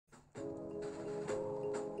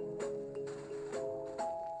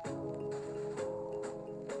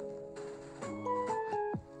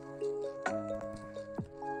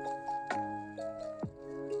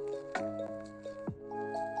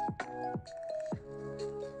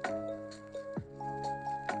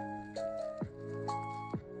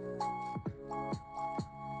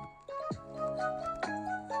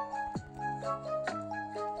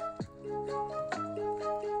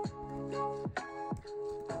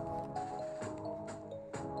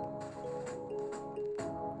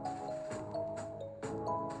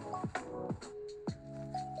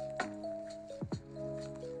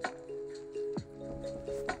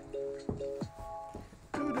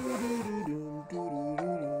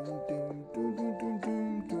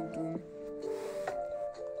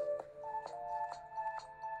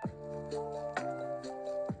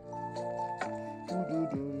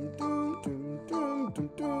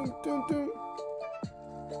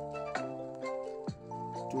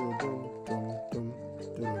Oh,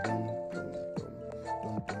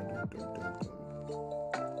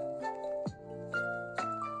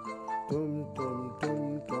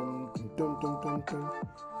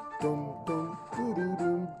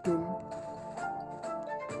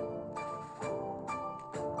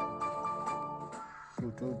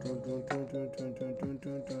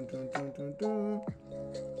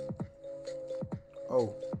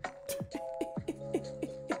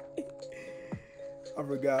 I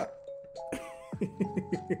forgot.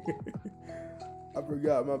 I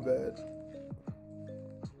forgot, my bad.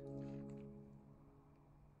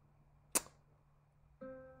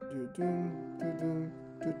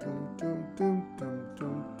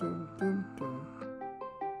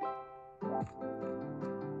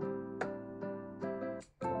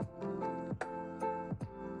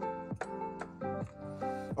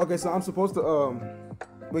 Okay, so I'm supposed to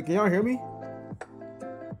wait, can y'all hear me?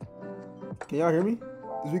 Can y'all hear me?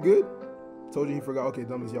 Is we good? Told you he forgot. Okay,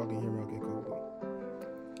 dummies, y'all can hear me. Okay, cool.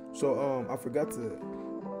 So I forgot to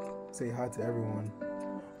say hi to everyone.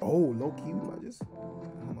 Oh, low key,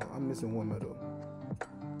 I'm missing one medal.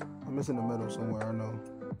 I'm missing a medal somewhere. I know.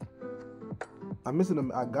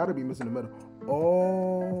 I gotta be missing a medal.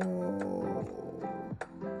 Oh,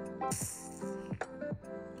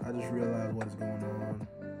 I just realized what is going on.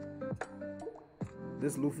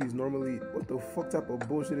 This Luffy's normally, what the fuck type of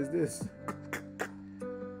bullshit is this?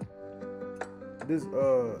 This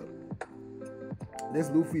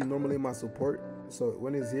Luffy's normally my support, so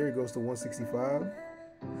when it's here, it goes to 165.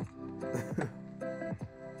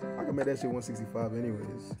 I can make that shit 165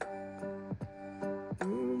 anyways.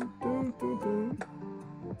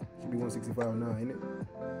 Should be 165 now, ain't it?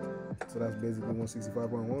 So that's basically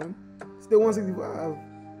 165.1. Still 165.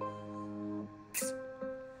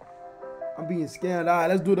 I'm being scammed. All right,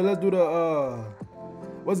 let's do the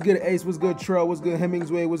what's good Ace, what's good Trell, what's good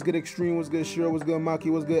Hemingsway, what's good Extreme, what's good Shiro, what's good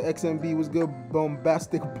Maki, what's good XMB, what's good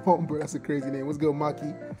Bombastic Bomber, that's a crazy name, what's good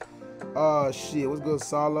Maki, shit, what's good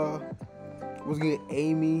Sala, what's good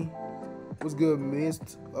Amy, what's good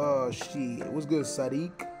Mist, shit, what's good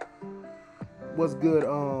Sadiq, what's good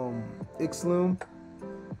Ixlim,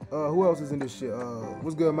 who else is in this shit,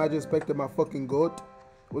 what's good Magic Spectre, my fucking goat,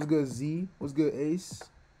 what's good Z, what's good Ace,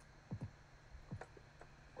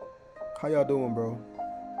 how y'all doing, bro?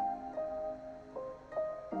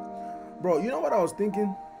 Bro, you know what I was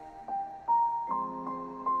thinking?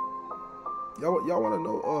 Y'all wanna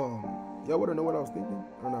know y'all wanna know what I was thinking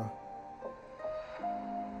or not?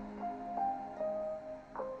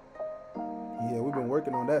 Yeah, we've been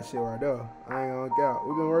working on that shit right there. I ain't gonna count.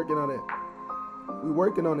 We've been working on it. We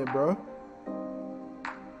working on it, bro.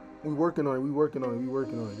 We working on it.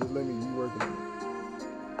 Just let me be working on it.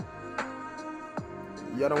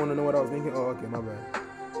 Y'all don't wanna know what I was thinking? Oh, okay, my bad.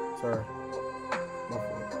 Sorry. My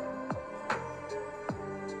fault.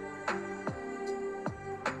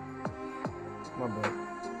 My bad.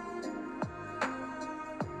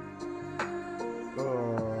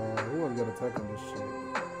 Who else got attack on this shit?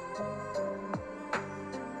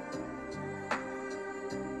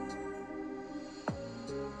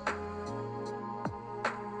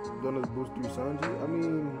 Gonna boost through Sanji? I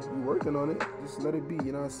mean, we working on it. Just let it be,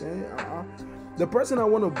 you know what I'm saying? The person I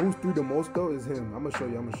want to boost through the most though is him. I'm gonna show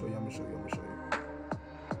you.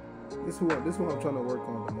 This who I'm trying to work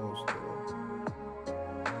on the most though.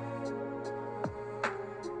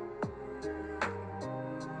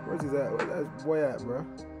 Where's he at? Where's that boy at, bro?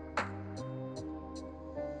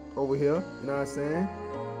 Over here, you know what I'm saying?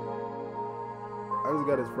 I just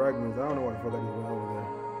got his fragments. I don't know what the fuck I just went over there.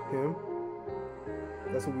 Him?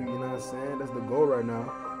 That's what we, you know what I'm saying? That's the goal right now.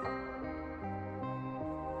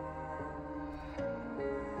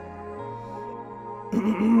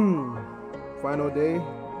 Final day?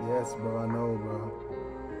 Yes, bro. I know, bro.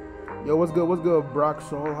 Yo, what's good? What's good, Brock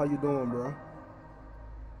Soul? How you doing, bro?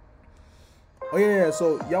 Oh, yeah.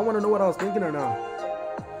 So, y'all want to know what I was thinking or not?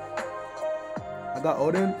 I got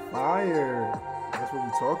Odin. Fire. That's what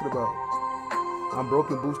we talking about. I'm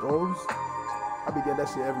broken boost O's. I be getting that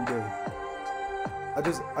shit every day. I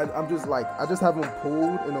just haven't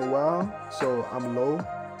pulled in a while, so I'm low.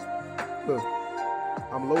 Look,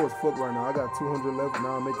 I'm low as fuck right now. I got 200 left.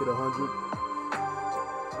 Now I make it 100.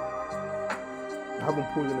 I haven't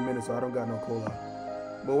pulled in a minute, so I don't got no cola.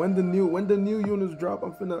 But when the new units drop,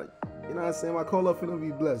 I'm finna, you know what I'm saying? My cola finna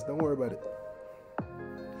be blessed. Don't worry about it.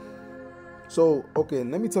 So, okay,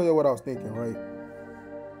 let me tell you what I was thinking, right?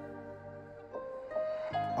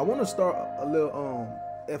 I want to start a little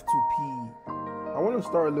F2P. I want to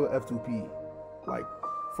start a little F2P, like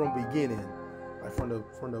from beginning, like from the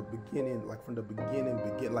beginning, like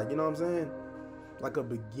you know what I'm saying? Like a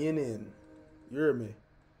beginning. You hear me?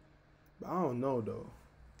 But I don't know though.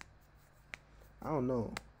 I don't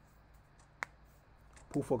know.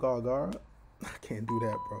 Pufo Calgara? I can't do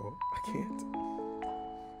that, bro. I can't.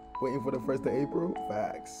 Waiting for the 1st of April?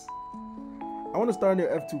 Facts. I want to start near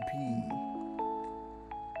F2P.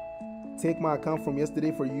 Take my account from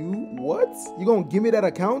yesterday for you? What? You gonna give me that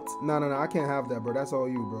account? No, I can't have that, bro. That's all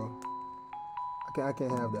you, bro. I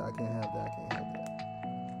can't have that. I can't have that. I can't have that.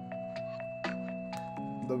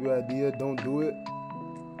 W idea, don't do it.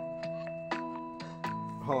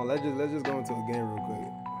 Hold on, let's just go into a game real quick.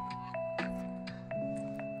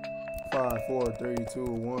 5, 4, 3, 2,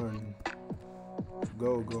 1.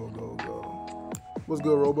 Go. What's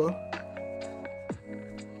good, Roba?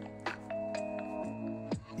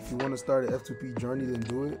 If you want to start an F2P journey, then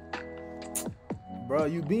do it. Bro,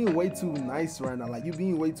 you being way too nice right now. Like, you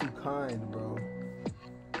being way too kind, bro.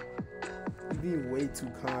 You being way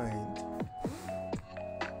too kind.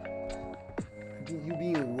 You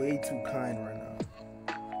being way too kind right now.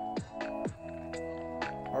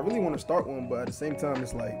 I really want to start one, but at the same time,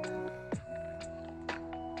 it's like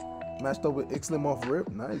matched up with Ixlim off rip.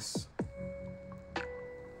 Nice.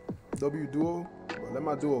 W duo. Bro, let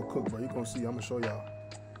my duo cook, bro. You gonna see. I'm gonna show y'all.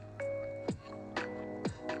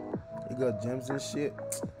 You got gems and shit.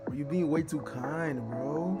 Bro, you being way too kind,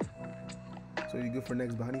 bro. So you good for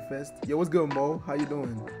next Bounty Fest? Yo, what's good, Mo? How you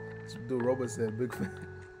doing? Dude, Robot said, big fan.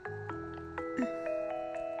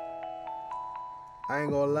 I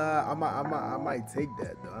ain't gonna lie. I might take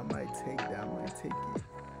that though. I might take it.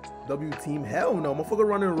 W team? Hell no. Motherfucker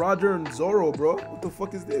running Roger and Zoro, bro. What the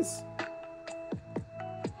fuck is this?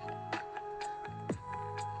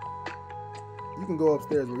 You can go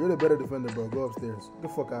upstairs, bro. You're the better defender, bro. Go upstairs. Get the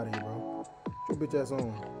fuck out of here, bro. Get your bitch ass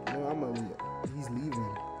on. No, he's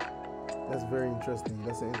leaving. That's very interesting.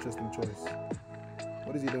 That's an interesting choice.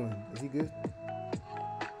 What is he doing? Is he good?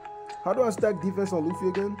 How do I stack defense on Luffy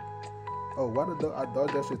again? Oh, why did I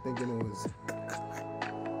dodge that shit thinking it was...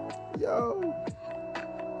 Yo!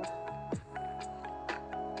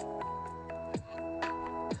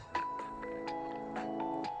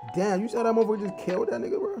 Damn, you said that motherfucker just killed that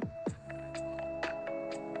nigga, bro?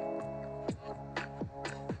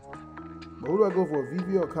 But who do I go for,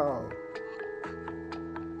 VV or Kyle?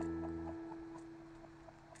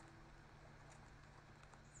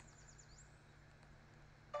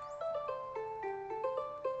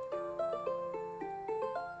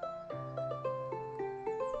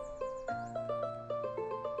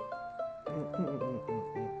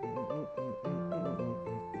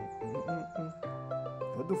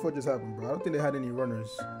 What the fuck just happened, bro? I don't think they had any runners.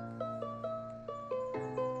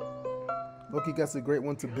 Loki got a great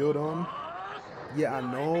one to build on. Yeah, I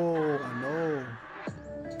know.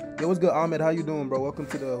 Yo, what's good, Ahmed? How you doing, bro? Welcome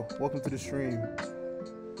to the stream.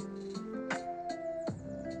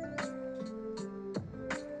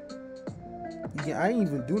 Yeah, I ain't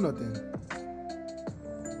even do nothing.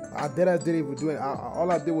 I didn't even do it.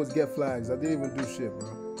 All I did was get flags. I didn't even do shit, bro.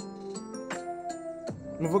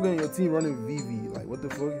 Motherfucker in your team running VV. Like, what the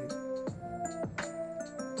fuck?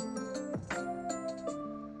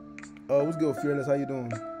 What's good, Fearless? How you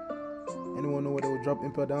doing? Anyone know where they would drop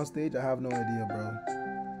Impel downstage? I have no idea, bro.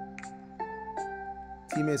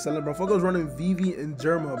 Teammate selling, bro. Motherfuckers running VV in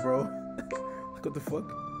Germa, bro. Like, what the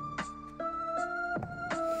fuck?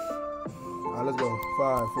 Alright, let's go.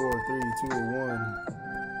 5, 4, 3, 2, 1.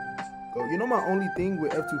 Go. You know my only thing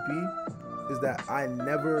with F2P is that I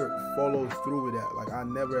never follow through with that. Like, I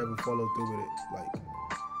never ever follow through with it. Like,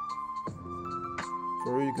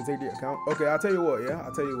 for real, you can take the account. Okay, I'll tell you what, yeah?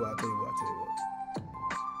 I'll tell you what.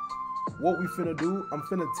 What we finna do, I'm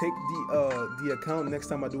finna take the account next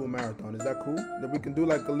time I do a marathon. Is that cool? That we can do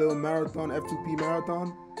like a little marathon, F2P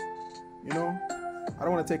marathon? You know? I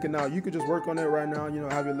don't want to take it now. You could just work on it right now, you know,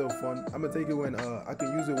 have your little fun. I'm gonna take it when, I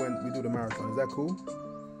can use it when we do the marathon. Is that cool?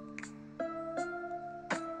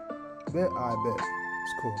 Bet? I bet.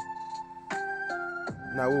 It's cool.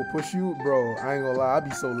 Now we'll push you, bro. I ain't gonna lie, I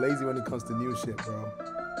be so lazy when it comes to new shit, bro.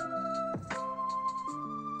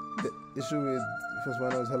 The issue with first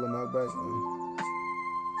one is hella knockback.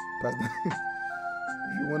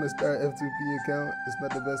 If you want to start F2P account, it's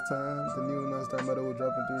not the best time. The new non-star meta will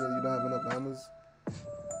drop in 3 days. You don't have enough hammers.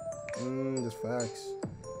 Just facts.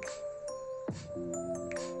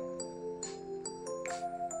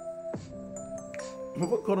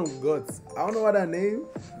 What call them Guts? I don't know why that name.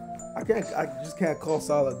 I just can't call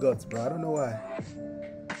Salah Guts, bro. I don't know why.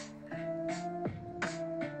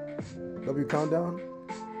 W countdown.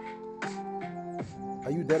 Are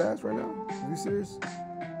you dead ass right now? Are you serious?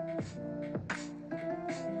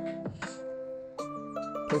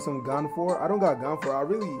 Play some Gonfor? I don't got Gonfor.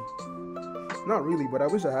 Not really, but I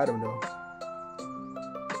wish I had him though.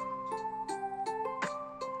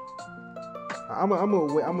 I'm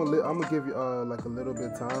gonna wait. I'm gonna give you like a little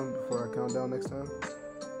bit of time before I count down next time.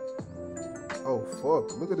 Oh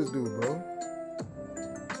fuck! Look at this dude, bro.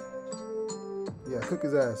 Yeah, cook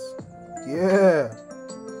his ass. Yeah.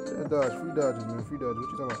 Dodge, free dodges, man. Free dodges.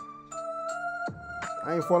 What you talking about?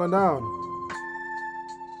 I ain't falling down.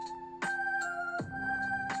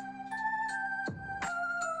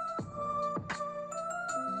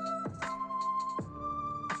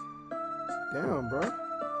 Damn, bro.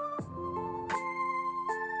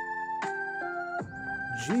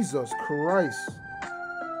 Jesus Christ.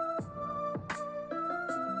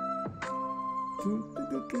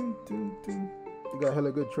 You got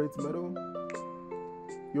hella good traits, medal.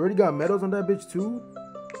 You already got medals on that bitch too?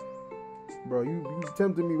 Bro, you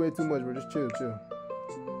tempted me way too much, bro. Just chill.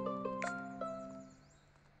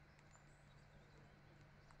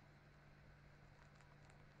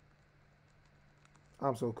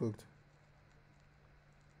 I'm so cooked.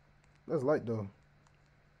 That's light though.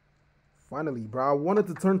 Finally, bro. I wanted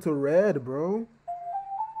to turn to red, bro.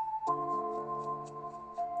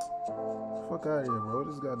 Fuck out of here, bro. What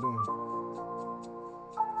this guy doing?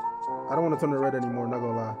 I don't want to turn to red anymore, not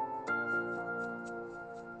gonna lie.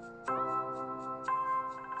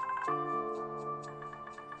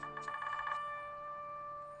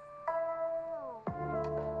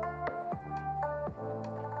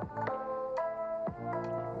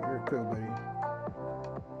 You're cool, buddy.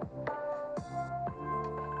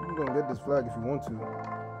 You're gonna get this flag if you want to.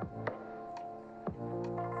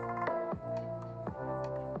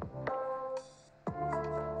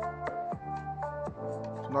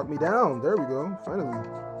 Knock me down. There we go. Finally.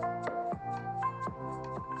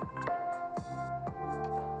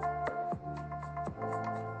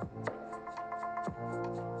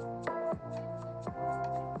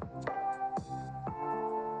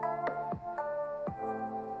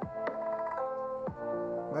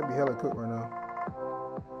 Might be hella cooked right now.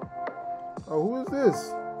 Oh, who is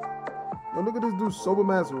this? Yo, look at this dude sober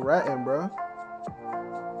man's ratting, bruh.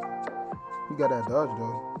 He got that dodge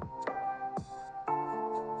though.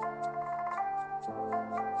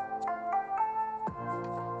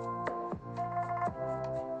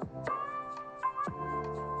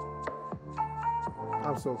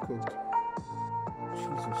 I'm so cooked.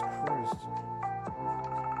 Jesus Christ.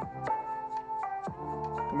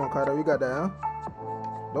 Come on, Kaido. You got that, huh?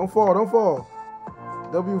 Don't fall. Don't fall.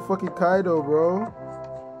 W fucking Kaido, bro.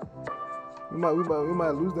 We might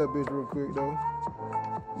lose that bitch real quick, though.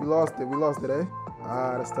 We lost it. We lost it, eh?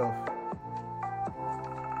 Ah, that's tough.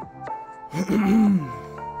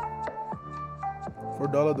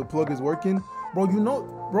 $4, the plug is working. Bro, you know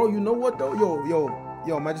what, though?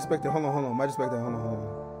 Yo, Magic Spectre, hold on. Magic Spectre, hold on.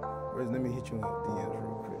 Where's, let me hit you on DMs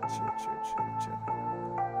real quick. Chill.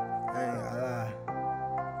 I ain't gonna lie.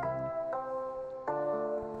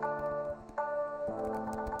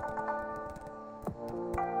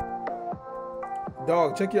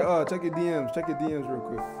 Dog, check your DMs. Check your DMs real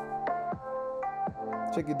quick.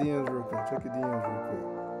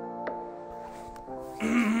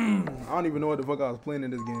 I don't even know what the fuck I was playing in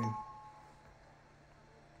this game.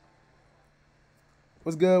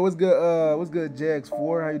 What's good,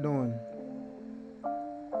 Jags4? How you doing?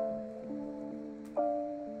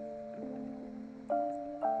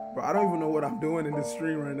 Bro, I don't even know what I'm doing in this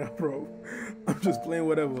stream right now, bro. I'm just playing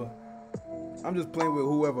whatever. I'm just playing with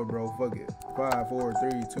whoever, bro. Fuck it. 5, 4,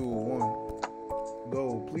 3, 2, 1.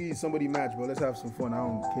 Go. Please, somebody match, bro. Let's have some fun. I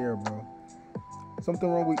don't care, bro. Something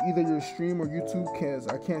wrong with either your stream or YouTube? Cause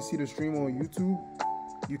I can't see the stream on YouTube.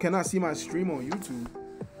 You cannot see my stream on YouTube.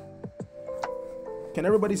 Can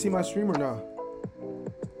everybody see my stream or not?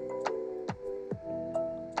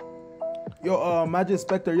 Yo, Magic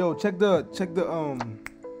Spectre, yo, check your DMs.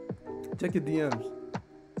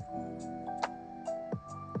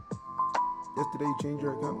 Yesterday you changed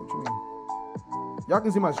your account. What you mean? Y'all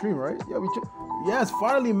can see my stream, right? Yeah, yes,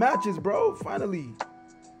 finally matches, bro. Finally.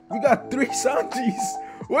 We got 3 Sanjis.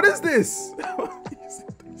 What is this?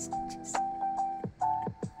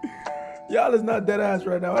 Y'all is not dead ass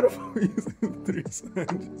right now. Why the fuck are we using 3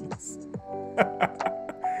 Sanjis?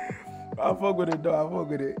 I fuck with it, though. I fuck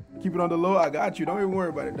with it. Keep it on the low. I got you. Don't even worry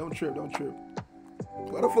about it. Don't trip.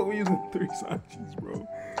 Why the fuck we using 3 Sanjis, bro?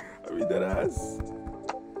 I mean, dead ass.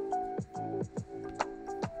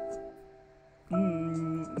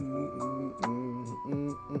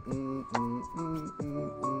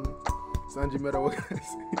 Sanji Meta, what can I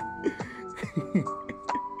say?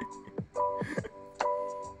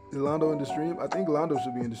 Is Londo in the stream? I think Londo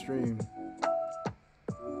should be in the stream.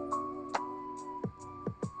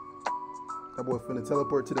 That boy finna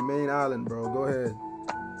teleport to the main island, bro. Go ahead.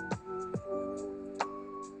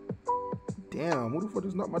 Damn, who the fuck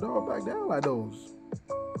just knocked my dog back down like those?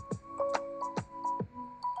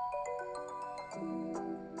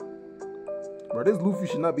 Bro, this Luffy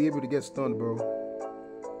should not be able to get stunned, bro.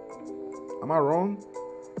 Am I wrong?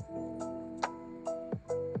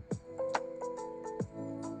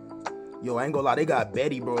 Yo, I ain't gonna lie, they got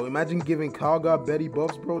Betty, bro. Imagine giving Kyle got Betty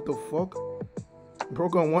buffs, bro. What the fuck? Bro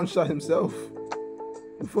gonna one-shot himself.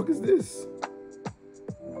 The fuck is this?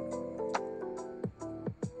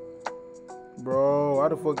 Bro, why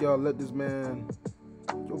the fuck y'all let this man...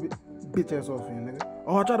 Yo, bitch ass off here, nigga.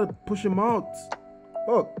 Oh, I tried to push him out.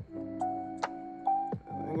 Fuck. I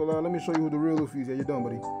ain't gonna lie, let me show you who the real Luffy is. Yeah, you're done,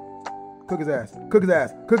 buddy. Cook his ass. Cook his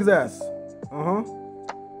ass. Cook his ass. Uh-huh.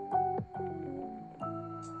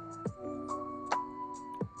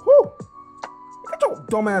 Whew. Get your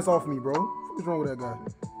dumb ass off me, bro. What's wrong with that guy?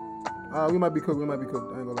 We might be cooked. We might be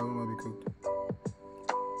cooked. I ain't gonna lie, we might be cooked.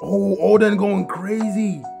 Oh, Oden going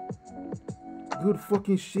crazy. Good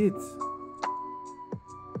fucking shit.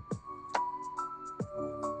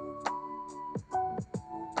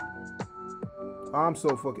 I'm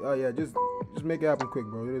so fucking... Oh, yeah, just make it happen quick,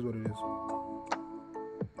 bro. It is what it is.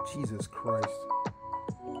 Jesus Christ.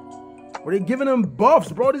 Were they giving them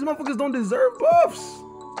buffs, bro? These motherfuckers don't deserve buffs.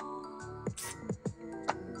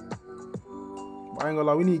 I ain't gonna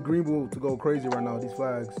lie, we need Green Bull to go crazy right now, these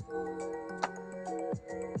flags.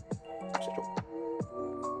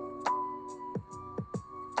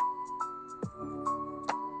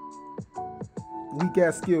 Weak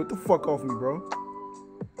ass skill. Get the fuck off me, bro.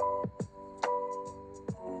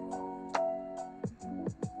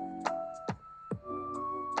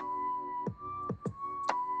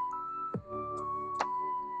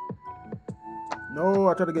 No,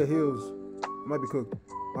 I tried to get heals. I might be cooked.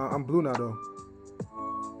 I'm blue now, though.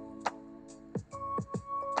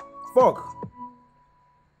 Fuck.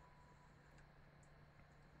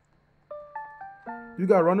 You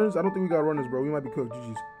got runners? I don't think we got runners, bro. We might be cooked.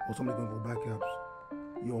 GG's. Oh, somebody gonna go back ups.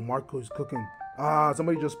 Yo, Marco is cooking. Ah,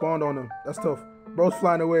 somebody just spawned on him. That's tough. Bro's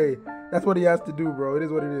flying away. That's what he has to do, bro. It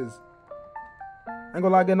is what it is. I ain't gonna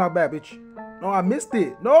lie, get knocked back, bitch. No, I missed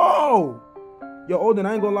it. No! Yo, Oden,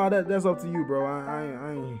 I ain't gonna lie. That's up to you, bro. I ain't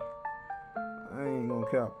gonna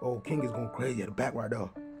cap. Oh, King is going crazy at the back right there.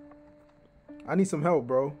 I need some help,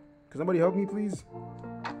 bro. Can somebody help me, please?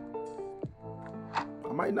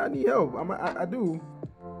 I might not need help. I do.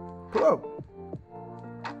 Pull up.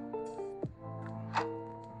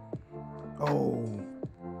 Oh.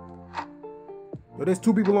 Yo, there's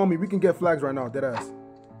two people on me. We can get flags right now. Deadass.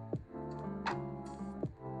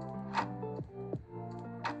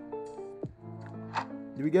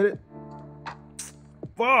 Did we get it?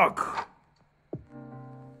 Fuck.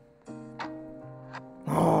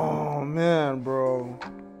 Oh, man, bro.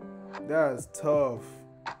 That's tough.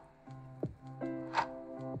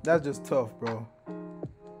 That's just tough, bro.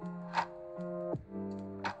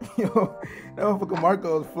 Yo, that motherfucking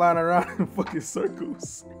Marco is flying around in fucking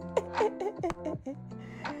circles.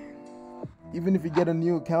 Even if you get a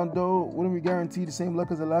new account, though, wouldn't we guarantee the same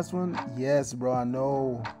luck as the last one? Yes, bro, I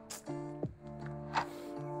know.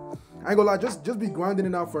 I ain't gonna lie, just be grinding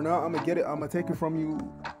it out for now. I'm gonna get it. I'm gonna take it from you.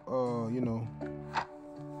 You know,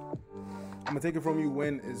 I'm gonna take it from you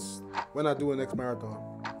when I do the next marathon.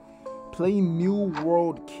 Play New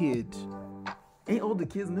World Kid. Ain't all the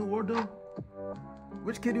kids New World though?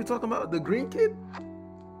 Which kid you talking about? The green kid?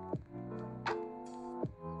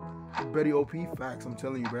 Betty OP facts. I'm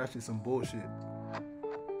telling you, bro. That's just some bullshit.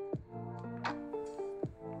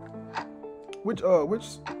 Which what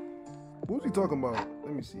was he talking about?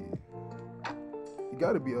 Let me see. It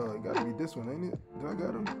gotta be this one, ain't it? Did I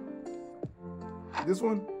got him? This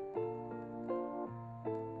one?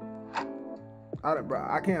 Bro,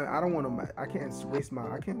 I can't waste my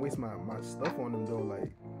stuff on him though.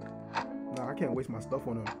 Like, no, I can't waste my stuff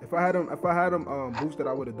on him. If I had him boosted,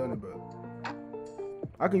 I would have done it, but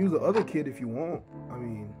I can use the other kid if you want. I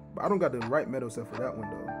mean, but I don't got the right metal set for that one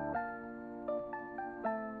though.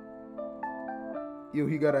 Yo,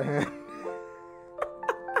 he got a hand.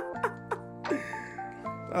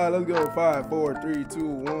 Alright, let's go. 5, 4, 3, 2,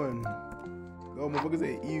 1. Go, motherfuckers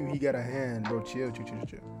say, ew, he got a hand, bro. Chill. Just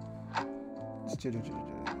chill.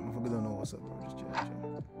 Motherfuckers don't know what's up, bro. Just chill.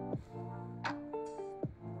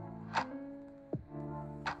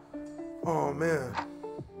 Oh, man.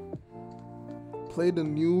 Play the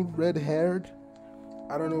new red-haired.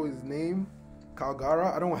 I don't know his name.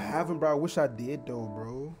 Kalgara. I don't have him, bro. I wish I did, though,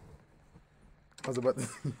 bro. I was about to...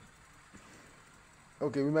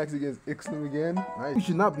 Okay, we max against Ixnum again. Nice. You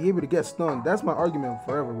should not be able to get stunned. That's my argument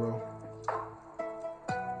forever, bro.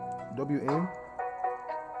 W aim.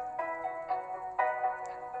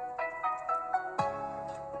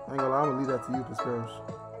 ain't gonna lie, I'm gonna leave that to you, Prosperous.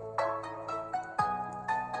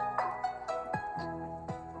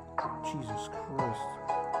 Jesus Christ.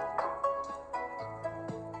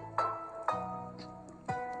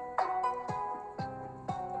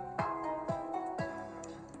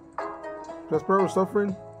 Prosperous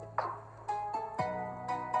suffering.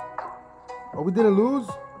 Oh, we didn't lose?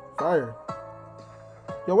 Fire.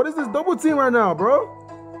 Yo, what is this double team right now, bro?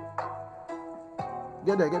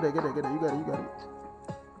 Get that. You got it.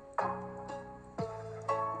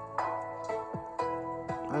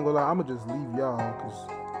 I ain't gonna lie, I'ma just leave y'all, cause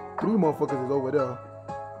 3 motherfuckers is over there.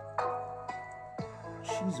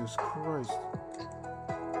 Jesus Christ.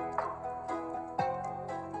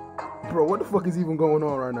 Bro, what the fuck is even going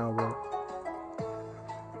on right now, bro?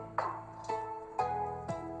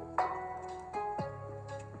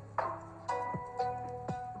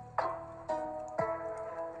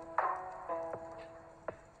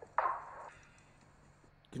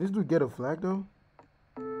 Can this dude get a flag, though?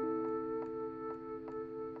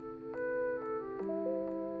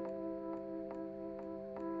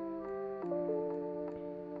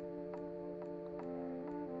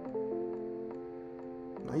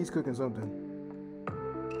 He's cooking something.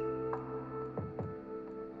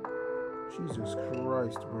 Jesus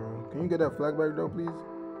Christ, bro. Can you get that flag back though, please?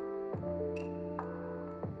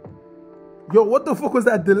 Yo, what the fuck was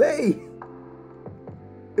that delay?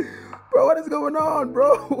 Bro, what is going on,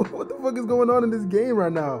 bro? What the fuck is going on in this game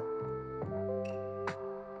right now?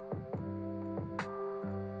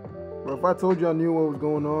 Bro, if I told you I knew what was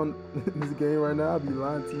going on in this game right now, I'd be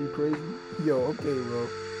lying to you crazy. Yo, okay, bro.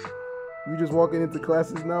 You just walking into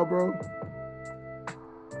classes now, bro?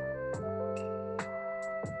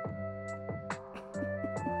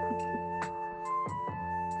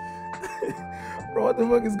 Bro, what the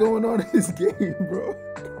fuck is going on in this game, bro?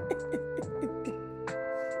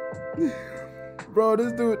 Bro,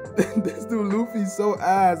 this dude Luffy's so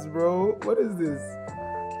ass, bro. What is this?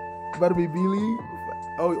 About to be B-League?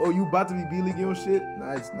 Oh, you about to be B-League your shit?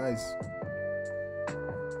 Nice.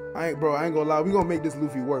 I ain't gonna lie. We gonna make this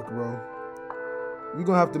Luffy work, bro. We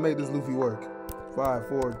gonna have to make this Luffy work. 5,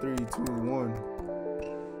 4, 3, 2, 1.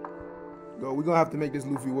 Go. We gonna have to make this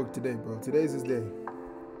Luffy work today, bro. Today's his day.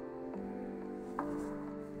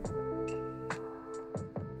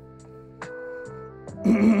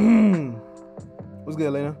 What's good,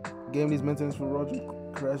 Elena? Game needs maintenance for Roger.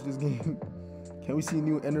 Crash this game. Can we see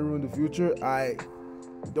new Eneru in the future? I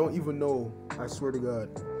don't even know. I swear to God.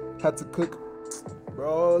 Had to cook.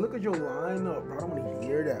 Bro, look at your lineup, bro. I don't want to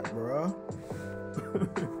hear that, bro.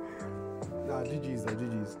 Nah, GG's though,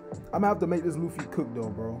 GG's. I'm gonna have to make this Luffy cook though,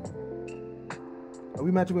 bro. Are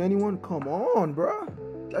we matching with anyone? Come on, bro.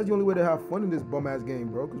 That's the only way to have fun in this bum ass game,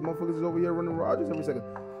 bro. Cause motherfuckers is over here running Rogers every second.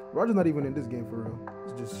 Roger's not even in this game for real.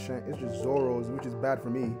 It's just Zoro's, which is bad for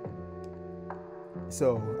me.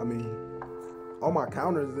 So, I mean, all my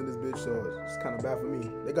counters is in this bitch, so it's kind of bad for me.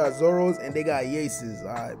 They got Zoro's and they got Yaces.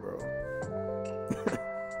 Alright, bro.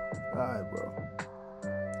 Alright, bro.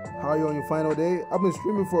 How are you on your final day? I've been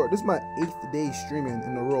streaming this is my 8th day streaming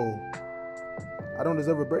in a row. I don't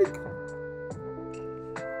deserve a break.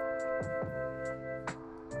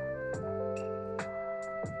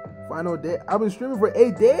 Final day. I've been streaming for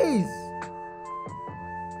 8 days.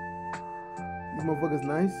 These motherfuckers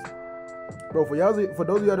nice. Bro, for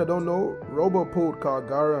those of y'all that don't know, Robo pulled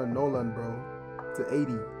Kagara and Nolan, bro, to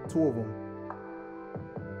 80. 2 of them.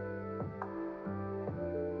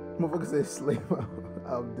 Motherfucker said slave.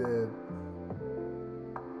 I'm dead.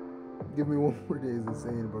 Give me 1 more day is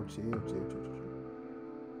insane, bro. Chill.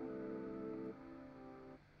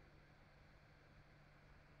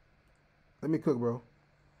 Let me cook, bro.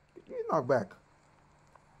 You knock back.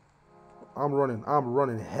 I'm running.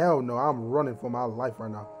 Hell no, I'm running for my life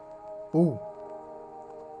right now. Ooh.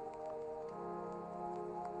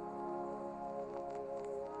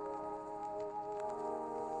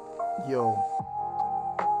 Yo.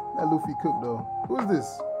 That Luffy cooked though. Who is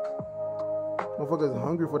this? Motherfucker's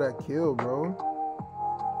hungry for that kill, bro.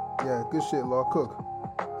 Yeah, good shit, Law. Cook.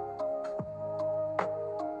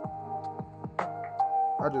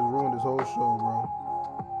 I just ruined this whole show, bro.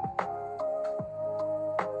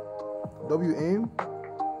 W aim.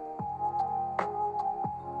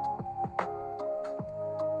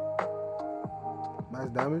 Nice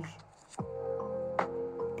damage.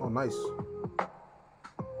 Oh, nice.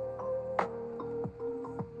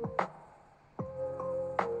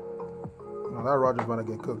 Oh, that Roger's gonna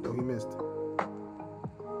get cooked though. He missed.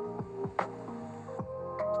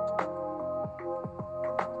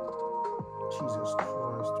 Jesus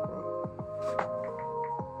Christ, bro.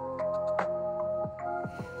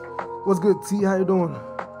 What's good, T? How you doing?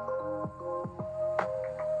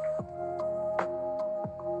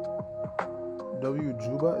 W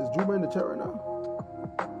Juba. Is Juba in the chat right now?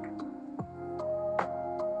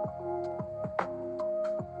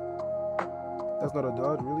 That's not a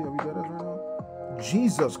dodge, really? Are we dead as right now?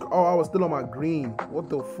 Jesus. Oh, I was still on my green. What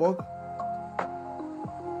the fuck?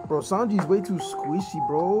 Bro, Sanji's way too squishy,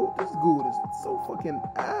 bro. This dude is so fucking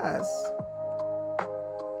ass.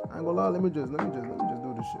 I ain't gonna lie. Let me just do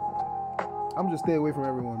this shit, bro. I'm just stay away from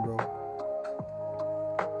everyone, bro.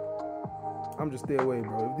 I'm just stay away,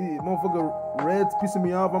 bro. If the motherfucker Red's pissing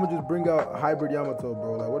me off, I'm gonna just bring out Hybrid Yamato,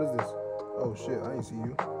 bro. Like, what is this? Oh shit, I ain't see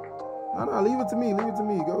you. Nah, leave it to me. Leave it to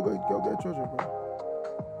me. Go get treasure, bro.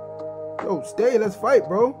 Yo, stay. Let's fight,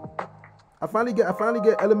 bro. I finally get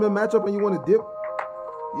element matchup, and you want to dip?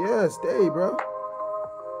 Yeah, stay, bro.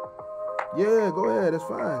 Yeah, go ahead. That's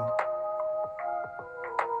fine.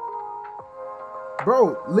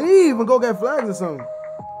 Bro, leave and go get flags or something.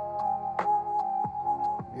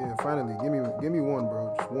 Yeah, finally. Give me one,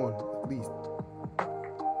 bro. Just one, at least.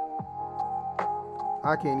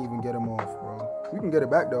 I can't even get him off, bro. We can get it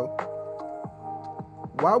back, though.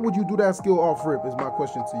 Why would you do that skill off rip is my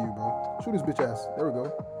question to you, bro. Shoot his bitch ass. There we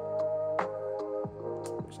go.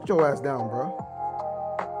 Sit your ass down, bro.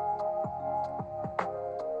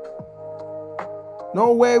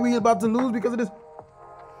 No way we about to lose because of this.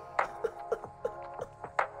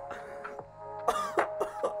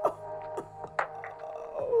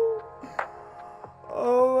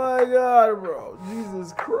 Oh my God, bro.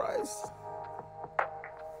 Jesus Christ.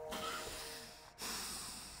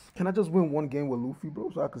 Can I just win one game with Luffy,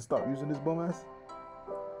 bro, so I can stop using this bum ass?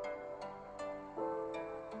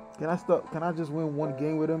 Can I just win one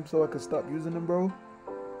game with him so I can stop using him, bro?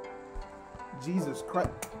 Jesus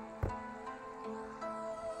Christ.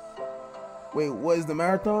 Wait, what is the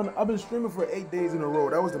marathon? I've been streaming for 8 days in a row.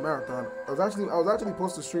 That was the marathon. I was actually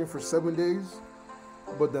supposed to stream for 7 days,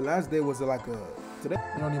 but the last day was like today.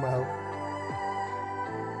 You don't need my help.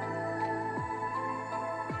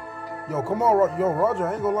 Yo, come on, yo, Roger.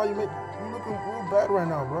 I ain't gonna lie, you looking real bad right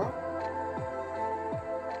now, bro.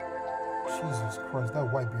 Jesus Christ,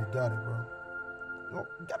 that white beard got it, bro. Yo,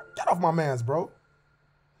 get off my man's, bro.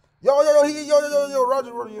 Yo,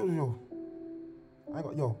 Roger, yo. I ain't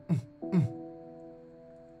gonna, yo.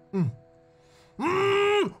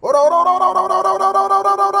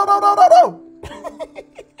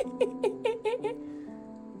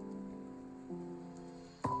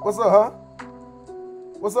 What's up, huh?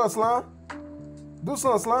 What's up, Slime? Do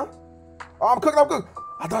something, Slime. Oh, I'm cooking.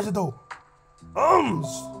 I dodged it though.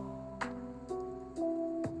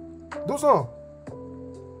 Do something.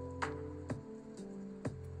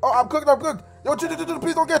 Oh, I'm cooking. Yo,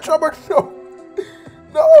 please don't get trouble.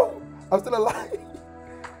 No. I'm still alive.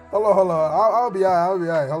 Hold on. I'll be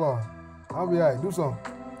alright. Hold on. I'll be alright. Do something.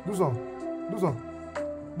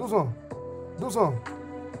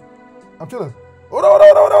 I'm chilling. Oh,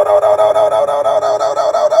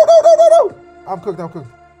 no. I'm cooked.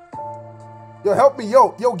 Yo, help me.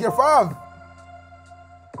 Yo, gear 5.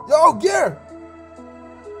 Yo, gear.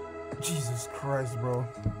 Jesus Christ, bro.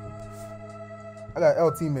 I got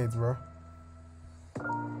L teammates, bro.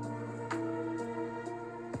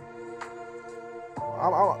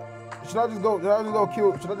 Should I just go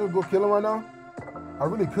kill him right now? I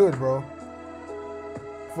really could, bro.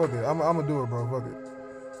 Fuck it. I'm gonna do it, bro. Fuck it.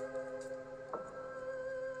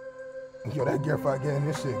 Yo, that gear 5 getting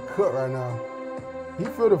this shit cut right now. He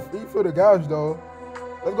feel the gouge though.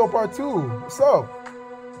 Let's go part 2. What's up?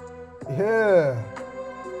 Yeah.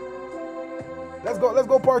 Let's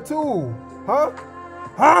go part 2.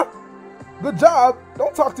 Huh? Good job.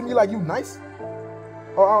 Don't talk to me like you nice.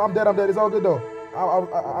 Oh, I'm dead. It's all good though.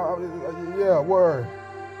 Yeah, word.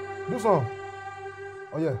 Do something.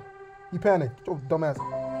 Oh yeah. He panicked. Get your dumbass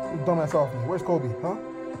off me. Where's Kobe? Huh?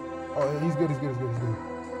 Oh, he's good.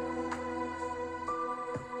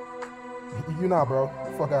 You not, bro.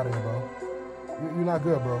 Fuck out of here, bro. You not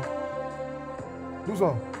good, bro. Do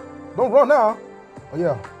something. Don't run now. Oh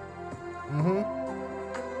yeah.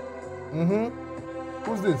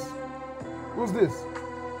 Who's this?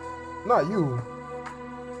 Not you.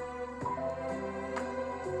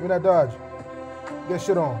 Give me that dodge. Get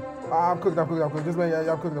shit on. I'm cooked. Just man,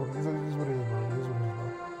 I'm cooked. This is what it is, bro.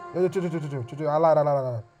 Yo, I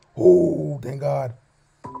lied. Oh, thank God.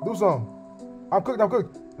 Do something. I'm cooked.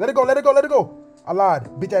 Let it go. I lied.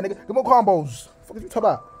 Bitch ass nigga. Give me combos. What the fuck is you talking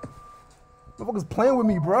about? Motherfuckers playing with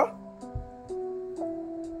me, bro.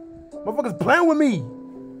 Motherfuckers playing with me.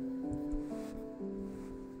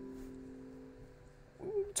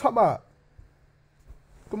 What you talking about?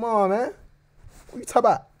 Come on, man. What you talking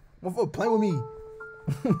about? Motherfucker playing with me.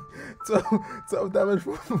 Tough damage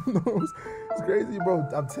from those. It's crazy, bro.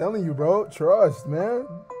 I'm telling you, bro. Trust, man.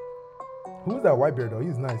 Who's that white bear though?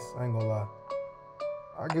 He's nice. I ain't gonna lie.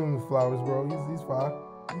 I give him the flowers, bro. He's fine.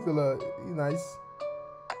 He's nice.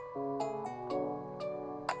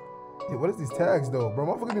 Yeah, what is these tags though, bro?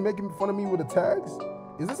 Motherfuckers be making fun of me with the tags.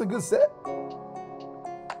 Is this a good set?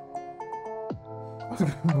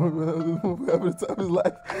 Having the time of his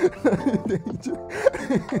life.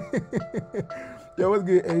 Yo, what's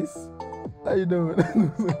good, Ace? How you doing?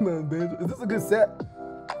 Is this a good set?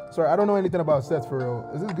 Sorry, I don't know anything about sets for real.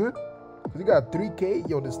 Is this good? Cause you got 3K.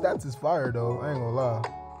 Yo, the stats is fire though. I ain't gonna lie.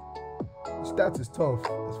 The stats is tough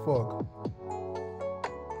as fuck.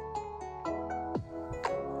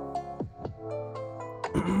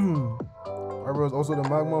 Our bro was also the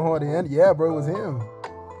Magma Hard Hand. Yeah, bro, it was him.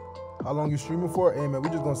 How long you streaming for? Hey man, we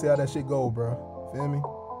just gonna see how that shit go, bro. Feel me?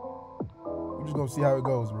 We just gonna see how it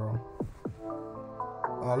goes, bro.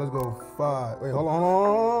 Let's go 5. Wait, hold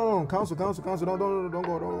on. Council. Don't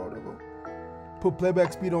go. Put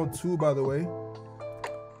playback speed on 2, by the way.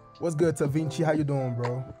 What's good, Tavinci? How you doing,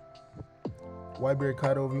 bro? Whiteberry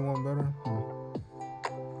Kaido V1 better?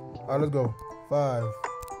 Alright, let's go. 5,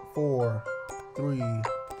 4, 3,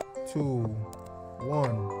 2,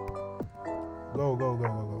 1. Go.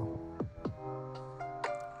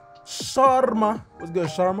 Sharma. What's good,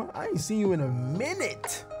 Sharma? I ain't seen you in a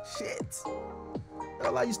minute. Shit.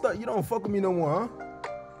 Like you don't fuck with me no more, huh?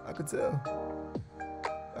 I could tell.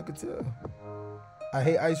 I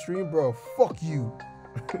hate ice cream, bro. Fuck you.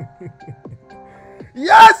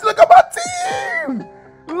 Yes, look at my team.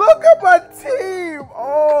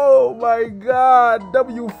 Oh my god.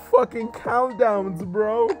 W fucking countdowns,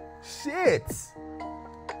 bro. Shit.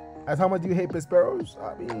 As how much do you hate Pesperos?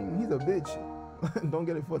 I mean, he's a bitch. Don't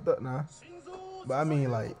get it fucked up now. But I mean,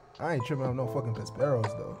 like, I ain't tripping on no fucking Pesperos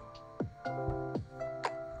though.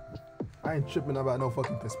 I ain't tripping about no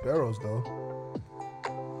fucking Pesperos though.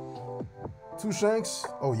 2 Shanks.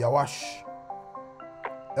 Oh, Yawash.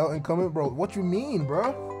 Elton coming, bro. What you mean,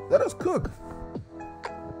 bro? Let us cook.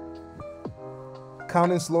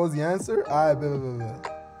 Counting slow is the answer? Alright, I'm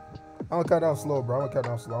gonna count down slow, bro. I'm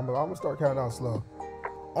gonna start counting down slow.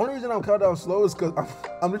 Only reason I'm counting down slow is because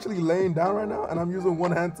I'm literally laying down right now and I'm using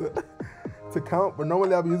one hand to count. But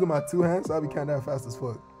normally I'll be using my 2 hands, so I'll be counting that fast as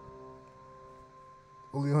fuck.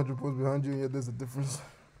 Only 100 points behind you, yeah, there's a difference.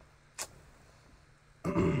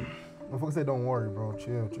 Motherfucker say don't worry, bro.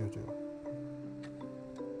 Chill.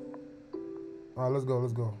 Alright, let's go.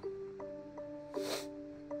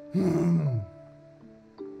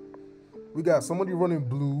 We got somebody running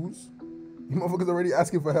blues. You motherfuckers already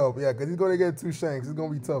asking for help. Yeah, because he's going to get 2 Shanks. It's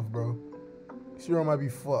going to be tough, bro. Shiro might be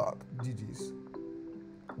fucked. GG's.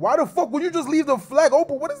 Why the fuck would you just leave the flag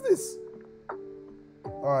open? What is this?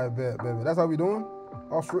 Alright, bet. That's how we doing?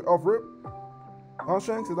 Off rip? On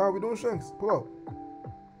Shanks? Is that how we doing, Shanks? Pull up.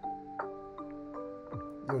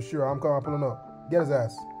 Yo, Shiro, I'm pulling up. Get his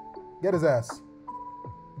ass.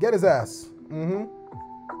 Mm-hmm.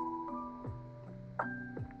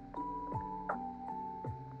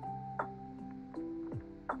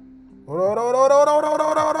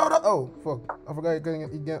 Oh, fuck. I forgot he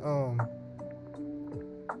get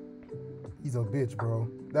he's a bitch, bro.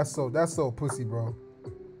 That's so pussy, bro.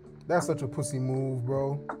 That's such a pussy move,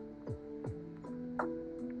 bro.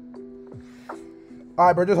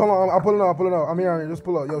 Alright, bro, just hold on. I'm pulling up. I'm here. Just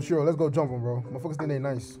pull up. Yo, Shiro, let's go jump him, bro. Motherfuckers think they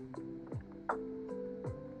nice.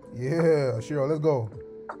 Yeah, Shiro, let's go.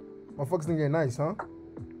 Motherfuckers think they're nice, huh?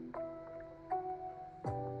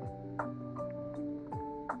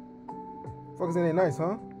 Motherfuckers think they nice,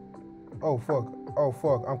 huh? Oh, fuck.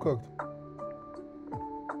 I'm cooked.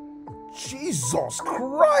 Jesus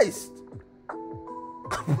Christ!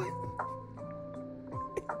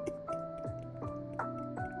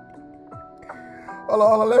 Hold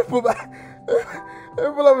on, let me pull back. Let me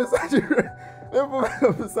pull up beside you. Real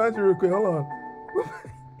quick. Hold on.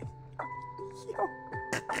 Yo.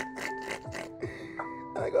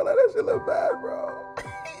 I ain't gonna let that shit look bad, bro.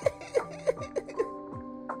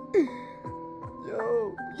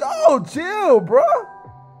 Yo, chill, bro.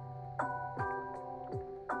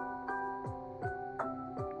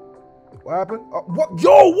 What happened? What?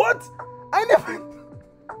 Yo, what? I never.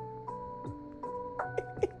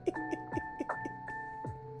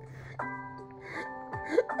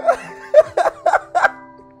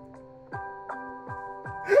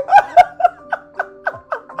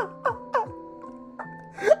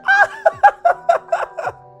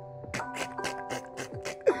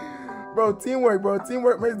 Bro, teamwork, bro.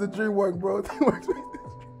 Teamwork makes the dream work, bro. Teamwork makes the dream.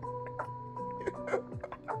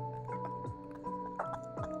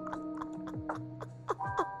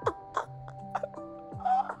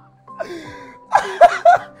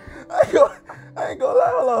 I ain't gonna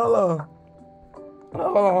lie.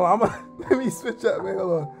 Hold on. Let me switch up, man.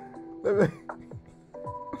 Hold on. Let me.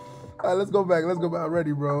 All right, let's go back. Let's go back. I'm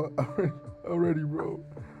ready, bro. I'm ready, bro.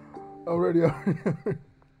 I'm ready.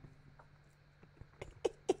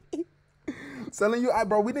 Selling you,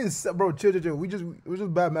 bro. We didn't, bro. Chill. We just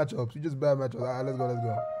bad matchups. We just bad matchups. All right, let's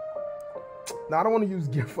go. Nah, I don't want to use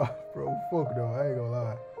Gear 5, bro. Fuck no. I ain't gonna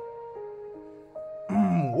lie.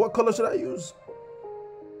 What color should I use?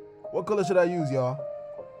 What color should I use, y'all?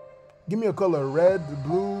 Give me a color. Red,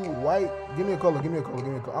 blue, white. Give me a color.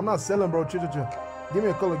 I'm not selling, bro. Chill. Give me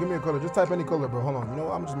a color. Just type any color, bro. Hold on. You know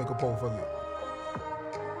what? I'm just make a poll. Fuck it.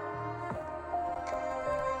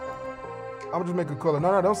 I'm just make a color.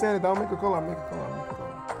 No, don't say anything. I'll make a color.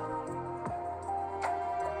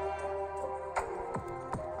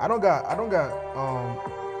 I don't got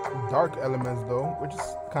dark elements though, which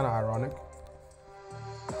is kind of ironic.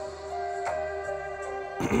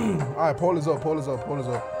 All right, poll is up. Pull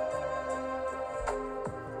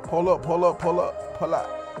up.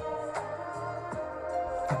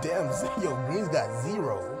 Damn, yo, greens got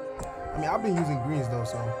 0. I mean, I've been using greens though,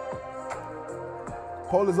 so.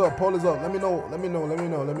 Poll is up. Let me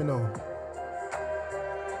know.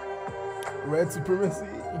 Red supremacy.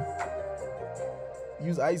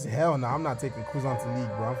 Use ice? Hell no, I'm not taking Kuzan to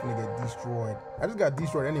league, bro. I'm finna get destroyed. I just got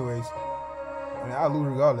destroyed anyways. I mean, I'll lose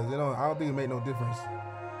regardless. I don't think it made no difference.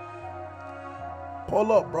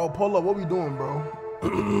 Pull up, bro. What we doing, bro?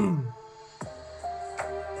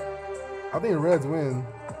 I think Reds win.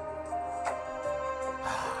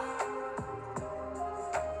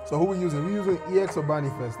 So who we using? We using EX or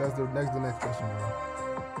Bonifest? That's the next question, bro.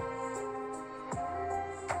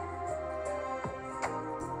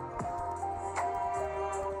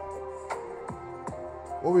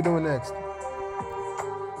 What we doing next?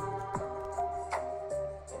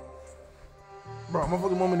 Bro,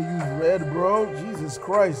 motherfuckers want me to use red, bro. Jesus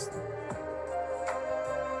Christ.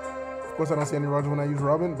 Of course, I don't see any Roger when I use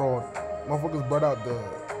Robin, bro. Motherfuckers brought out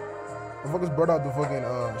the fucking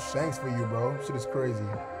Shanks for you, bro. Shit is crazy.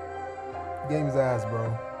 Game's ass,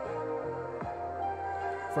 bro.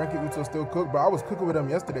 Frankie Uto still cooked, bro. I was cooking with him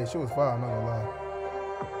yesterday. Shit was fire, I'm not gonna lie.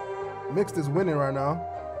 Mixed is winning right now.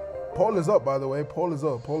 Poll is up, by the way. Poll is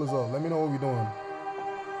up. Let me know what we're doing.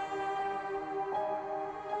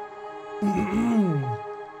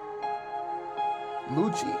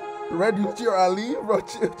 Lucci? Red Lucci or Ali? Bro,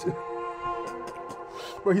 chill.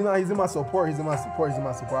 Bro, he's in my support. I don't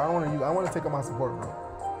want to take out my support, bro.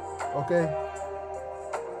 Okay?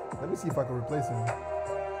 Let me see if I can replace him.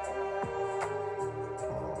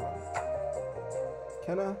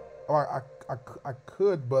 Can I? Or I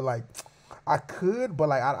could, but like, I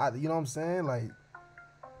you know what I'm saying? Like,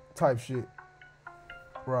 type shit.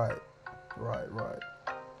 Right.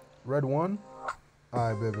 Red 1?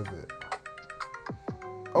 Alright, bet.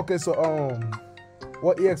 Okay, so,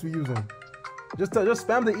 what EX we using? Just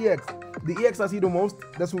spam the EX. The EX I see the most,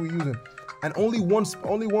 that's what we're using. And only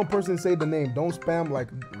one person say the name. Don't spam, like,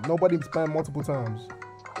 nobody spam multiple times.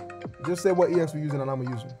 Just say what EX we're using and I'm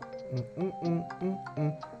using.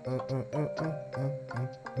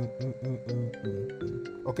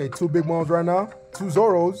 Okay, 2 big moms right now. 2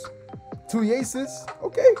 Zoros. 2 Yaces.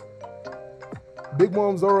 Okay. Big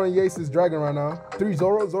Mom, Zoro, and Yaces dragging right now. 3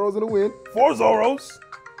 Zoros. Zoro's in the win. 4 Zoros.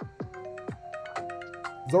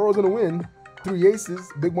 Zoro's in the win. 3 Yaces.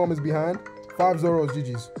 Big Mom is behind. 5 Zoros.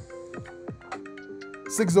 GG's.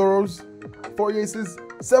 6 Zoros. 4 Yaces.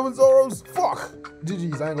 7 Zoros. Fuck.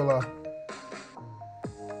 GG's. I ain't gonna lie.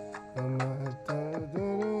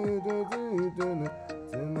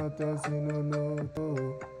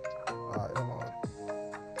 Alright, come on.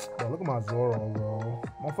 Bro, look at my Zoro, bro.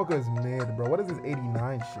 Motherfucker is mid, bro. What is this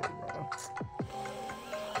 89 shit, bro?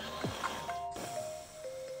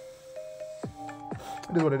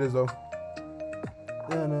 It is what it is, though.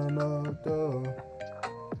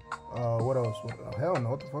 What else? Hell no,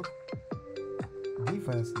 what the fuck?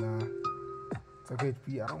 Defense, nah. It's like HP.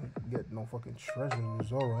 I don't get no fucking treasure with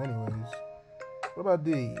Zoro anyways. What about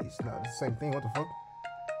these? Nah, it's the same thing. What the fuck?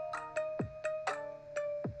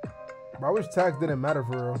 Bro, I wish tags didn't matter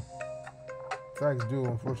for real. Tags do,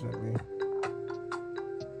 unfortunately.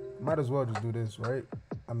 Might as well just do this, right?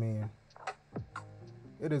 I mean,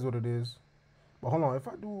 it is what it is. But hold on, if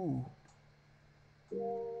I do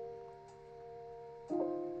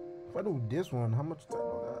this one, how much time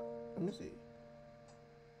on that? Let me see.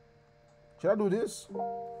 Should I do this?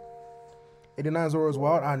 89 Zoro is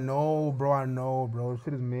wild. I know, bro.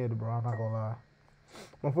 Shit is mid, bro. I'm not gonna lie.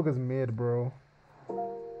 Motherfucker's mid, bro.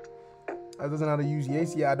 I doesn't know how to use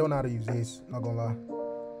Yace. Yeah, I don't know how to use Yace. Not gonna lie.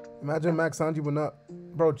 Imagine Max Sanji would not.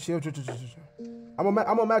 Bro, chill. I'm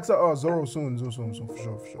gonna max out Zoro soon, for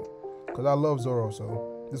sure. Cause I love Zoro,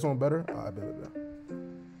 so This one better? I bet.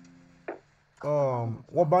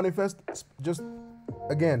 What Bounty Fest? Just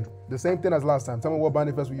again, the same thing as last time. Tell me what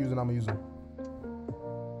Bounty Fest we're using. I'm using.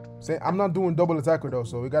 Say I'm not doing double attacker though,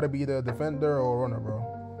 so it gotta be either defender or runner, bro.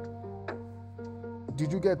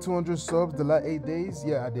 Did you get 200 subs the last 8 days?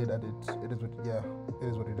 Yeah, I did. It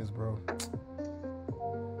is what it is, bro.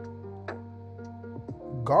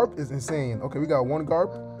 Garp is insane. Okay, we got one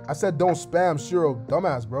Garp. I said don't spam Shiro,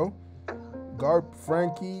 dumbass, bro. Garp,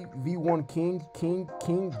 Frankie, V1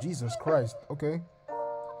 King, Jesus Christ. Okay.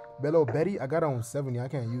 Bello Betty, I got her on 70. I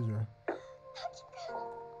can't use her.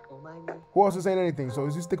 Who else is saying anything? So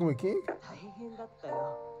is he sticking with King?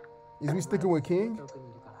 Is we sticking with King?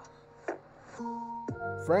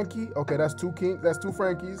 Frankie? Okay, that's two King. That's two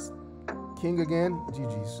Frankies. King again.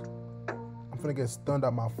 GG's. I'm finna get stunned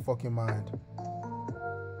out my fucking mind.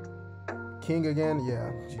 King again?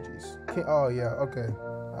 Yeah, GG's. King, oh, yeah, okay.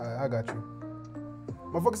 I got you.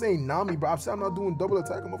 Motherfucker saying Nami, bro. I'm not doing double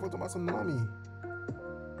attack. Motherfucker talking about some Nami.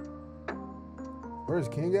 Where's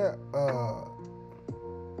King at?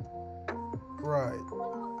 Right.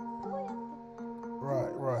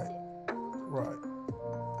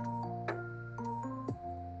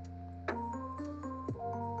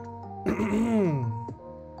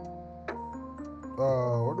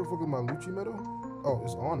 Where the fuck is my Lucci medal? Oh,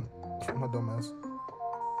 it's on. My dumb ass.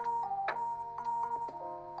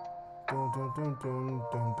 Dun, dun, dun, dun,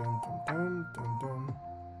 dun, dun, dun, dun, dun.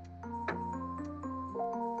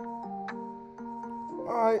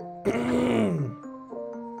 Alright.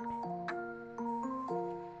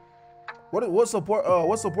 What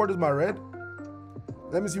support is my red?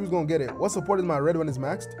 Let me see who's gonna get it. What support is my red when it's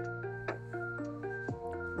maxed?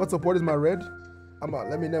 What support is my red?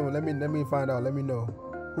 Let me find out. Let me know.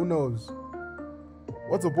 Who knows?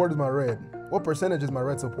 What support is my red? What percentage is my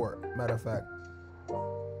red support? Matter of fact.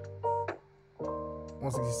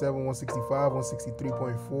 167, 165,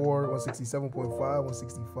 163.4, 167.5,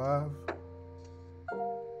 165,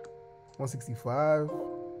 165,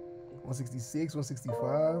 166,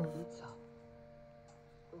 165.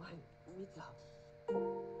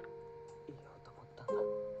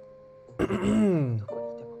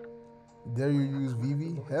 Dare you use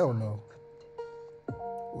Vivi? Hell no.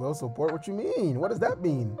 Whale support? What you mean? What does that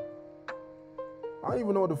mean? I don't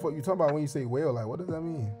even know what the fuck you talking about when you say whale. Like, what does that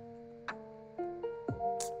mean?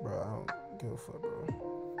 Bro, I don't give a fuck, bro.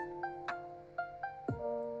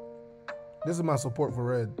 This is my support for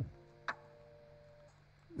red.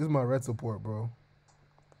 This is my red support, bro.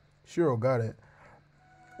 Shiro got it.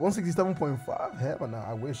 167.5? Hell no,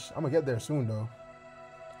 I wish. I'm gonna get there soon, though.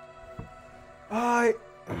 Alright.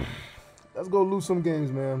 Let's go lose some games,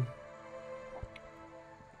 man.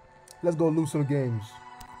 Let's go lose some games.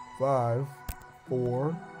 5,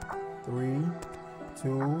 4, 3,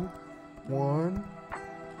 2, 1.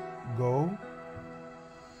 Go.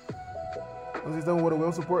 Was he done with a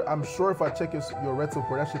whale support? I'm sure if I check your red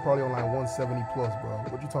support, that shit probably on like 170 plus, bro.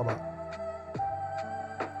 What you talking about?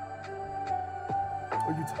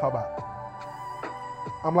 What you talking about?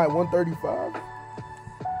 I'm like 135.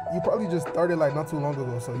 You probably just started like not too long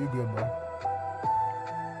ago, so you good, bro.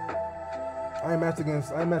 I ain't matched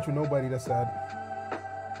with nobody. That's sad.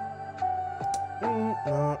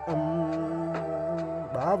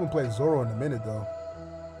 But I haven't played Zoro in a minute though.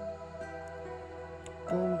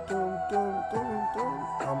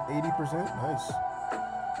 I'm 80%. Nice.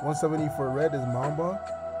 170 for red is Mamba.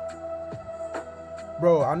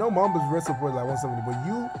 Bro, I know Mamba's red support is like 170, but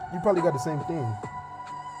you probably got the same thing.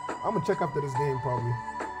 I'm gonna check after this game probably.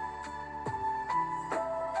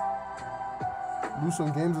 Lose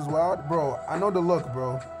some games as well, bro. I know the look,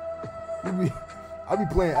 bro. I be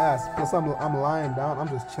playing ass. Plus I'm lying down. I'm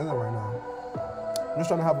just chilling right now. I'm just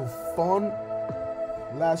trying to have a fun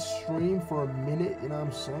last stream for a minute. You know what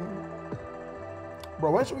I'm saying?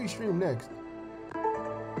 Bro, when should we stream next?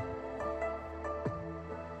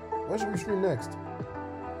 When should we stream next?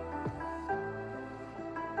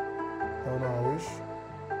 Hell no, I wish.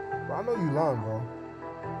 Bro, I know you lying, bro.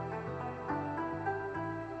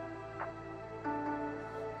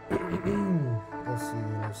 Let's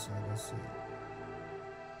see.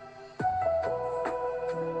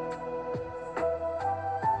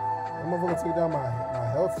 I'm gonna take down my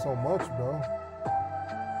health so much, bro.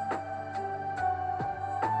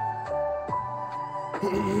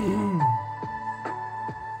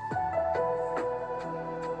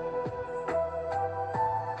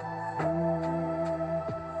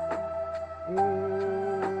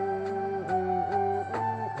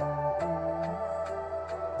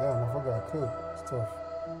 Damn, I forgot I could. It's tough.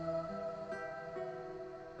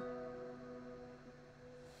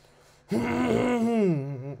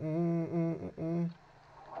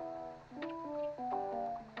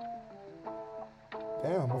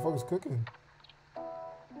 What's cooking?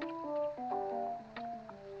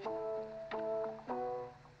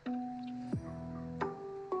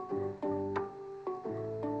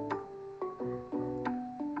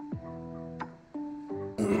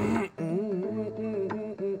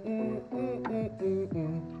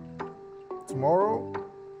 Tomorrow?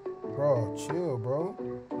 Bro, chill, bro.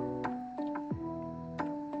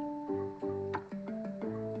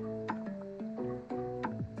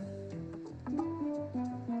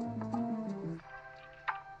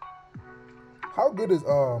 How good is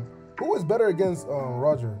who is better against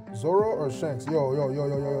Roger? Zoro or Shanks? Yo.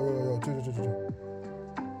 Chill.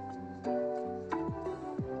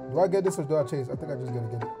 Do I get this or do I chase? I think I just gotta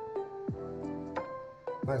get it.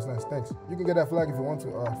 Nice, thanks. You can get that flag if you want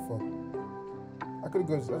to. Ah, fuck. I could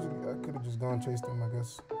have just gone chased him, I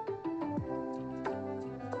guess.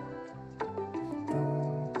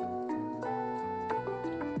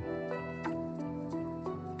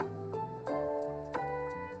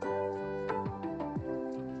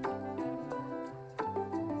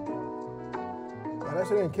 That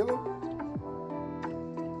shit didn't kill him?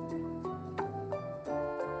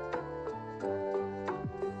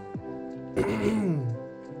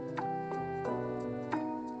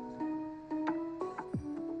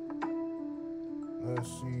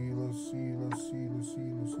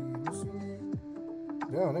 Let's see.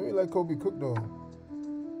 Damn, let me let Kobe cook though.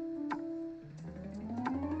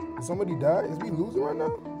 Did somebody die? Is we losing right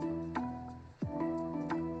now?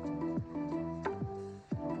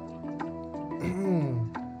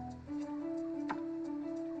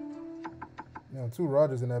 Yeah, 2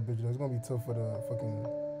 Rogers in that bitch though. It's gonna be tough for the fucking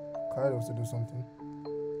Kaidos to do something.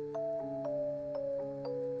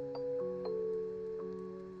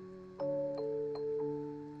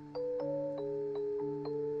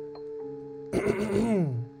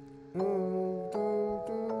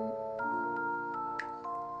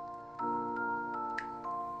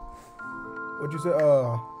 What'd you say?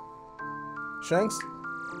 Shanks?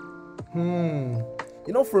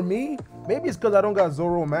 You know, for me, maybe it's because I don't got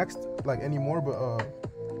Zoro maxed like anymore, but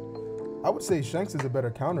I would say Shanks is a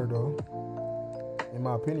better counter though. In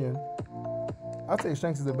my opinion, I'd say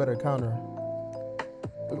Shanks is a better counter.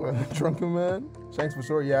 Look like a drunken man. Shanks for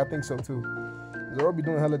sure. Yeah, I think so too. Zoro be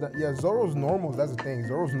doing hella that. Yeah, Zoro's normals. That's the thing.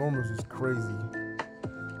 Zoro's normals is crazy.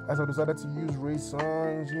 As I decided to use Ray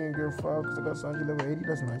Sanji and Girl 5 because I got Sanji level 80.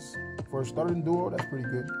 That's nice. For a starting duo, that's pretty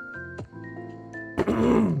good.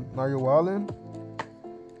 Now you're wildin'.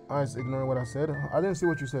 I was ignoring what I said. I didn't see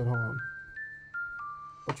what you said. Hold on.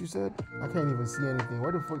 What you said? I can't even see anything.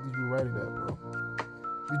 Where the fuck did you write it at, bro?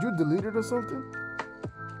 Did you delete it or something?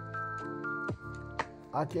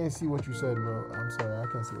 I can't see what you said, bro. I'm sorry. I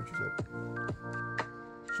can't see what you said.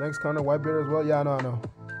 Shanks counter white bear as well. Yeah, I know.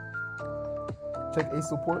 Check ace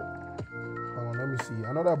support. Hold on, let me see.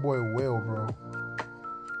 I know that boy will, bro.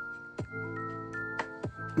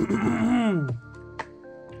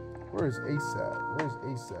 Where is Ace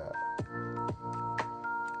at?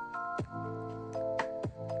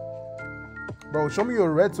 Bro, show me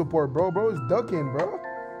your red support, bro. Bro is ducking, bro.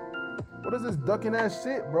 What is this ducking ass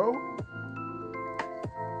shit, bro?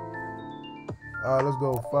 Let's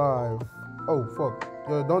go 5. Oh fuck.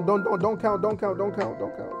 Yo, don't count.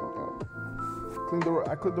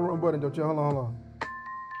 I clicked the wrong button, don't you? Hold on.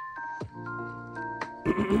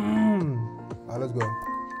 Alright, let's go.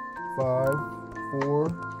 5, 4,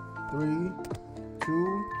 3,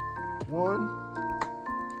 2, 1.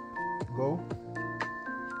 Go.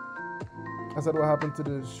 I said what happened to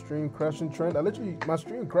the stream crashing trend. My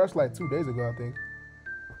stream crashed like 2 days ago, I think.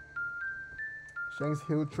 Shanks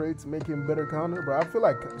heal traits make him better counter, but I feel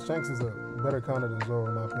like Shanks is a better counter than Zoro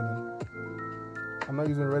in my opinion. I'm not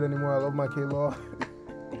using red anymore. I love my K-Law.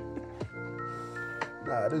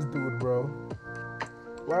 Nah, this dude, bro.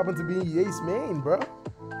 What happened to being Yace main, bro?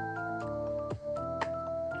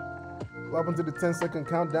 What happened to the 10-second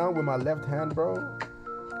countdown with my left hand, bro?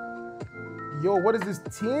 Yo, what is this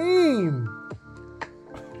team?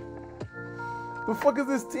 The fuck is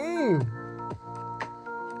this team?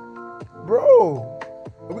 Bro,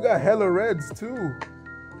 we got hella reds too.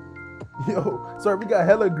 Yo, sorry, we got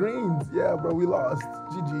hella greens. Yeah, bro, we lost.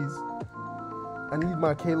 GG's. I need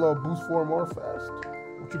my K-Law boost 4 more fast.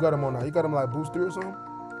 What you got him on now? You got him like boost 3 or something?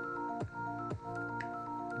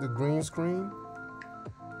 The green screen?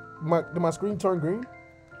 Did my screen turn green?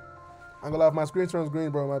 I'm gonna lie, if my screen turns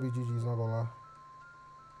green, bro, it might be GG's, not gonna lie.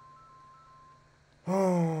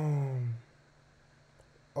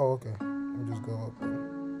 Oh, okay. Let me just go up there.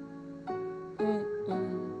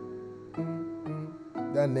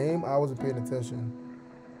 That name, I wasn't paying attention.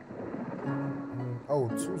 Oh,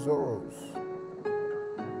 2 Zoros.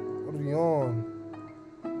 What are we on?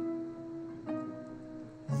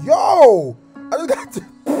 Yo! I just got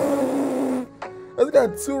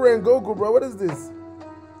two Rengoku, bro. What is this?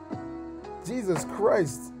 Jesus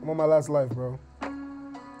Christ. I'm on my last life, bro.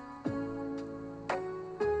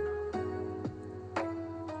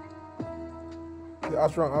 The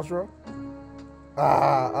Ashura?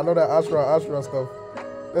 Ah, I know that Ashura stuff.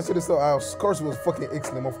 That shit is so out. Of course it was fucking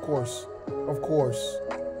Ixnam, of course. Of course.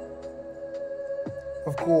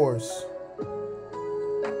 Of course.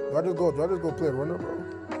 Do I just go play runner, bro?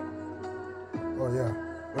 Oh yeah.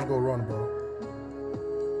 Let's go run, bro.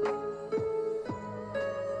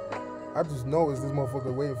 I just know it's this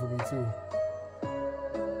motherfucker waiting for me too.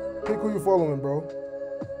 Pick who you following, bro.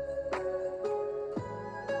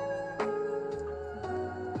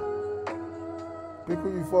 Pick who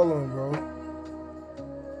you following, bro.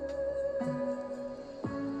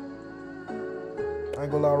 I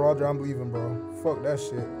ain't gonna lie, Roger, I'm leaving, bro. Fuck that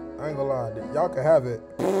shit. I ain't gonna lie. Y'all can have it.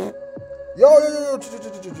 Yo.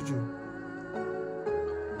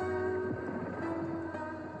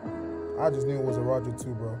 I just knew it was a Roger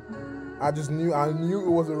too, bro. I knew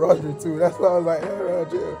it was a Roger too. That's why I was like, hey,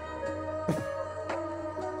 Roger.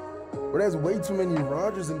 But there's way too many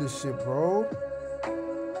Rogers in this shit, bro.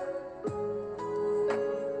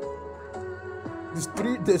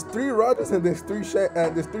 There's three Rogers and there's three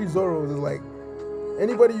Zoros. It's like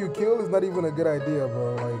anybody you kill is not even a good idea,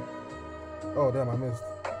 bro. Like, oh damn, I missed.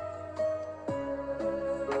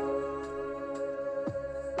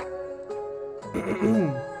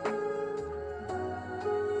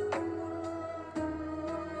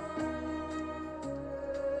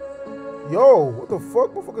 Yo, what the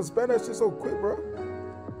fuck? Motherfucker spam that shit so quick, bro.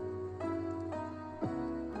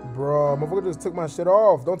 Bro, motherfucker just took my shit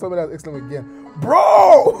off. Don't tell me that's Ixnam again.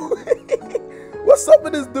 Bro! What's up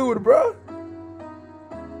with this dude, bro?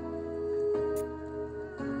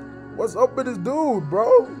 What's up with this dude,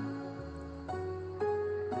 bro?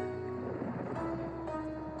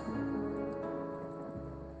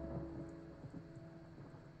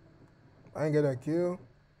 I ain't get that kill.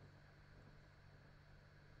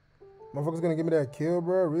 Motherfucker's gonna give me that kill,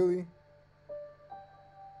 bro? Really?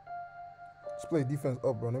 Let's play defense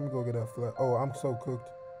up, bro. Let me go get that flat. Oh, I'm so cooked.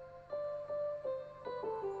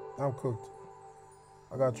 I'm cooked.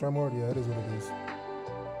 I got Tremor. Yeah, it is what it is.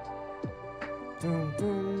 Dun,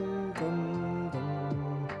 dun, dun,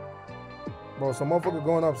 dun. Bro, some motherfucker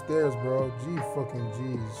going upstairs, bro. G fucking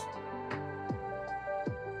G's.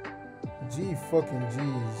 G fucking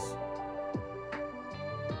G's.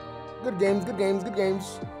 Good games, good games, good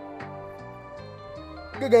games.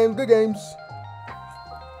 Good games, good games.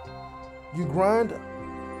 You grind.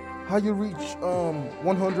 How you reach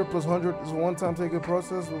 100 plus 100 is a one-time taking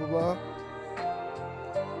process, blah, blah, blah.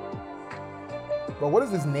 Bro, what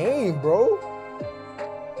is his name, bro?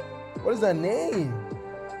 What is that name?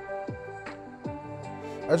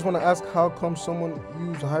 I just want to ask, how come someone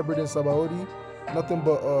used hybrid in Sabaody? Nothing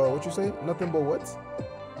but, what you say? Nothing but what?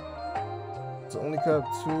 It's only cap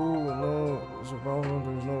 2 and no survival.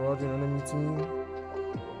 There's no Roger in enemy team.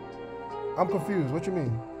 I'm confused. What you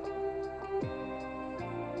mean?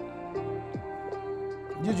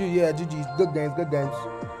 GG, yeah, GG. Good games, good games.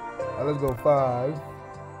 Right, let's go. 5,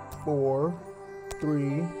 4, 3,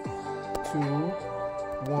 2,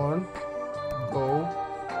 1, go.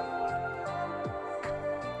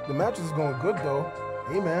 The matches is going good though.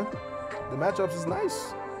 Hey man, the matchups is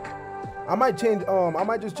nice. I might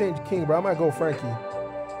just change King, bro. I might go Frankie.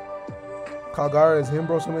 Kagara is him,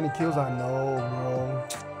 bro. So many kills. I know, bro.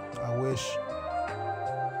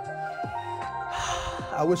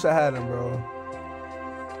 I wish I had him, bro.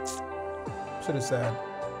 Shit is sad.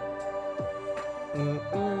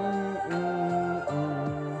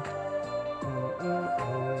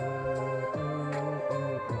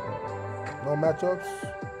 No matchups.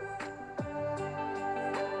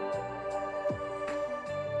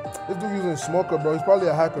 This dude using Smoker, bro. He's probably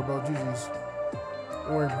a hacker, bro. GG's.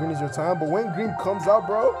 When green is your time. But when green comes out,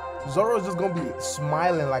 bro, Zoro's just gonna be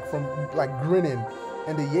smiling like grinning.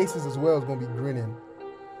 And the Yaces as well is gonna be grinning.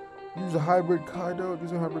 Use a hybrid Kaido.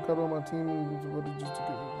 Using hybrid Kaido on my team. Just to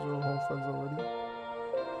get Zoro home flags already.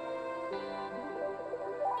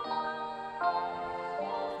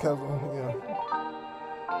 Yeah.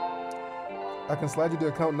 I can slide you the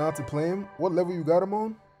account now to play him. What level you got him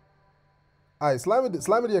on? Alright, slide me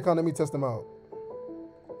the account. Let me test him out.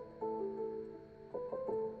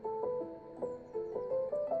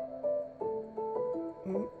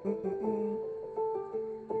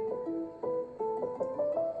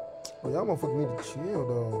 Oh, y'all motherfuckers need to chill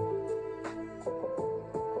though.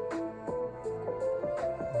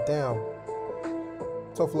 Damn.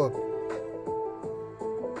 Tough luck.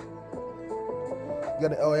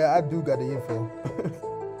 Oh yeah, I do got the info.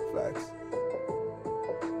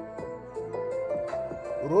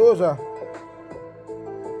 Roja.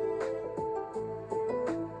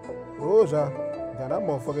 Roja. Damn, that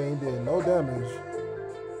motherfucker ain't did no damage.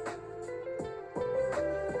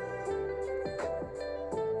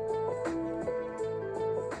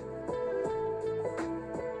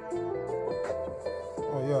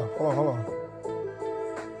 Oh yeah, hold on.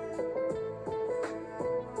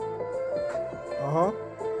 Uh-huh.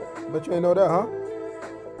 Bet you ain't know that, huh?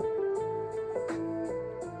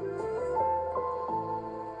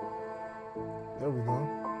 There we go.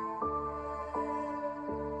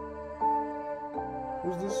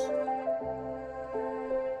 Who's this?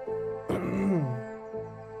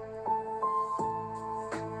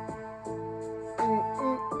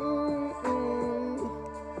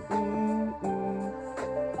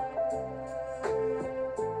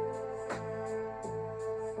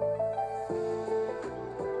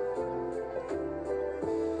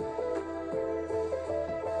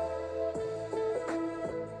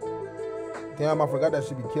 Damn, I forgot that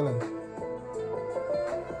should be killing.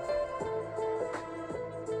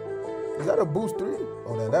 Is that a boost 3?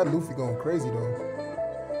 Oh, that Luffy going crazy though.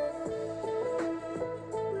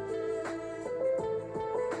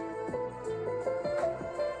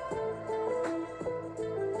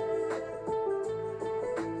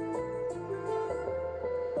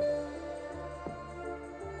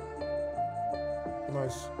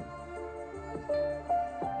 Nice.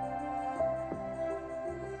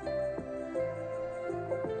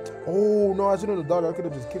 Oh no, I shouldn't have dodged. I could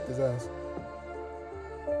have just kicked his ass.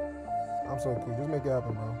 I'm so cool. Just make it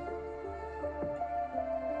happen, bro.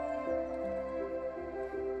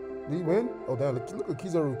 Did he win? Oh damn! Look at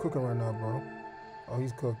Kizaru cooking right now, bro. Oh,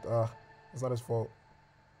 he's cooked. It's not his fault.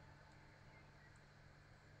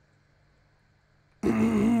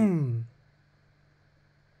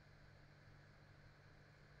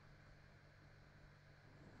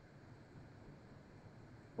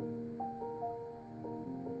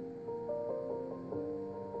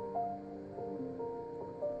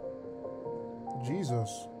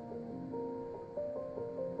 Jesus.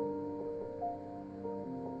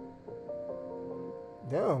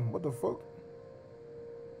 Damn, what the fuck?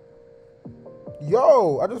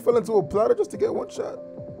 Yo, I just fell into a platter just to get one shot.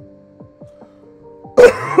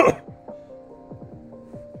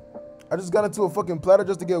 I just got into a fucking platter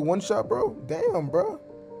just to get one shot, bro. Damn, bro.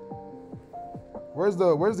 Where's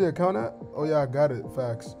the account at? Oh yeah, I got it.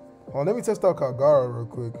 Facts. Hold on, let me test out Kagara real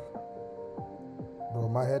quick. Bro,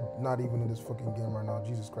 my head not even in this fucking game right now.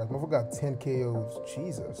 Jesus Christ. Motherfucker got 10 KOs.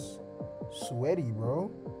 Jesus. Sweaty, bro.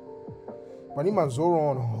 I need my Zoro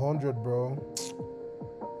on 100, bro.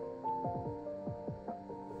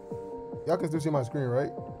 Y'all can still see my screen,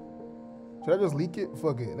 right? Should I just leak it?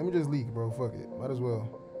 Fuck it. Let me just leak, bro. Fuck it. Might as well.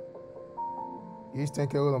 He's 10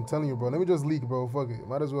 KOs. I'm telling you, bro. Let me just leak, bro. Fuck it.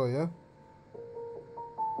 Might as well, yeah?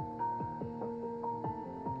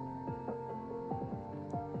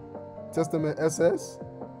 Testament SS.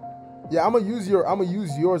 Yeah, I'm gonna use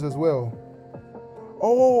yours as well.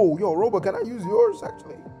 Oh, yo, Robo, can I use yours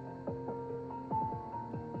actually?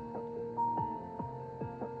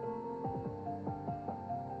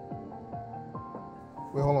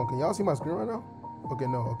 Wait, hold on. Can y'all see my screen right now? Okay,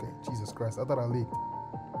 no. Okay, Jesus Christ. I thought I leaked.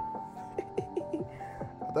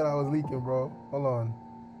 I thought I was leaking, bro. Hold on.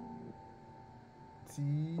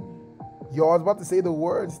 See. Yo, I was about to say the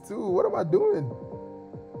words too. What am I doing?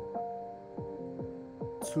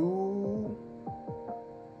 2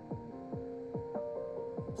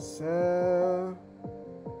 7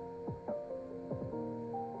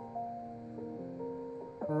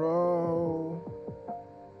 Ro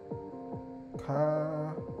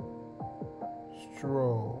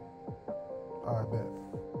Castro. I bet.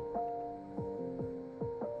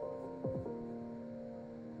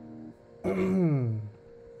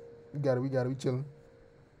 We got it. We chilling.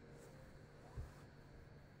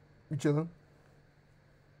 We chilling.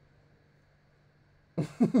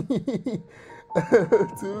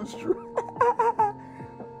 Too strong.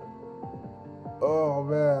 Oh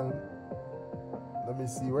man. Let me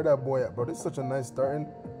see where that boy at, bro. This is such a nice starting.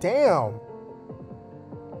 Damn.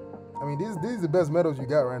 I mean, these are the best medals you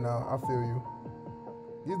got right now. I feel you.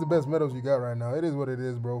 These are the best medals you got right now. It is what it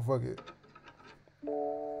is, bro. Fuck it.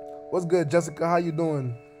 What's good, Jessica? How you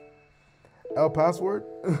doing? L password?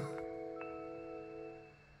 It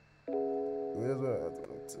is what I have to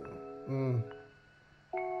look to.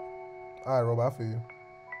 Alright, Robo, I feel you.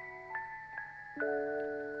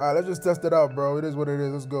 Alright, let's just test it out, bro. It is what it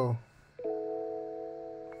is. Let's go.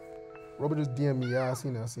 Robo just DM me. Yeah, I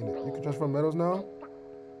seen it. You can transfer medals now?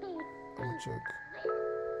 Let me check.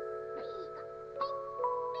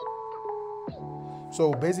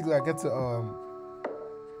 So basically I get to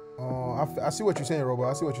I see what you're saying, Robo.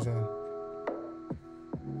 I see what you're saying.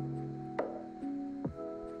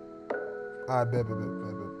 I bet.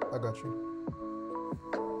 I got you.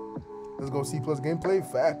 Let's go C+ gameplay.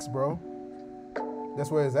 Facts, bro.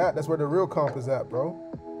 That's where it's at. That's where the real comp is at, bro.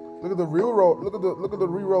 Look at the real roll. Look at the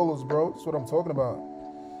re-rollers, bro. That's what I'm talking about.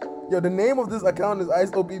 Yo, the name of this account is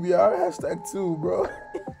IceOBBR #2, bro.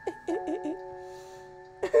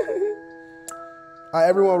 Alright,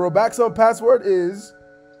 everyone. Roblox password is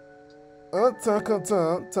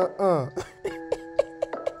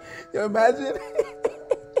Yo, imagine.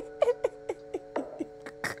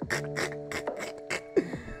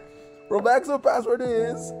 Roblox password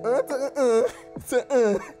is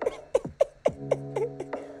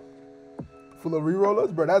full of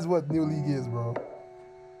re-rollers, bro. That's what New League is, bro.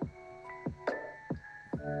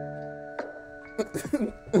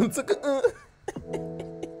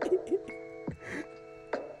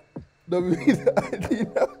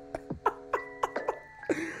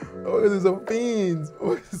 Oh, this is some fiends.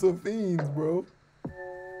 Oh, this is some fiends, bro.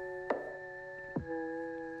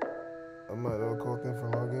 I might call thing for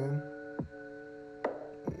login.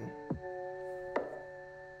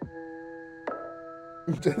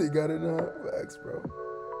 Jelly got it now. Facts, bro.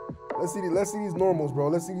 Let's see these normals, bro.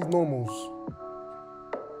 Let's see these normals.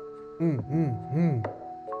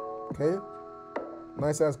 Okay.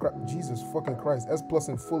 Nice ass crap. Jesus fucking Christ. S+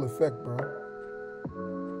 in full effect, bro.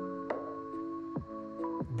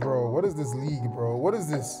 Bro, what is this league, bro? What is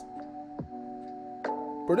this?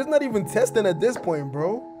 Bro, this not even testing at this point,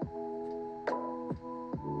 bro.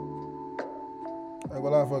 I ain't gonna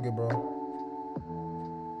lie, fuck it, bro.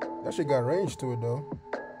 That shit got range to it, though.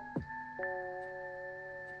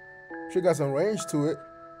 Shit got some range to it.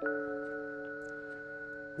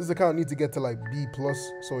 This account needs to get to like B+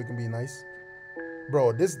 so it can be nice.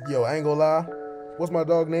 Bro, this, yo, I ain't gonna lie. What's my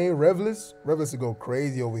dog name? Revlis? Revlis will go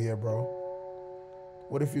crazy over here, bro.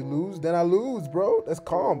 What if you lose? Then I lose, bro. That's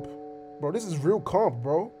comp. Bro, this is real comp,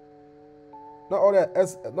 bro. Not all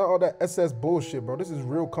that SS bullshit, bro. This is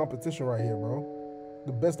real competition right here, bro.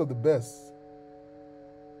 The best of the best.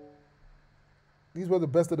 These were the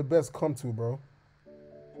best of the best come to, bro.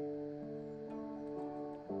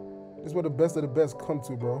 This is where the best of the best come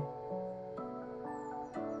to, bro.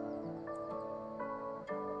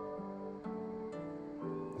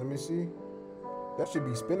 Let me see. That should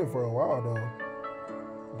be spinning for a while, though.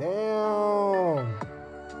 Damn.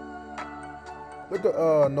 Look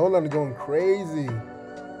at Nolan going crazy.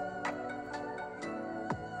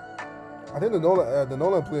 I think the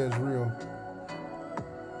Nolan player is real.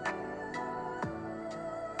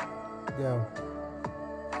 Damn.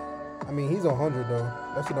 I mean, he's 100 though.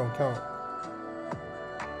 That shit don't count.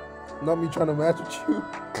 Not me trying to match with you.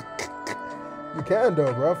 You can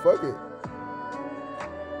though, bro. Fuck it.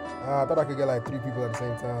 I thought I could get like 3 people at the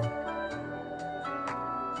same time.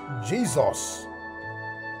 Jesus.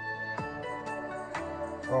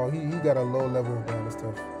 Oh, he got a low level of kind of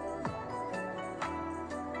stuff.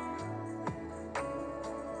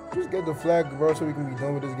 Just get the flag, bro, so we can be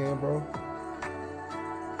done with this game, bro.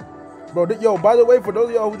 Bro, yo, by the way, for those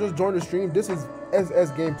of y'all who just joined the stream, this is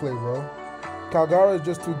SS gameplay, bro. Calgara is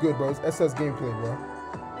just too good, bro. It's SS gameplay, bro.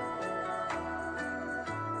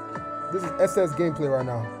 This is SS gameplay right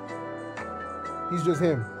now. He's just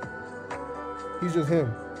him. He's just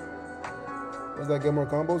him. Does that get more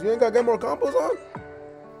combos? You ain't got to get more combos on?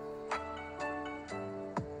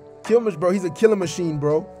 Bro, he's a killing machine,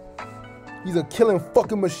 bro. He's a killing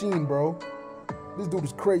fucking machine, bro. This dude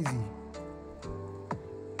is crazy.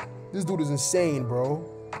 This dude is insane, bro.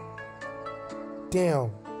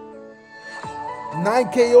 Damn.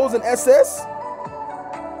 9 KOs in SS?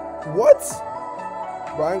 What?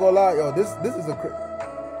 Bro, I ain't gonna lie, yo. This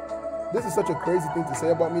is such a crazy thing to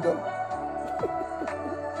say about me, though.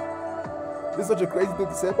 This is such a crazy thing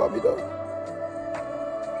to say about me, though.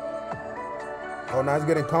 Oh, now it's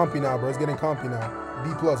getting compy now, bro. It's getting compy now.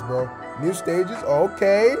 B+, bro. New stages.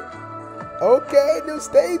 Okay. Okay, new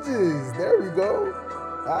stages. There we go.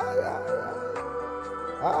 Alright.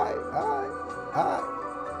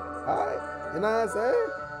 You know what I'm saying?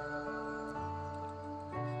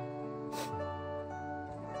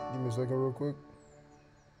 Give me a second real quick.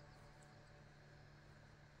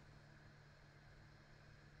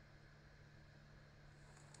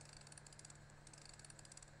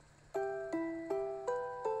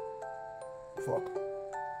 Fuck.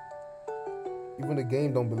 Even the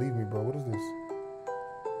game don't believe me, bro. What is this?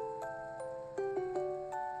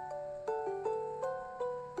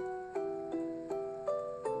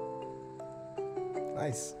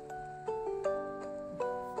 Nice.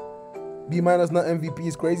 B- not MVP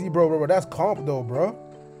is crazy, bro. That's comp though, bro.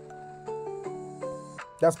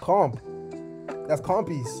 That's comp. That's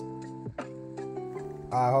compies.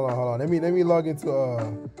 Alright, hold on. Let me log into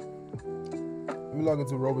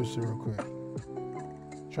Robot shit real quick.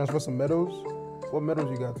 Transfer some medals. What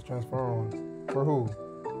medals you got to transfer on? For who?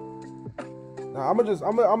 Nah, I'ma just.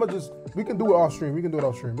 We can do it off stream.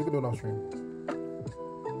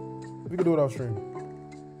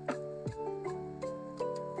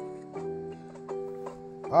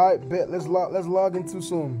 Alright, bet. Let's log into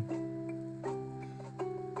some.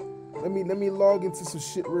 Let me log into some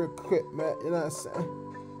shit real quick, man. You know what I'm saying?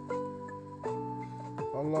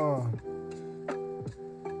 Hold on.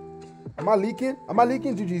 Am I leaking?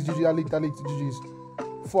 GG's. I leaked. GG's.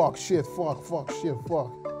 Fuck.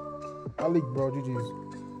 I leaked, bro. GG's.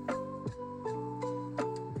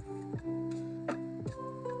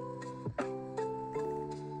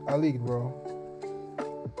 I leaked, bro.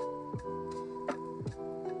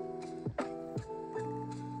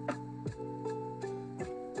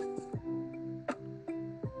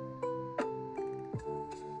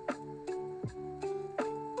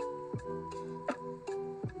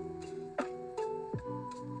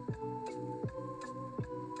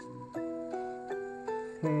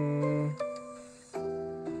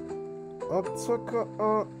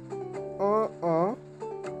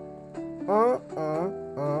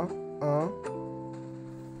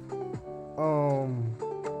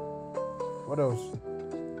 What else?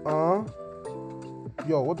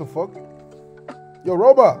 Yo, what the fuck? Yo,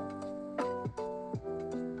 Roba.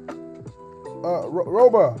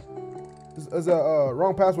 Roba. Is a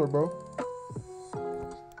wrong password, bro.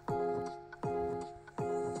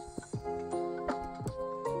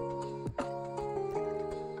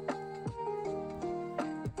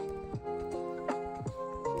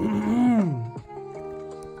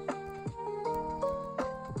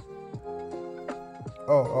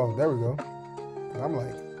 Oh, there we go. I'm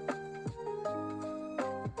like,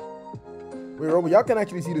 wait, Robo, y'all can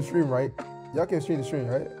actually see the stream, right? Y'all can see the stream,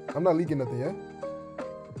 right? I'm not leaking nothing, yeah?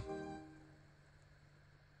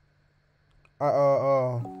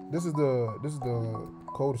 This is the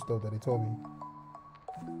code stuff that they told me.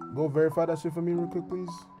 Go verify that shit for me real quick,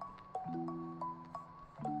 please.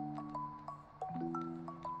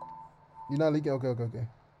 You're not leaking? Okay.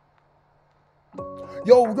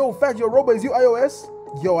 Yo, facts, yo, Robo, is you iOS?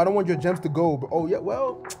 Yo, I don't want your gems to go, but oh yeah,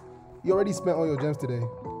 well, you already spent all your gems today.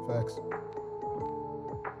 Facts.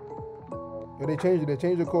 Yo, they changed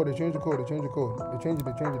the code. They changed it.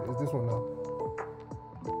 It's this one now.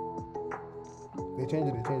 They changed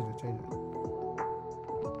it.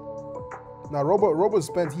 Now, Robo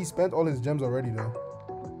spent all his gems already, though.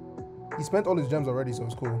 He spent all his gems already, so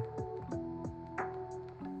it's cool.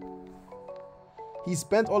 He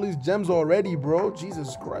spent all his gems already, bro.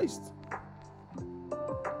 Jesus Christ.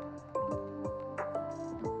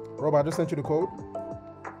 Robo, I just sent you the code.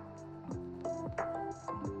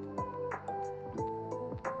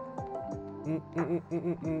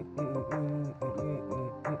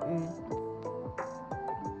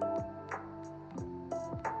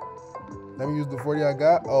 Let me use the 40 I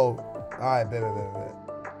got. Oh, alright, bet.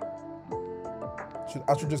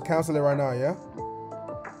 I should just cancel it right now, yeah?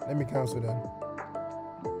 Let me cancel then.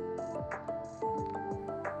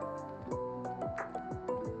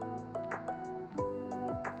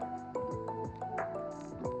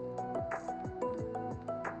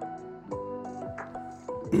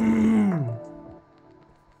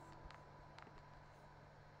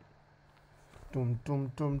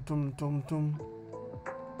 Tum.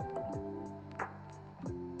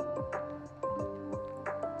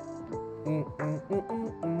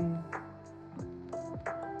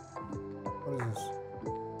 What is this?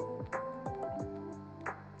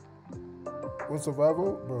 What survival?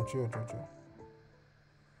 Bro, chill.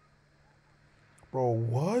 Bro,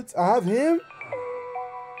 what? I have him?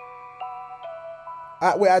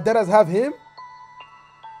 Wait, I deadass have him?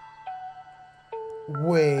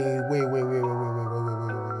 Wait.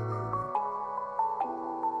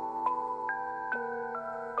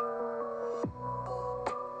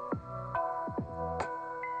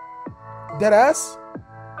 Deadass?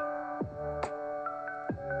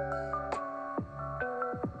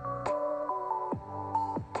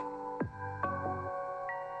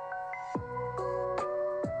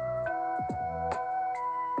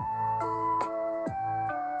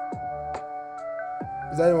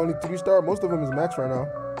 Is that only 3-star? Most of them is max right now.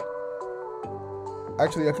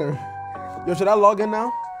 Actually, I can. Yo, should I log in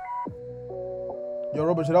now? Yo,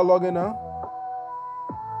 Robert, should I log in now?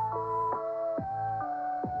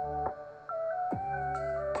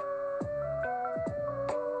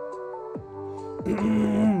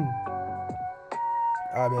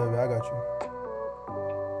 Alright, baby, I got you.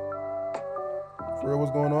 For real,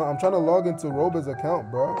 what's going on? I'm trying to log into Roba's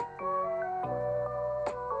account, bro.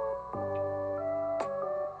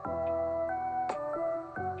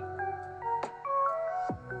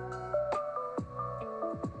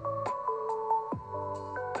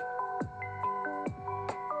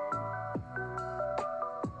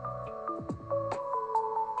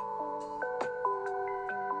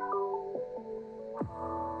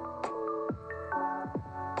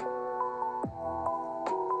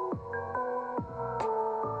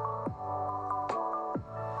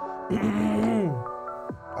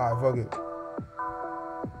 Alright, fuck it.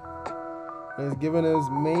 And it's giving us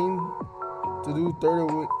main to do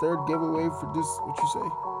third giveaway for this. What you say?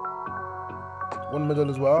 1 medal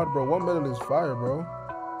is wild, bro. 1 medal is fire, bro.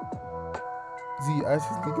 Z, I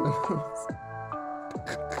just looking at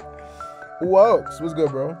Who else? What's good,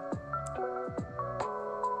 bro?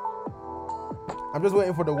 I'm just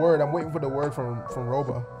waiting for the word. I'm waiting for the word from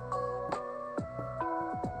Roba.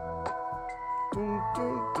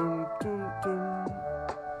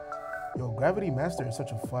 Yo, Gravity Master is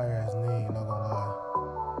such a fire ass name, not gonna lie.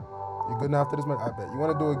 You good now after this, man? I bet. You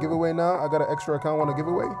wanna do a giveaway now? I got an extra account, want a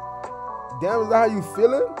giveaway? Damn, is that how you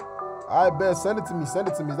feeling? I bet. Send it to me. Send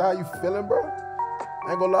it to me. Is that how you feeling, bro?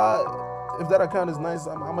 I ain't gonna lie. If that account is nice,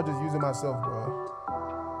 I'm gonna just use it myself, bro.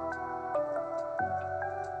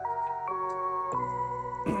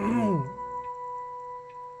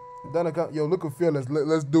 That account, yo, look at fearless.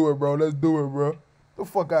 Let's do it, bro. Let's do it, bro. The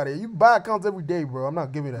fuck out of here. You buy accounts every day, bro. I'm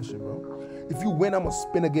not giving that shit, bro. If you win, I'm gonna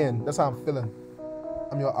spin again. That's how I'm feeling.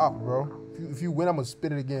 I'm your op, bro. If you win, I'm gonna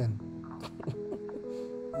spin it again.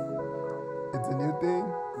 It's a new thing.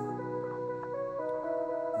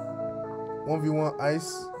 1v1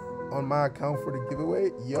 ice on my account for the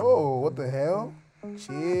giveaway. Yo, what the hell?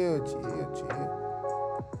 Chill.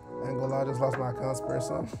 I ain't gonna lie, I just lost my account, spare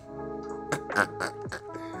some.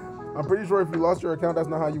 I'm pretty sure if you lost your account, that's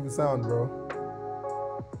not how you would sound, bro.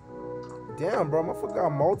 Damn, bro, my fuck got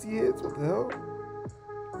multi-hits. What the hell?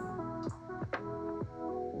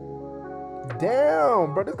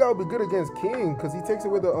 Damn, bro, this guy would be good against King because he takes it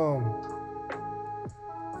with the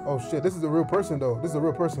Oh shit, this is a real person though. This is a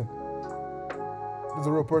real person. This is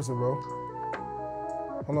a real person, bro.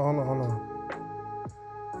 Hold on.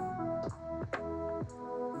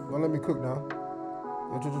 Don't let me cook now.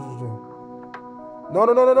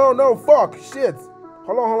 No, fuck, shit.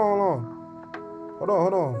 Hold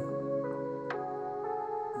on.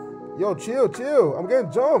 Yo, chill. I'm getting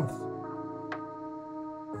jumped.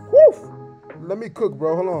 Woof. Let me cook,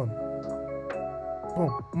 bro. Hold on.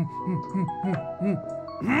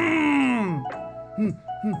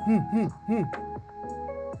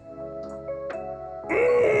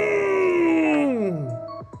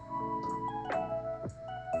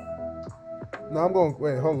 No, I'm going.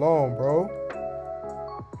 Wait, hold on, bro.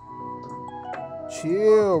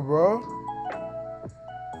 Chill, bro.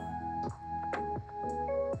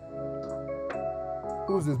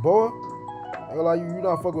 Who's this, boy? I ain't gonna lie, you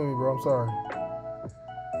not fucking with me, bro. I'm sorry.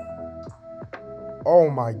 Oh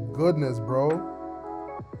my goodness, bro.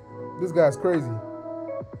 This guy's crazy.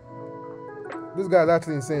 This guy's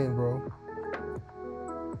actually insane, bro.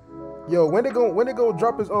 Yo, when they go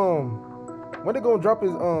drop his what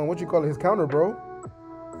you call it, his counter, bro?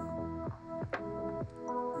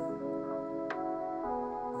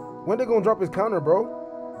 When they gonna drop his counter, bro?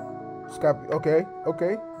 Scott, okay.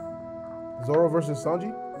 Zoro versus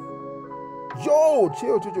Sanji. Yo,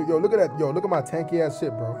 chill. Yo, look at that. Yo, look at my tanky ass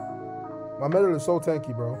shit, bro. My metal is so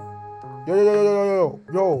tanky, bro. Yo.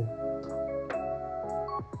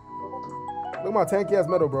 Look at my tanky ass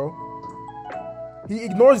metal, bro. He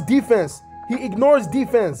ignores defense, bro.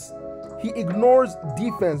 He ignores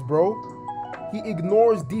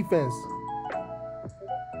defense.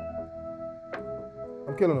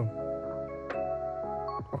 I'm killing him.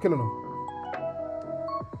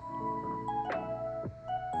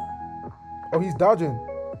 Oh, he's dodging.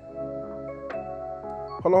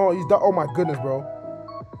 Hold on. Oh my goodness, bro.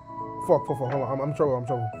 Fuck. Hold on. I'm in trouble.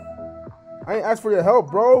 I ain't asked for your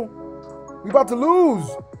help, bro. We about to lose.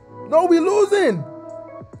 No, we losing.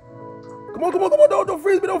 Come on. Don't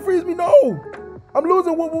freeze me. No. I'm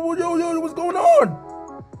losing. Yo, what's going on?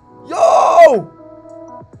 Yo.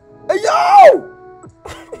 Hey, yo.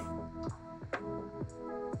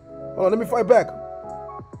 Hold on, let me fight back.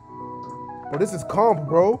 Bro, this is comp,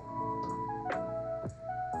 bro.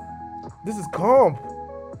 This is comp.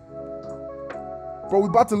 Bro, we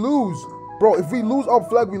about to lose. Bro, if we lose up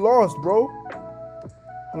flag, we lost, bro.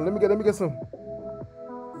 Hold on, let me get some.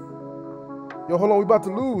 Yo, hold on, we about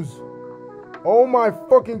to lose. Oh my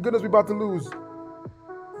fucking goodness, we about to lose.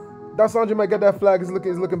 That Sanji might get that flag. It's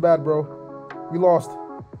looking bad, bro. We lost.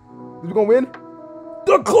 Is we gonna win?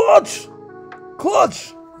 The clutch!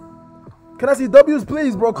 Clutch! Can I see W's,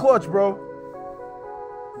 please, bro? Clutch, bro.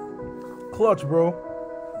 Clutch, bro.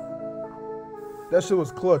 That shit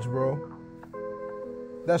was clutch, bro.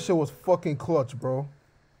 That shit was fucking clutch, bro.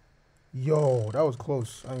 Yo, that was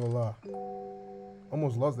close. I ain't gonna lie.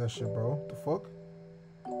 Almost lost that shit, bro. The fuck?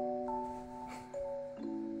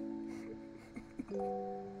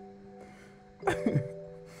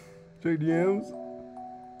 Check DMs.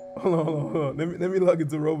 Hold on. Let me log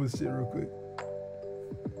into Roba shit real quick.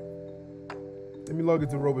 Let me log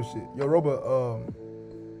into Roba shit. Yo,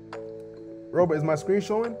 Roba, is my screen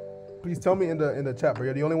showing? Please tell me in the chat, bro.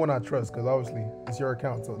 You're the only one I trust, because obviously it's your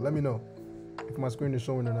account. So let me know if my screen is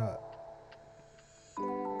showing or not.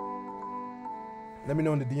 Let me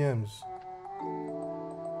know in the DMs.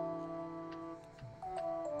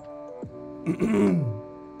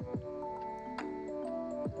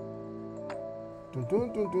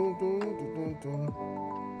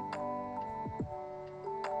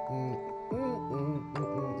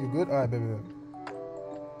 You good? All right, baby.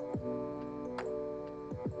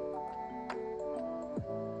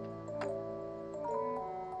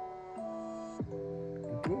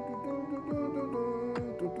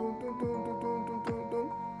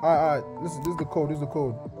 All right. Listen, this is the code. This is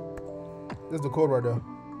the code right there.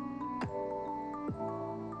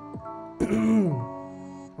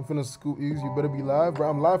 I'm finna scoop you. You better be live, bro.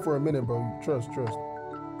 I'm live for a minute, bro. Trust.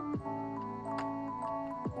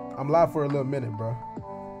 I'm live for a little minute, bro.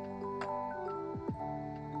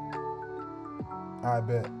 I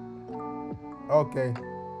bet. Okay.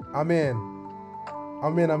 I'm in.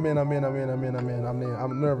 I'm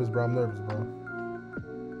nervous, bro.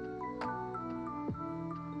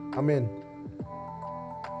 I'm in.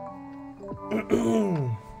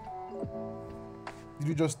 Did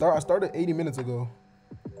you just start? I started 80 minutes ago.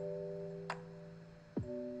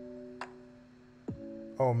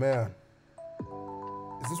 Oh, man.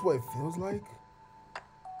 Is this what it feels like?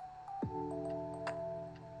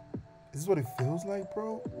 Is this what it feels like,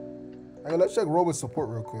 bro? Let's check Roba's support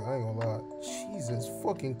real quick. I ain't gonna lie. Jesus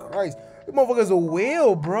fucking Christ. This motherfucker's a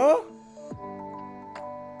whale, bro.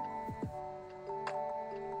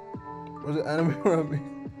 Was it anime or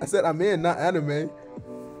anime? I said I'm in, not anime.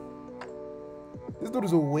 This dude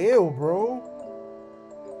is a whale, bro.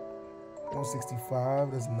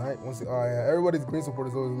 165, that's nice. Oh yeah, everybody's green support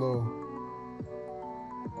is always low.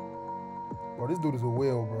 Bro, this dude is a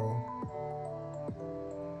whale, bro.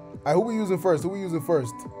 Alright, who we using first? Who we using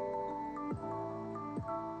first?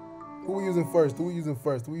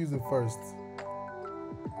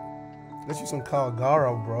 Let's use some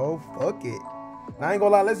Calgara, bro. Fuck it. Now, I ain't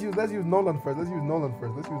gonna lie, let's use Nolan first. I ain't gonna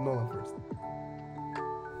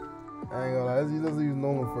lie, let's use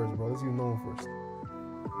Nolan first, bro. Let's use Nolan first.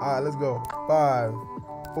 Alright, let's go. 5,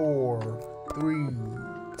 4, 3,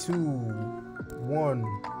 2, 1.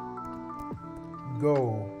 Go.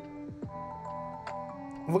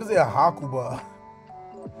 I'm gonna say a Hakuba.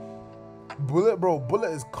 Bullet, bro.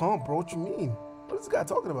 Bullet is comp, bro. What you mean? What is this guy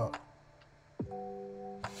talking about?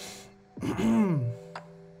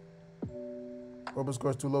 Robert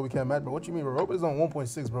scores too low. We can't match, bro. What you mean, bro? Robert is on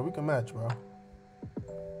 1.6, bro. We can match, bro.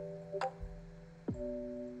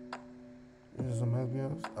 This is some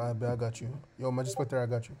SBS. I bet I got you. Yo, Magic Spectre, I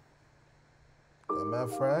got you. Got mad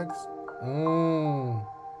frags.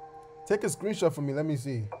 Take a screenshot for me. Let me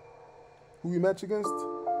see. Who we match against?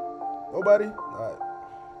 Nobody? Alright.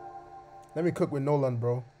 Let me cook with Nolan,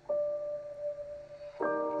 bro.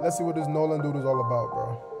 Let's see what this Nolan dude is all about,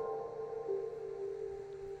 bro.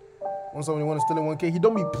 171 is still in 1K. He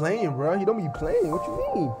don't be playing, bro. He don't be playing. What you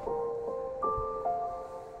mean?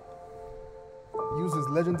 Use his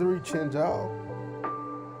legendary Chenjiao.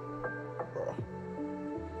 Bro.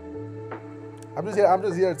 I'm just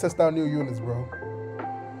here to test out new units, bro.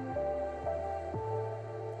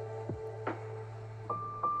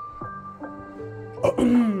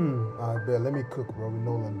 Alright, bet. Let me cook, bro, with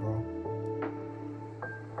Nolan, bro.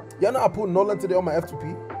 Y'all know I put Nolan today on my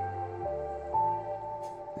F2P.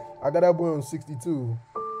 I got that boy on 62.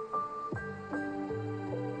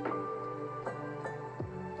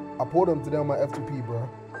 I pulled him today on my F2P, bro.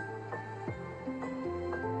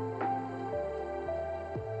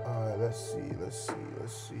 Alright, let's see.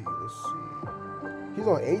 He's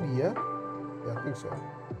on 80, yeah? Yeah, I think so.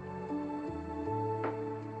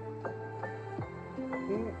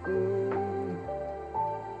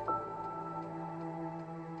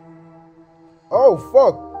 Oh,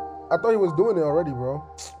 fuck. I thought he was doing it already, bro.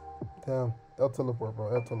 Damn. L teleport, bro.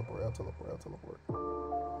 L teleport.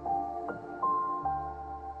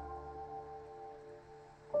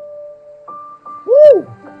 Woo!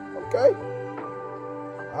 Okay.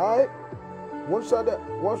 Alright. One shot at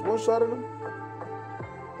him.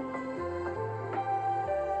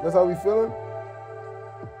 That's how we feeling.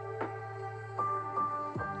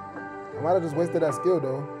 I might have just wasted that skill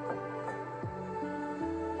though.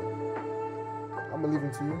 I'm gonna leave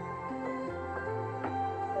him to you.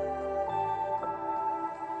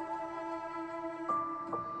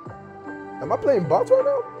 Am I playing bots right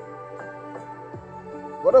now?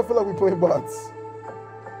 Why do I feel like we playing bots?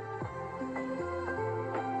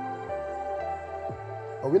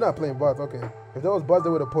 Oh, we're not playing bots. Okay. If there was bots, they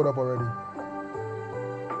would have pulled up already.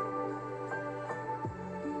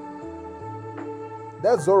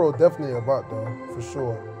 That Zoro definitely a bot though, for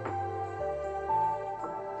sure.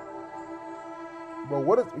 Bro,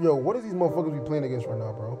 what is these motherfuckers we playing against right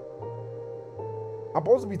now, bro? I'm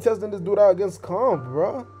supposed to be testing this dude out against comp,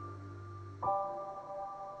 bro.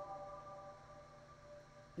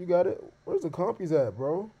 You got it? Where's the compies at,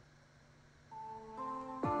 bro?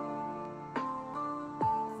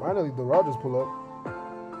 Finally, the Rogers pull up.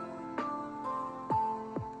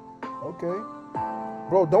 Okay.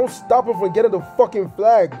 Bro, don't stop him from getting the fucking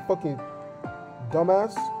flag, fucking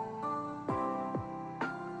dumbass.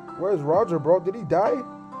 Where's Roger, bro? Did he die?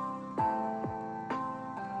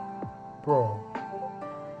 Bro.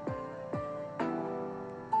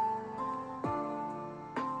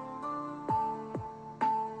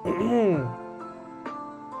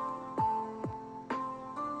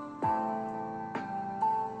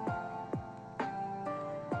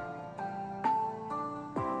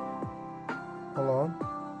 Hold on.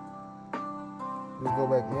 Let's go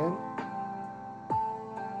back in.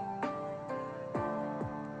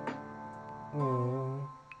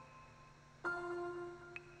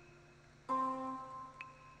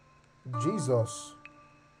 Jesus.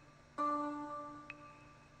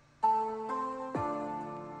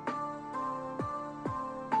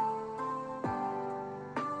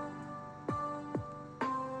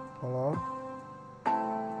 Hold on.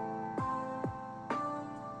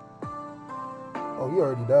 Oh, he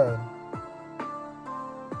already died.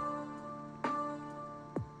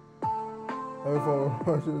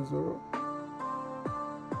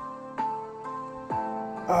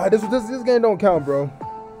 This game don't count, bro.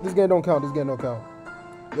 This game don't count.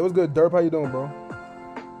 Yo, what's good, Derp? How you doing, bro?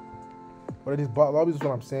 What are these bot lobbies? Is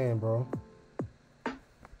what I'm saying, bro.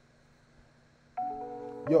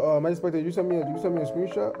 Yo, my inspector, you sent me a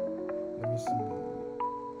screenshot. Let me see.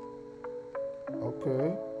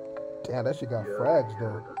 Okay. Damn, that shit got frags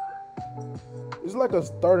though. It's like a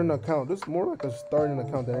starting account. This is more like a starting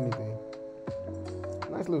account than anything.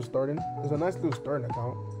 Nice little starting. It's a nice little starting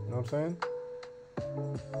account. You know what I'm saying?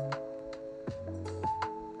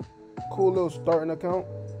 Cool little starting account.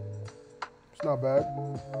 It's not bad.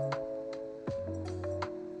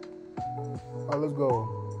 Alright, let's go.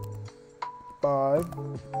 5,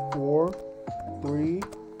 4, 3,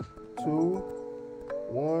 2,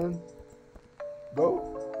 1, go.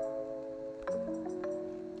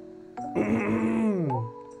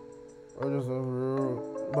 Or just a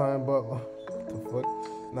real buying butt. What the fuck?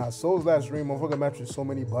 Nah, Soul's last stream, motherfucker matched with so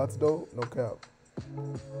many bots though. No cap.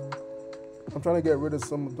 I'm trying to get rid of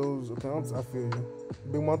some of those accounts. I feel you.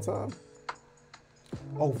 Big Mom time.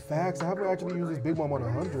 Oh, facts. I haven't actually used this Big Mom on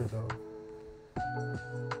 100 though.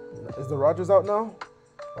 Is the Rogers out now?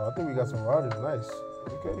 Oh, I think we got some Rogers. Nice.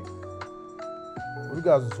 Okay. We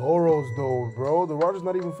got Zoros though, bro. The Rogers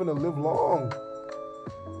not even finna live long.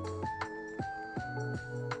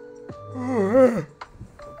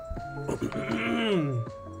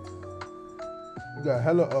 You got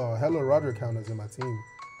hella Roger counters in my team.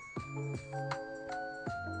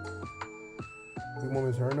 Big Mom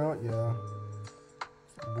is her now? Yeah.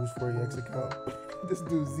 Boost for EX account. This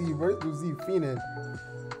dude Z, bro. This dude Z fiending.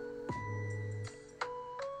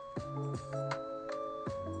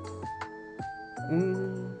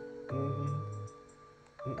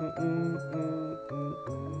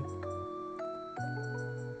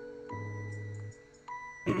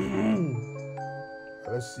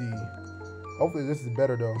 Let's see. Hopefully this is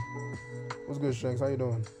better though. What's good, Shanks? How you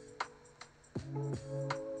doing?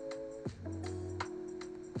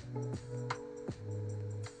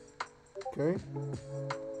 Okay.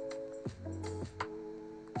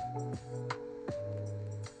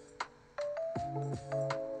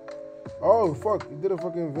 Oh fuck! You did a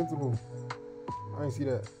fucking invincible. I ain't see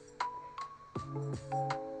that.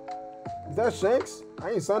 Is that Shanks?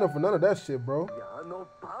 I ain't signed up for none of that shit, bro.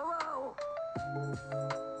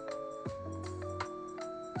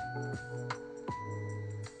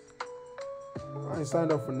 I ain't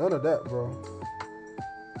signed up for none of that, bro.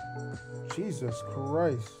 Jesus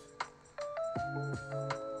Christ.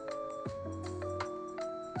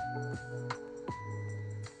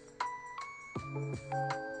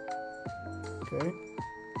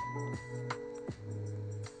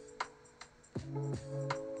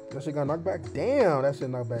 That shit got knocked back? Damn, that shit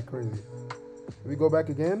knocked back crazy. Can we go back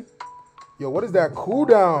again? Yo, what is that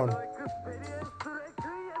cooldown?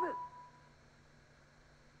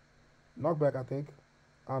 Knockback, I think.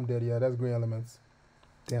 I'm dead, yeah, that's green elements.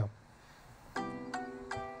 Damn.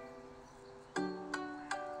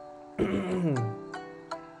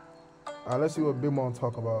 Alright, let's see what Big Mom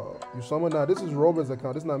talk about. You summon now. This is Robin's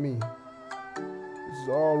account. This is not me. This is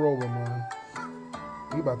all Robin, man.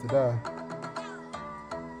 He about to die.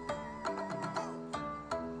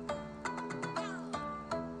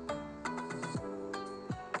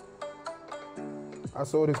 I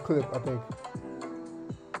saw this clip, I think.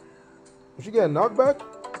 Did she get a knockback?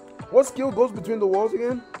 What skill goes between the walls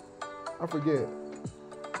again? I forget.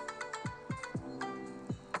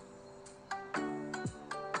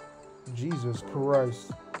 Jesus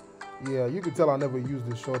Christ. Yeah, you can tell I never used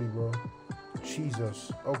this shorty, bro.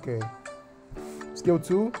 Jesus. Okay. Skill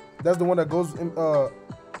 2. That's the one that goes in,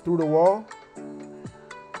 through the wall.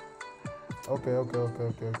 Okay.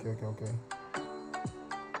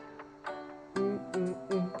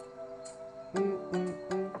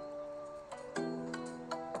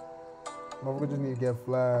 We just need to get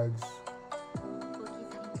flags.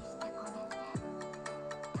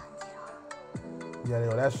 Yeah,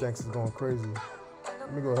 yo, that Shanks is going crazy.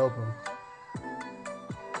 Let me go help him.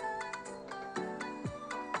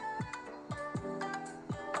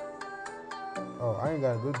 Oh, I ain't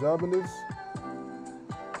got a good job in this.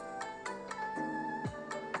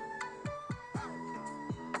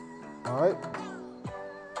 Alright.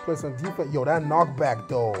 Play some defense. Yo, that knockback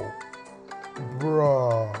though.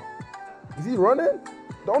 Bruh. Is he running?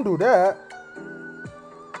 Don't do that.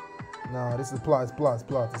 Nah, this is plot. It's plot.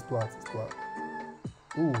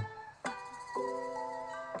 Ooh.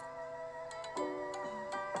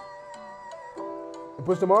 You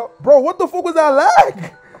pushed him up? Bro, what the fuck was that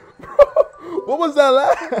lag? Bro, what was that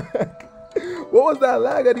lag? What was that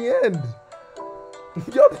lag at the end?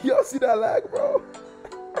 Y'all see that lag, bro?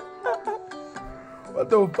 What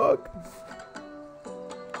the fuck?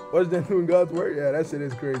 What's that doing God's work? Yeah, that shit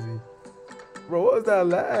is crazy. Bro, what was that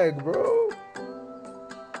lag, bro?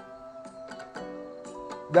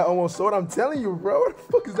 That almost sold. I'm telling you, bro. What the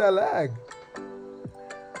fuck is that lag?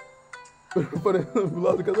 But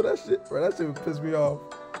because of that shit, bro. That shit would piss me off.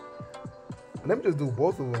 Let me just do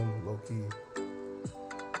both of them, low key.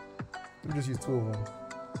 Let me just use 2 of them.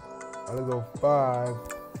 I'll go 5,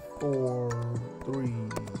 4, 3,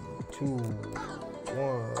 2,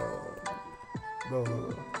 1. Go.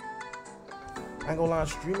 I ain't gonna lie,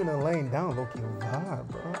 streaming and laying down, low key vibe,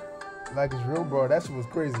 bro. Like it's real, bro. That shit was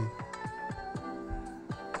crazy.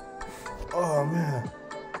 Oh man.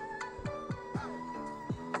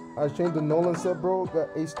 I changed the Nolan set, bro.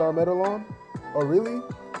 Got 8-star medal on. Oh really?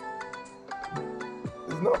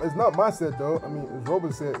 It's not my set though. I mean, it's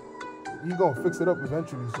Robin's set. He's gonna fix it up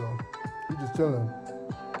eventually, so he's just chilling.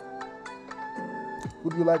 Who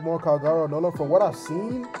do you like more, Kagura or Nolan? From what I've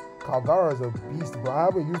seen, Kagura is a beast, bro. I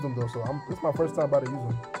haven't used them though, so this is my first time about to use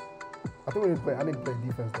them. I think I need to play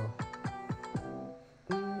defense though.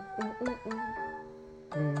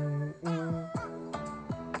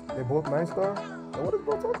 They both 9-star? So what is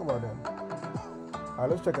bro talking about then? Alright,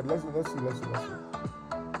 let's check it. Let's see.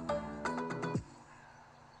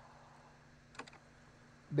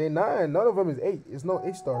 They 9. None of them is 8. It's no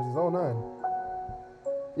 8 stars. It's all 9.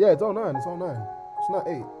 Yeah, it's all 9. It's all 9. It's not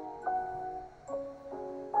 8.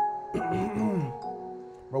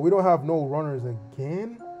 Bro, we don't have no runners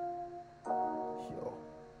again? Yo.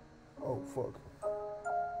 Oh, fuck.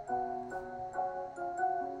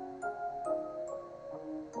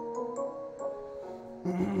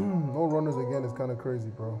 No runners again is kind of crazy,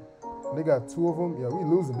 bro. They got 2 of them. Yeah, we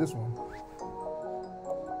losing this one.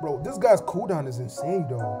 Bro, this guy's cooldown is insane,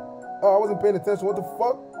 though. Oh, I wasn't paying attention. What the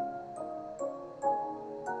fuck?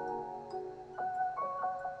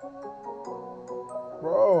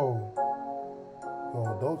 Bro.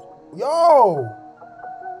 Yo, those... Yo!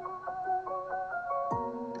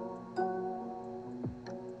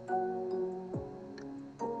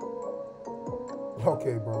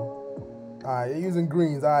 Okay, bro. Alright, you're using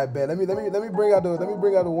greens. Alright, bet. Let me bring out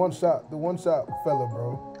the one shot fella,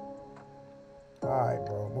 bro. Alright,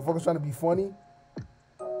 bro. Motherfuckers trying to be funny.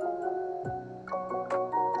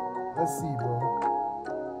 Let's see, bro.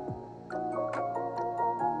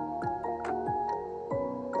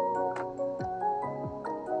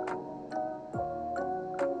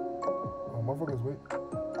 Oh, motherfuckers, wait.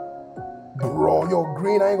 Bro, yo,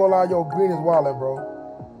 green, I ain't gonna lie, yo, green is wildin', bro.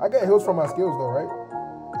 I get heals from my skills, though, right?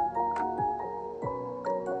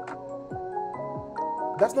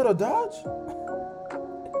 That's not a dodge?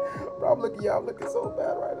 Bro, I'm looking so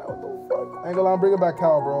bad right now. What the fuck? I ain't gonna lie, I'm bringing back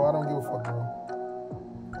Cal, bro. I don't give a fuck, bro.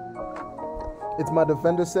 It's my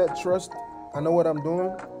defender set, trust. I know what I'm doing.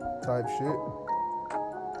 Type shit.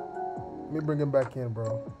 Let me bring him back in,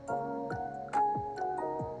 bro.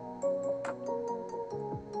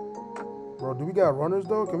 Bro, do we got runners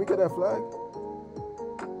though? Can we get that flag?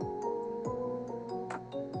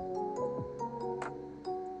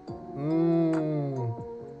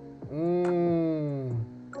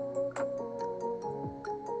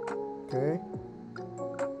 Okay.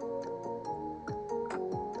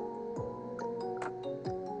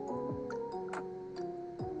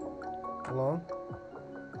 Hold on.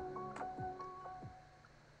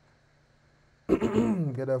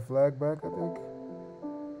 Get that flag back, I think.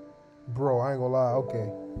 Bro, I ain't gonna lie.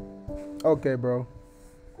 Okay. Okay, bro.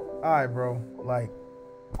 Alright, bro. Like,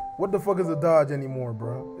 what the fuck is a dodge anymore,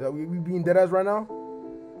 bro? We being dead ass right now?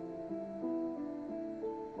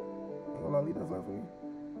 Hold on, leave that flag for me.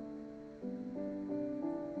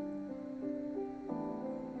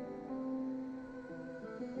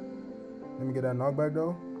 Let me get that knockback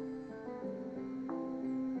though.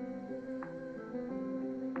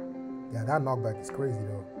 Yeah, that knockback is crazy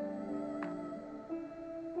though.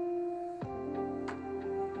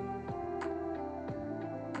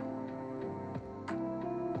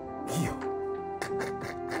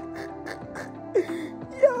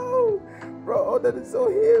 Yo, bro, oh, that is so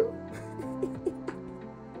him.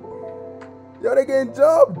 Yo, they getting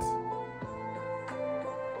jumped.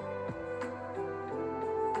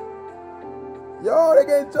 Yo, they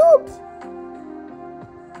getting jumped.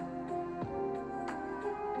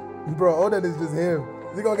 Bro, oh, that is just him.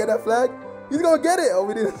 Is he gonna get that flag? He's gonna get it. Oh,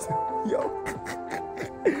 we didn't. Yo.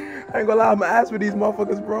 I ain't gonna lie, I'm ass for these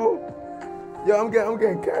motherfuckers, bro. Yo, I'm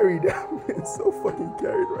getting carried. I'm getting so fucking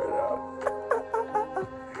carried right now.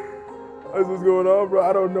 That's what's going on, bro.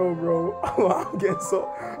 I don't know, bro. I'm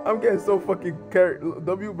getting so fucking carried.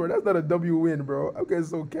 W, bro. That's not a W win, bro. I'm getting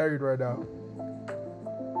so carried right now.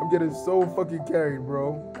 I'm getting so fucking carried,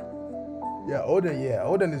 bro. Yeah,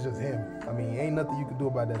 Odin is just him. I mean, ain't nothing you can do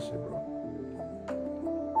about that shit, bro.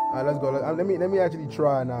 All right, let's go. Let me actually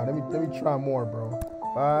try now. Let me try more, bro.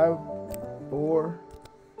 5, 4,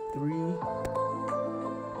 3, 2,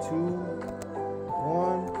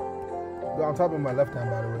 1. Yo, I'm typing my left hand,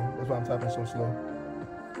 by the way. That's why I'm typing so slow.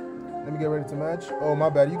 Let me get ready to match. Oh, my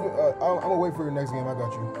bad. You can, I'm gonna wait for your next game. I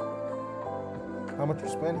got you. How much you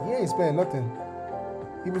spend? He ain't spending nothing.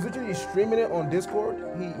 He was literally streaming it on Discord.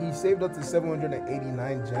 He saved up to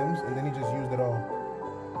 789 gems, and then he just used it all.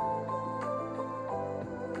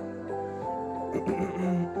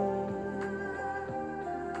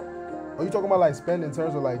 Are you talking about like spend in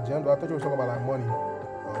terms of like gems? I thought you were talking about like money.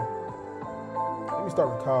 Let me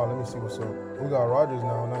start with Kyle. Let me see what's up. We got Rogers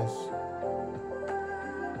now. Nice.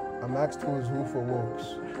 A max 2 is who for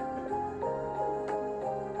Wokes.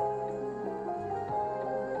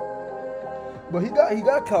 But he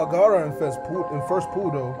got Calgara in first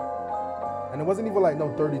pool though. And it wasn't even like no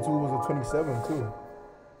 32, it was a 27 too.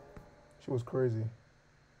 She was crazy.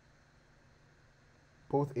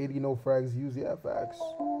 Both 80 no frags used. Yeah, facts.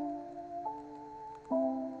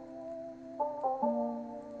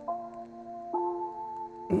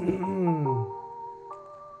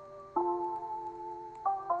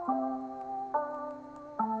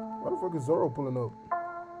 Why the fuck is Zoro pulling up?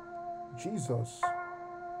 Jesus.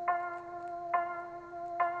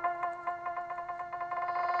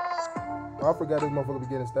 I forgot this motherfucker be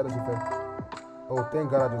getting status effect. Oh, thank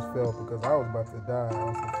God I just fell because I was about to die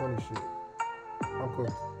on some funny shit. I'm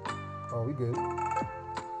cooked. Oh, we good.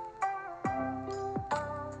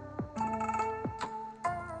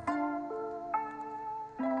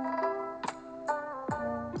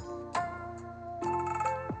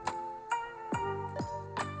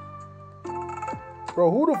 Bro,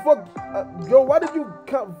 who the fuck? Yo, why did you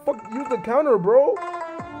use the counter, bro?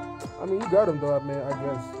 I mean, you got him though, man, I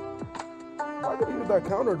guess. Why did he use that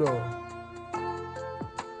counter though?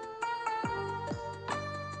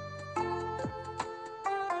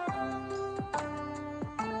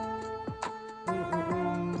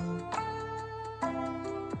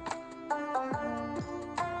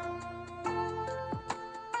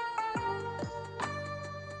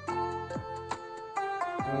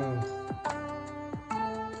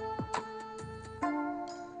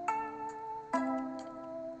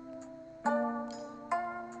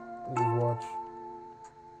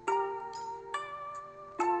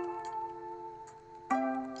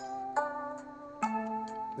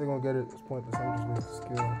 They're gonna get it. It's pointless. I'm just with the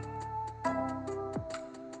skill.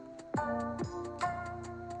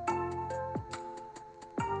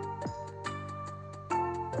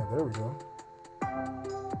 Oh, there we go.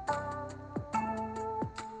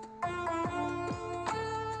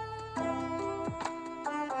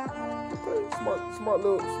 Smart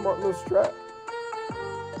little strat.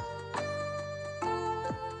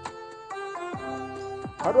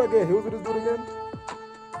 How do I get heals with this dude again?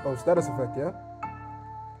 Oh, status effect, yeah.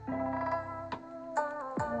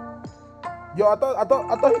 Yo, I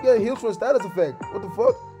thought he get heals for status effect. What the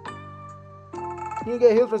fuck? He didn't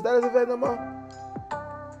get heals for status effect no more.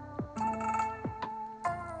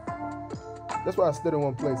 That's why I stood in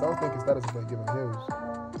one place. I was thinking status effect giving heals.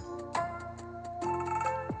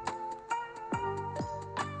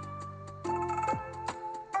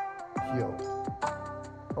 Yo,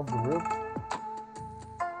 off the rip.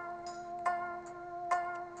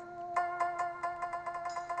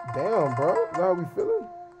 Damn, bro. Is that how we feeling?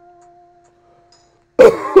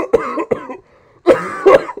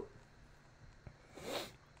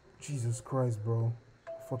 Jesus Christ, bro.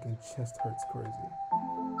 Fucking chest hurts crazy.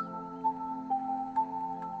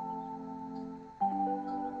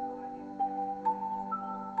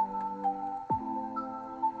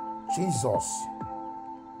 Jesus.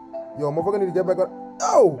 Yo, motherfucker need to get back on.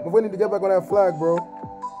 Yo, motherfucker need to get back on that flag, bro.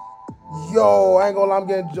 Yo, I ain't gonna lie, I'm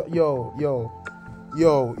getting. Yo.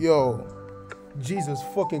 Jesus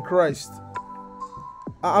fucking Christ.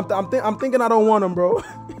 I'm thinking I don't want him, bro.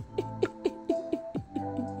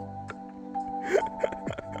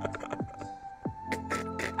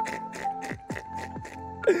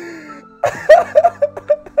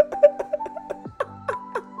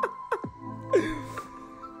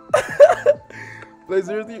 Like,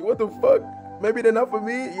 seriously, what the fuck? Maybe they're not for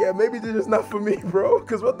me? Yeah, maybe they're just not for me, bro.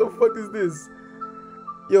 Because what the fuck is this?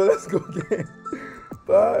 Yo, let's go again.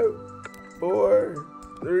 5, 4,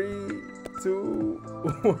 3, 2,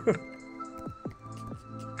 1.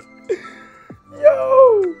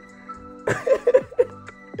 Yo!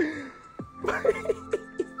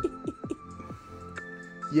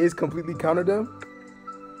 Yace completely countered them?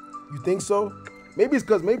 You think so? Maybe it's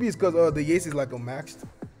because the Yace is like a maxed.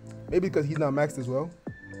 Maybe because he's not maxed as well.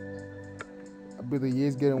 I bet the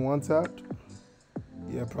Yace getting one tapped.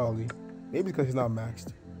 Yeah, probably. Maybe because he's not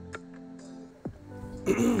maxed.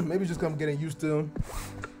 Maybe just because I'm getting used to him.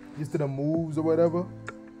 Used to the moves or whatever.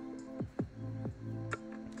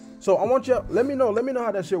 So I want you, let me know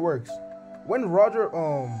how that shit works. When Roger,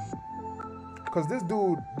 cause this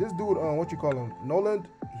dude, what you call him? Nolan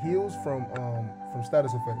heals from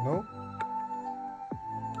status effect, no?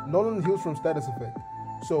 Nolan heals from status effect.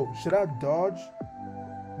 So should I dodge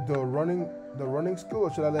the running skill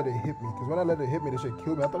or should I let it hit me? Because when I let it hit me, that shit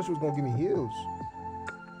killed me. I thought she was gonna give me heals.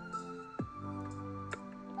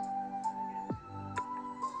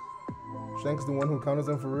 Shanks the one who counters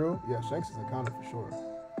them for real? Yeah, Shanks is a counter for sure.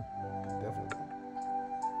 Definitely.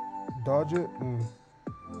 Dodge it.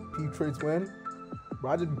 P traits win.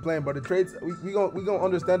 Bro, I just be playing, but the traits we gonna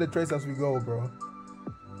understand the traits as we go, bro.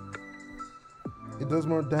 It does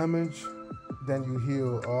more damage than you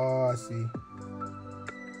heal. Oh, I see.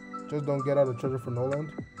 Just don't get out of treasure for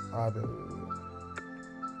Noland.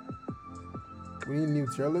 We need a new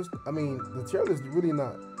tier list. I mean, the tier list is really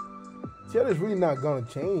not gonna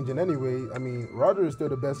change in any way. I mean, Roger is still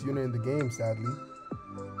the best unit in the game, sadly.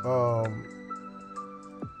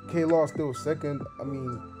 K-Law still second. I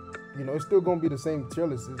mean, you know, it's still gonna be the same tier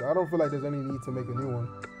list. I don't feel like there's any need to make a new one.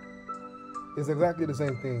 It's exactly the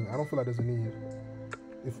same thing. I don't feel like there's a need.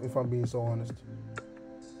 If I'm being so honest.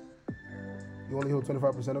 You only heal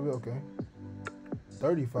 25% of it? Okay.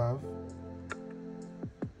 35.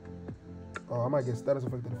 Oh, I might get status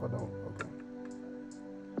affected if I don't. Okay.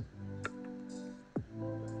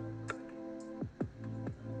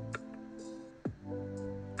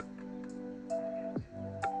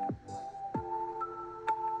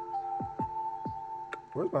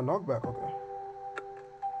 Where's my knockback? Okay.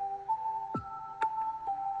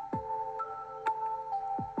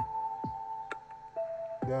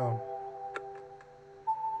 Down.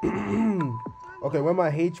 Okay, when my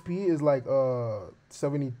HP is like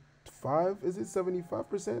 75, is it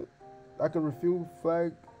 75%? I can refuel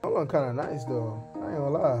flag. Nolan kind of nice though. I ain't gonna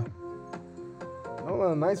lie.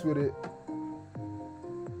 Nolan nice with it.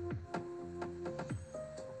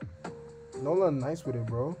 Nolan nice with it,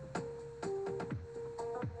 bro.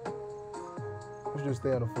 Let's just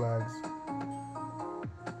stay out of flags.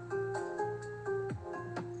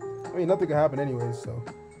 I mean, nothing can happen anyway, so.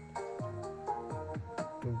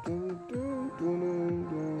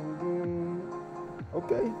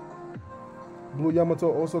 Okay. Blue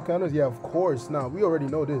Yamato also counters? Yeah, of course. Now, we already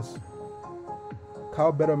know this.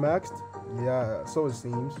 Kyle better maxed? Yeah, so it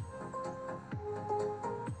seems.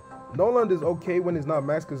 Noland is okay when it's not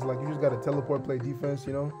maxed because, like, you just got to teleport, play defense,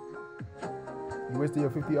 you know? You wasted your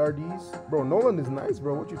 50 RDs? Bro, Noland is nice,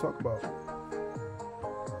 bro. What you talk about?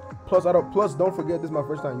 Plus, don't forget this is my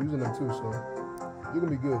first time using them too, so you're gonna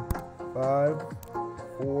be good. 5,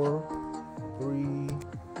 4, 3,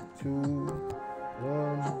 2,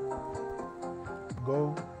 1,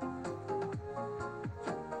 go.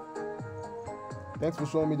 Thanks for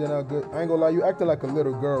showing me they're not good. I ain't gonna lie, you acting like a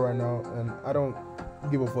little girl right now, and I don't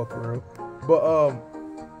give a fuck for real. But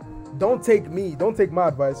don't take my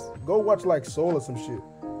advice. Go watch like Soul or some shit.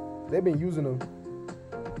 They've been using them.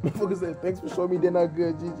 Motherfucker said, thanks for showing me they're not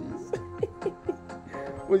good, GG's.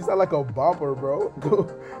 Well, you sound like a bopper, bro.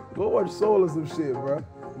 Go watch Soul or some shit, bro.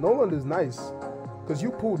 Nolan is nice. Cause you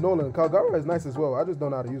pulled Nolan. Kagura is nice as well. I just don't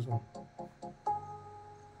know how to use him.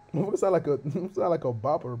 Motherfucker sound like a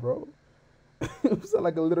bopper, bro. You sound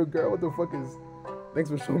like a little girl. What the fuck is? Thanks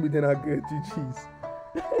for showing me they're not good, GG's.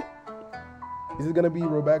 Is it gonna be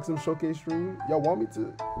Robaxim showcase stream? Y'all want me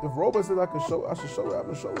to? If Roba says I should show it, I'm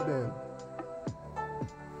gonna show it then.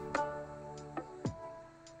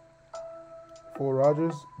 4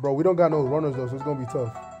 Rogers. Bro, we don't got no runners though, so it's gonna be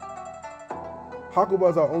tough.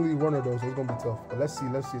 Hakuba's our only runner though, so it's gonna be tough. But let's see.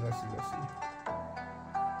 You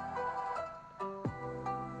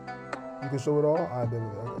can show it all? I bet I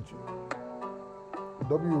got you.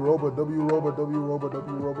 W Roba.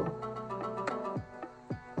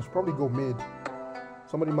 I should probably go mid.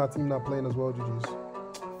 Somebody in my team not playing as well, GG's.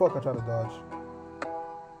 Fuck, I tried to dodge.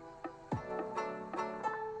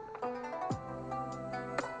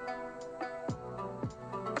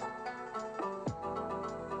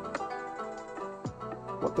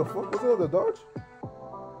 What the fuck? Was that the dodge?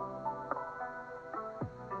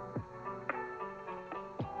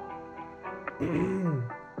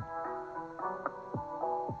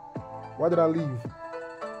 Why did I leave?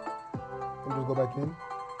 Let me just go back in.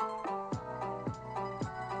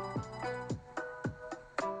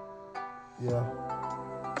 Yeah.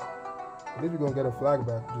 At least we're gonna get a flag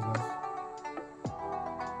back, which is nice.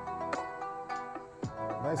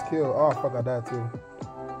 Nice kill. Oh fuck, I died too.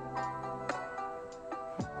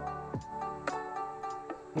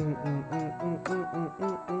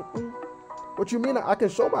 What you mean? I can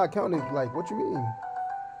show my account if, like, what you mean?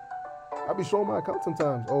 I be showing my account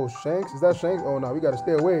sometimes. Oh, Shanks? Is that Shanks? Oh no, we gotta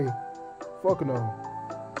stay away. Fuck no.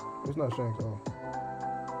 It's not Shanks. Oh.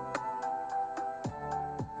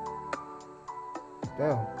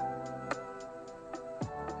 Damn.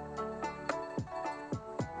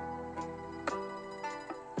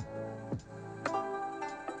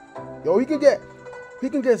 Yo, he can get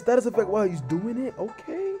status effect while he's doing it.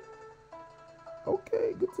 Okay.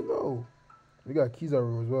 Okay, good to know. We got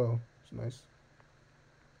Kizaru as well. It's nice.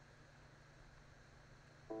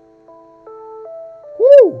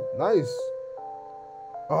 Woo! Nice.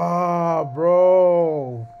 Ah,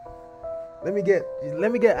 bro. Let me get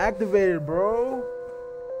activated, bro.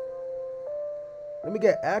 Let me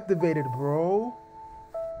get activated, bro.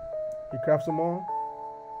 He crafts them all.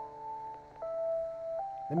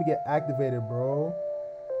 Let me get activated, bro.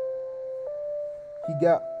 He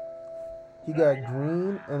got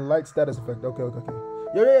green and light status effect. Okay.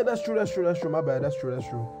 Yeah, that's true. My bad. That's true.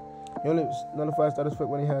 He only nullifies status effect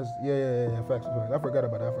when he has. Yeah. Facts. I forgot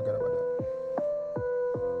about that.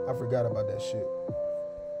 I forgot about that shit.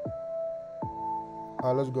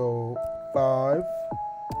 Alright, let's go. 5,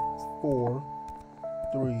 4,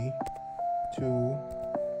 3, 2,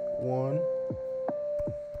 1,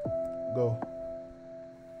 go.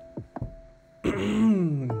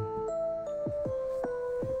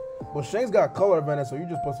 Well, Shanks got color advantage, so you're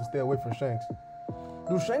just supposed to stay away from Shanks.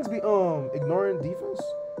 Do Shanks be ignoring defense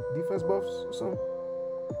buffs or something?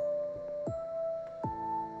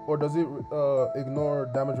 Or does it ignore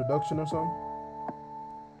damage reduction or something?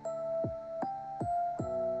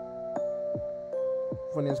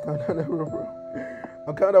 Funniest countdown ever, bro.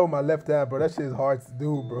 I'm counting with my left hand, bro. That shit is hard to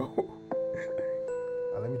do, bro.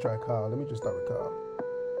 Let me try Kyle. Let me just start with Kyle.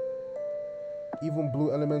 Even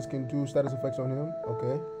blue elements can do status effects on him.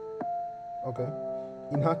 Okay.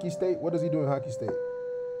 In Hockey State, what does he do in Hockey State?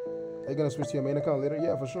 Are you gonna switch to your main account later?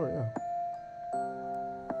 Yeah, for sure. Yeah.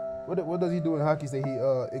 What does he do in Hockey State? He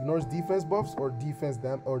ignores defense buffs or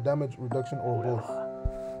damage reduction or both.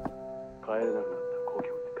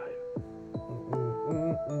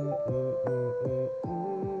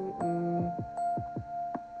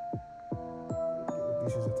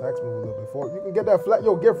 This is attacks move a little bit forward. You can get that flat.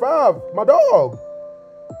 Yo, get 5, my dog.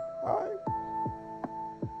 Alright.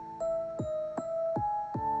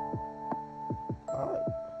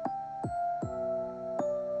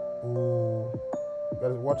 Ooh.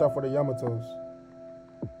 Gotta watch out for the Yamatos.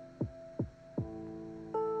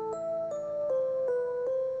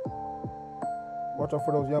 Watch out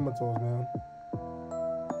for those Yamatos, man.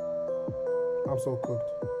 I'm so cooked.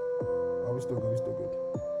 Oh, we still good.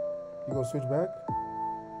 You gonna switch back?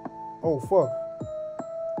 Oh, fuck.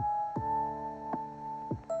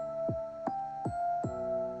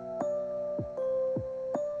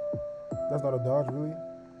 That's not a dodge, really?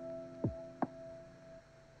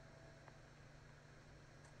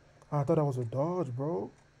 I thought that was a dodge, bro.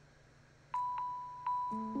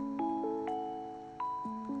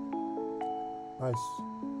 Nice.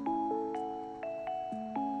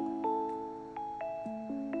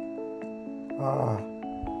 Ah,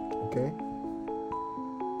 okay.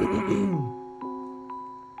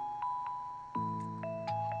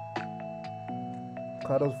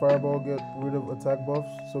 Kaido's fireball get rid of attack buffs,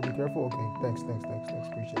 so be careful. Okay, thanks.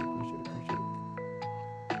 Appreciate it.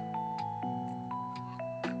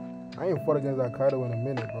 I ain't fought against that Kaido in a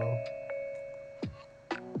minute, bro.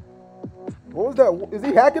 What was that? Is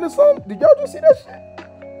he hacking or something? Did y'all just see that shit?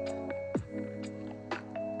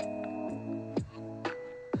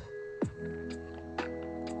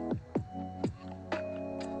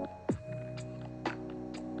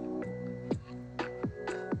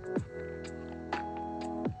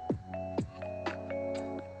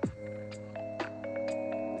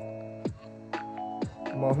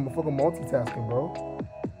 I'm fucking multitasking, bro.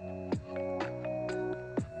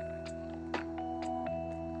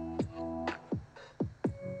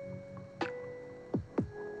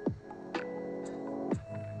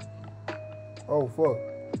 Oh, fuck.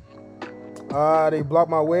 Ah, they blocked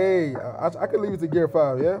my way. I could leave it to gear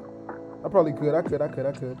 5, yeah? I probably could. I could.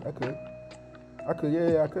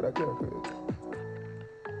 Yeah, I could.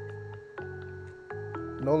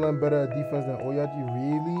 Nolan better at defense than Oyaji,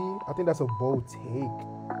 really? I think that's a bold take.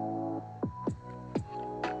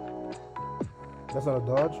 That's not a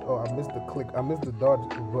dodge? Oh, I missed the click. I missed the dodge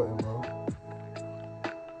button, bro.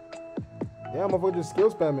 Yeah, motherfucker just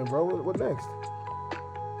skill spamming, bro. What next?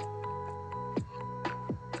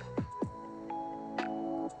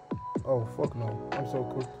 Oh, fuck no. I'm so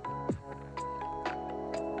cooked.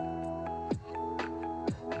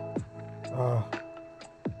 Ah.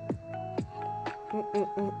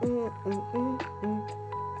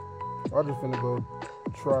 I just finna go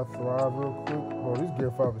try Thrive real quick. Bro, this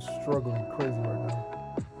Gear 5 is struggling crazy right now.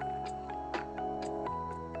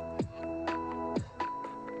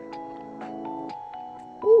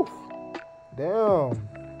 Oof. Damn.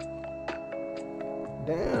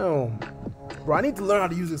 Bro, I need to learn how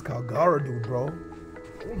to use this Kagura dude, bro.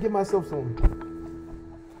 Let me get myself some.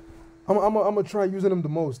 I'm gonna try using him the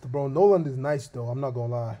most, bro. Noland is nice, though. I'm not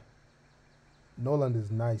gonna lie. Noland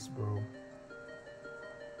is nice, bro.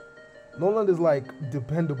 Noland is like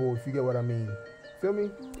dependable, if you get what I mean. Feel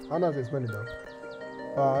me? I don't know how to explain it though.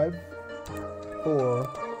 5, 4,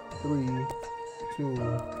 3, 2,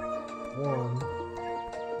 1,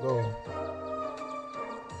 go.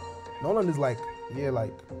 Noland is like, yeah,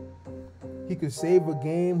 like he could save a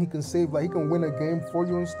game. He can win a game for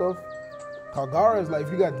you and stuff. Kagura is like,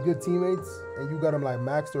 if you got good teammates and you got them like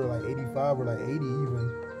maxed or like 85 or like 80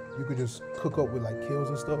 even, you could just cook up with like kills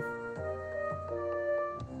and stuff.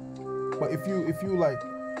 But if you like,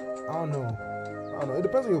 I don't know. It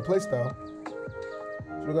depends on your playstyle.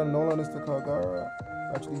 So we got Nolan is to Kagura.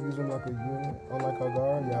 Actually use him like a unit, unlike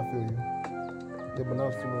Kagura. Yeah, I feel you. Yeah, but now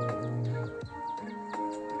it's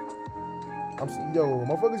yo,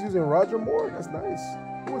 motherfuckers using Roger more? That's nice.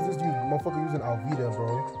 Who is this motherfucker using Alvida,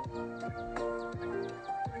 bro?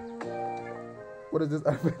 What is this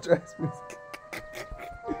adventure ass music?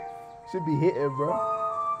 Should be hitting, bro.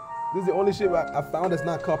 This is the only shit I found that's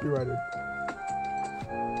not copyrighted.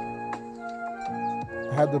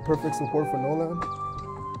 I had the perfect support for Nolan.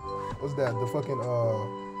 What's that? The fucking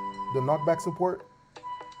the knockback support.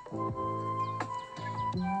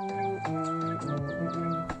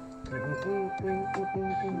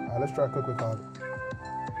 Alright, let's try cook with Kyle.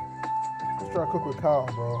 Let's try cook with Kyle,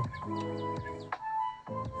 bro.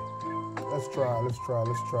 Let's try.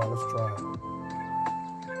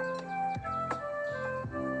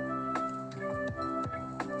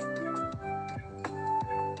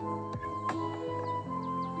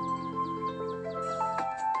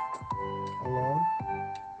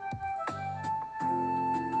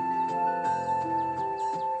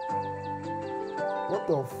 What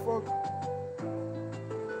the fuck?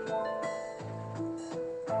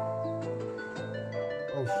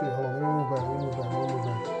 Oh shit, hold on, let me move back.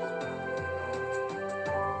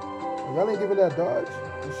 Oh, y'all ain't giving that dodge?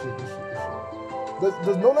 This shit.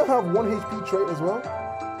 Does Nolan have 1 HP trait as well?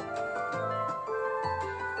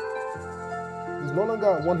 Does Nolan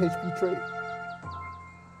got 1 HP trait?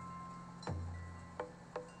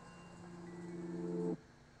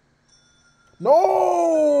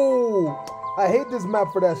 No! I hate this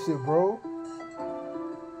map for that shit, bro.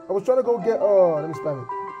 I was trying to go get, let me spam it.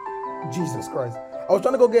 Jesus Christ. I was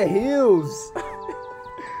trying to go get heals.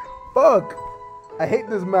 Fuck. I hate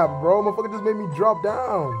this map, bro. Motherfucker just made me drop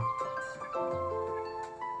down.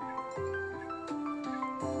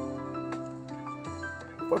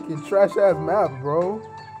 Fucking trash ass map, bro.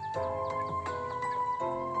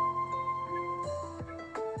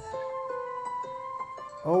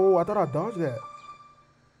 Oh, I thought I dodged that.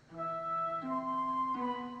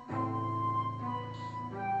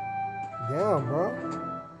 Damn, bro.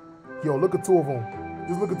 Yo, look at two of them.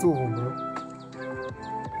 Just look at two of them, bro.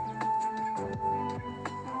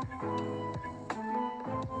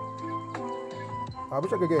 I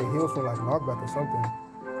wish I could get heals from like knockback or something.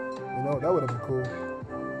 You know, that would have been cool.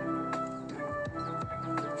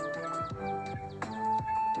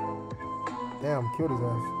 Damn, killed his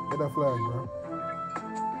ass. Get that flag, bro.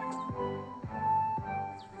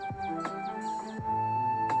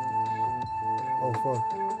 Oh, fuck.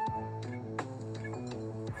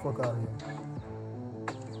 Fuck out of here.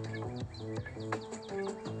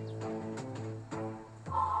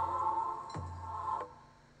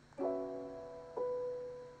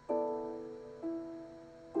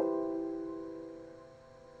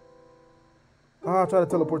 I'll try to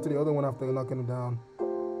teleport to the other one after knocking him down.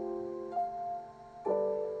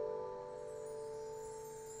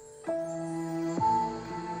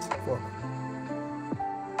 Fuck.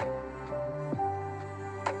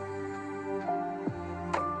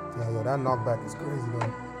 Yeah, yo, that knockback is crazy,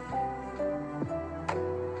 though.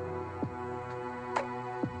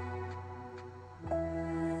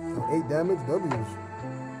 Yo, 8 damage, W's.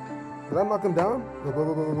 Did I knock him down? Go, go,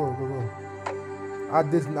 go, go, go, go, go. I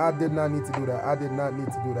did not need to do that. I did not need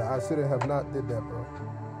to do that. I should have not did that, bro.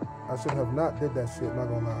 I should have not did that shit, not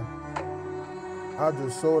gonna lie. I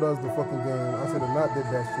just sold us the fucking game. I should have not did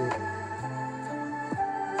that shit.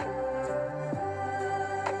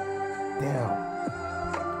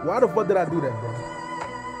 Damn. Why the fuck did I do that, bro?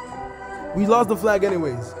 We lost the flag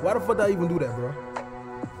anyways. Why the fuck did I even do that, bro?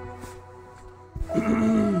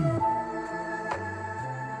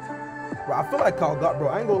 Bro, I feel like Kyle got, bro.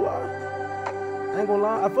 I ain't gonna lie. I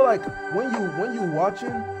feel like when you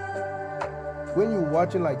watching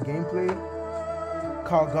like gameplay,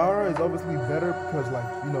 Kagura is obviously better because, like,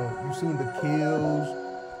 you know, you seen the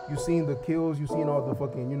kills, you seen all the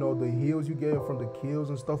fucking, you know, the heals you get from the kills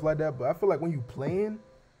and stuff like that. But I feel like when you playing,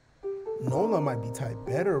 Nola might be type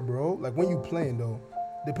better, bro. Like when you playing though,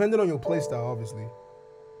 depending on your play style, obviously.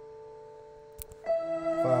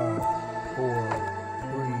 5, 4,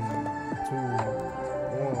 3, 2,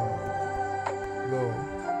 1. Go.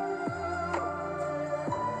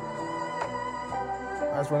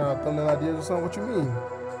 I just run out of thumbnail ideas or something. What you mean?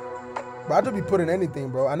 But I just be putting anything,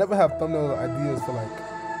 bro. I never have thumbnail ideas for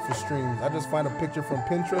streams. I just find a picture from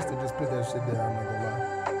Pinterest and just put that shit there. I'm not gonna lie.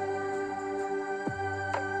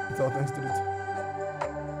 It's all thanks to the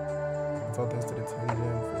 10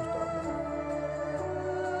 jam first off.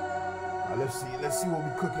 Let's see what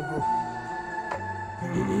we cooking, bro.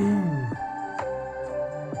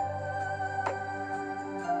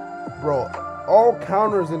 Bro, all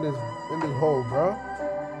counters in this hole, bro.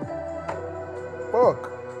 Fuck.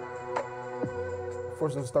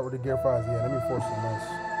 Force them to start with the gear 5s. Yeah, let me force them. Nice.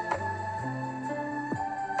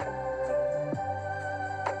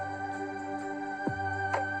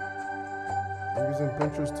 I'm using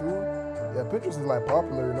Pinterest too. Yeah, Pinterest is like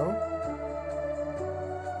popular, you know?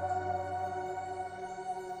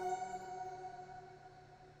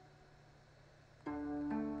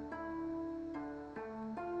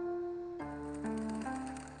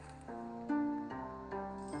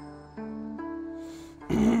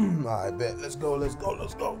 I bet. Let's go.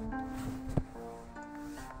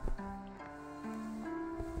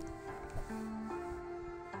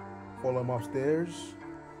 Follow him upstairs.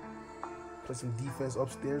 Play some defense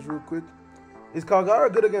upstairs real quick. Is Kagura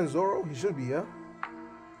good against Zoro? He should be, yeah?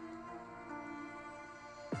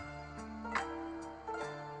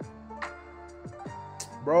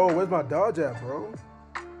 Bro, where's my dodge at, bro?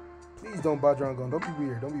 Please don't buy Dragon Gun. Don't be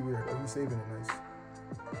weird. Don't be weird. Oh, he's saving it nice.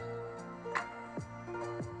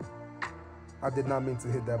 I did not mean to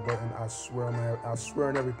hit that button. I swear on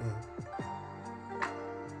everything.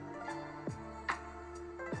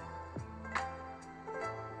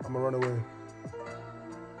 I'm gonna run away.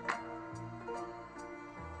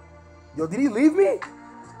 Yo, did he leave me?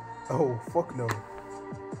 Oh, fuck no.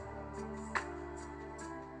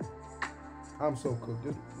 I'm so cooked.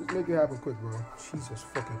 Just make it happen quick, bro. Jesus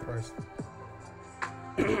fucking Christ.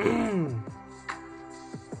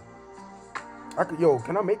 Yo,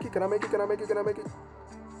 can I make it? Can I make it?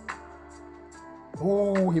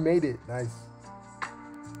 Ooh, he made it. Nice.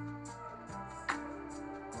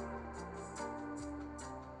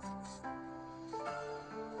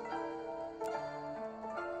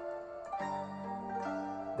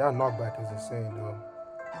 That knockback is insane, though.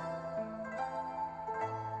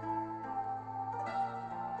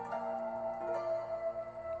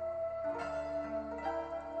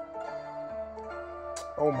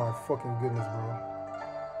 Oh my fucking goodness, bro.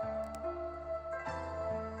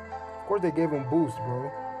 Of course they gave him boost,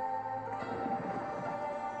 bro.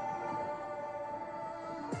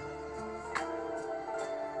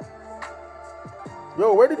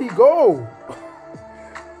 Yo, where did he go?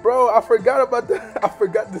 Bro, I forgot about the I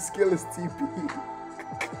forgot the skill is TP.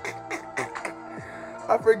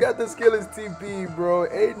 I forgot the skill is TP, bro.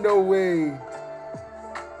 Ain't no way.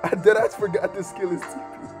 I forgot the skill is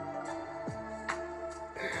TP.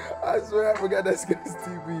 I swear I forgot that skill is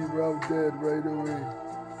TP, bro. I'm dead right away.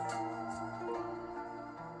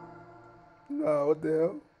 Nah, what the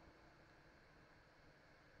hell?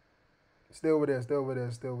 Stay over there, stay over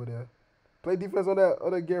there, stay over there. Play defense on that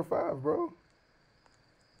other gear 5, bro.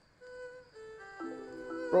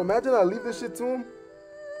 Bro, imagine I leave this shit to him.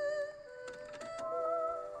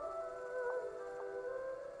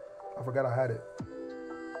 I forgot I had it.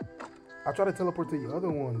 I tried to teleport to the other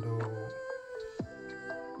one, though.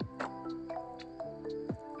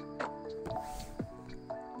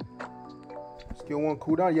 Skill 1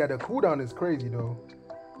 cooldown? Yeah, the cooldown is crazy, though.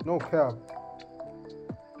 No cap.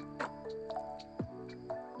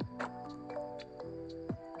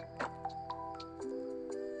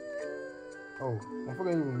 Oh, I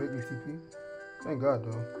forgot even make me TP. Thank God,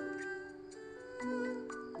 though.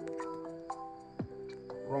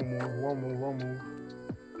 Wrong move, wrong move, wrong move.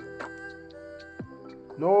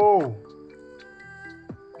 No!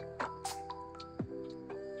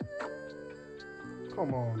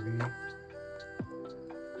 Come on, B.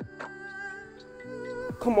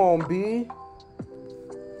 Come on, B.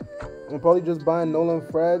 I'm probably just buying Nolan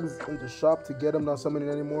frags in the shop to get him, not summoning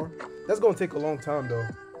anymore. That's gonna take a long time, though.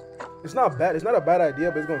 It's not bad. It's not a bad idea,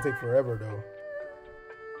 but it's gonna take forever, though.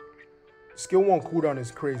 Skill 1 cooldown is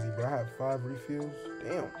crazy, bro. I have 5 refills.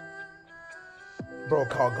 Damn. Bro,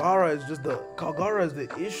 Kalgara is the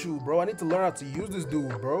issue, bro. I need to learn how to use this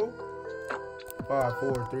dude, bro. 5,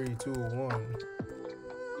 4, 3, 2, 1.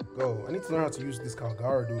 Go. I need to learn how to use this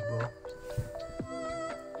Kalgara dude, bro.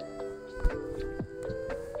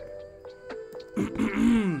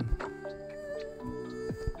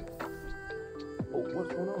 Oh, what's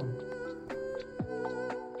going on?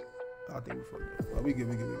 I think we're fucked up. Oh, we good.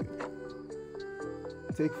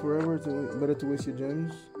 Take forever better to waste your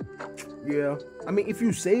gems. Yeah. I mean, if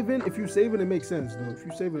you saving, it makes sense, though. If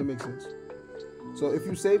you saving, it makes sense. So if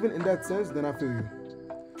you saving in that sense, then I feel you.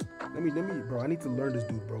 Let me, bro. I need to learn this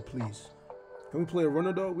dude, bro. Please. Can we play a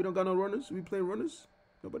runner, though? We don't got no runners. We play runners.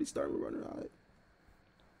 Nobody starting with runner. All right.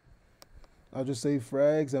 I'll just save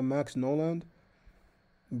frags and max Noland.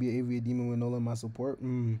 Be an AVA demon with Noland my support.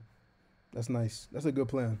 That's nice. That's a good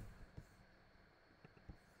plan.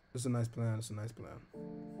 That's a nice plan. That's a nice plan.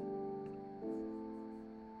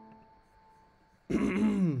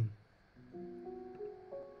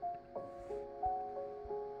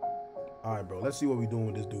 All right, bro. Let's see what we doing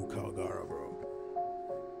with this dude, Kalgara, bro.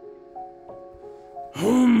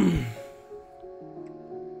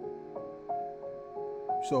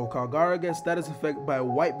 So Kalgara gets status effect by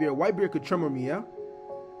Whitebeard. Whitebeard could tremor me, yeah?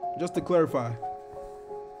 Just to clarify.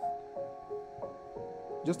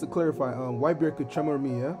 Whitebeard could tremor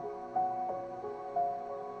me, yeah?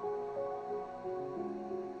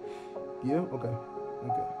 Yeah? Okay.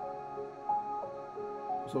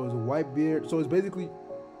 So it's a Whitebeard. So it's basically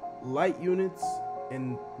light units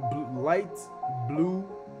and light, blue,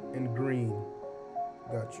 and green.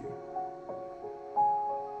 Got you.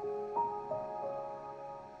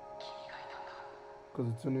 Because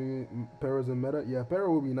it's turning Para's in meta. Yeah, Para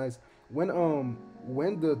will be nice. When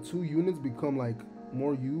the 2 units become like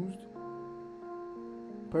more used,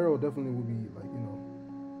 Para definitely will be like,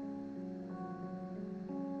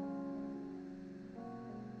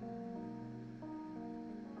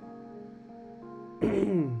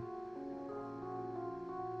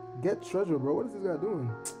 Get treasure, bro. What is this guy doing?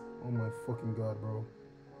 Oh my fucking god, bro.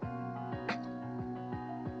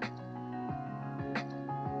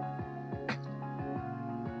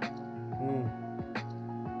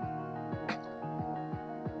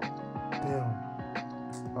 Damn.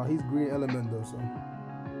 Oh, he's green element though, so.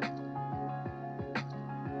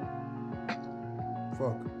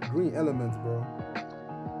 Fuck. Green elements, bro.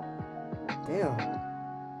 Damn.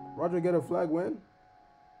 Roger get a flag when?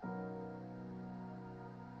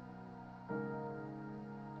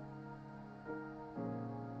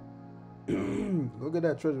 Look at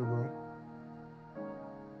that treasure, bro.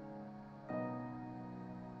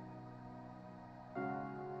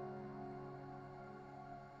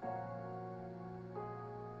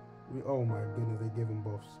 Oh my goodness, they gave him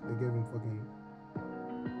buffs. They gave him fucking.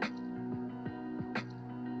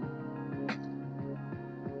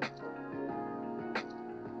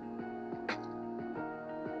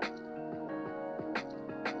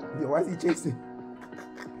 Yo, why is he chasing?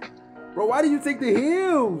 Bro, why did you take the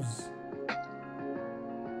heals?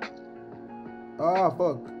 Ah,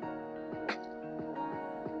 fuck.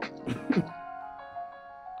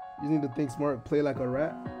 You need to think smart, play like a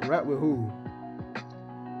rat. Rat with who?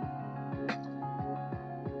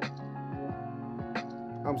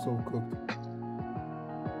 I'm so cooked.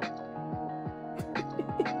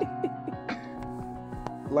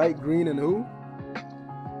 Light green and who?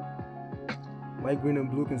 Light green and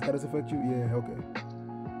blue can status affect you? Yeah, okay.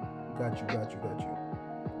 Got you.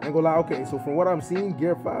 I ain't gonna lie, okay, so from what I'm seeing,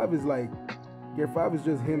 Gear 5 is like, Gear 5 is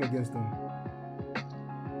just him against him.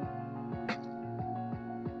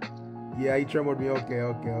 Yeah, he trembled me,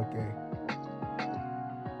 okay.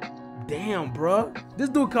 Damn, bro. This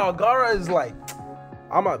dude Kalgara is like,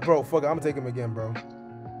 bro, fuck it, I'm gonna take him again, bro.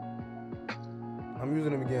 I'm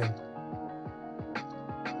using him again.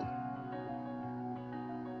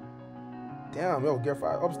 Damn, yo, Gear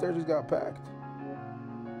 5 upstairs just got packed.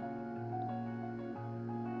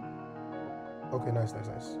 Okay, nice.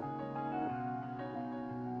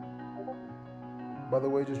 By the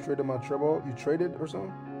way, just traded my treble. You traded or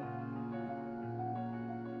something?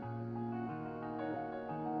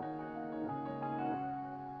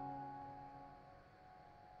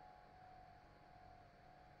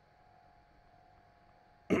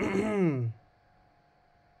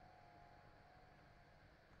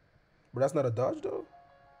 But that's not a dodge though.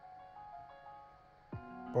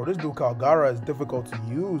 Bro, this dude Kalgara is difficult to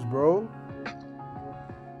use, bro.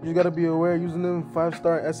 You just gotta be aware using them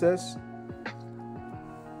 5-star SS.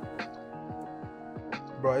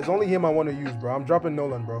 Bro, it's only him I want to use, bro. I'm dropping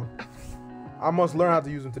Nolan, bro. I must learn how to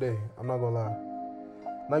use him today. I'm not gonna lie.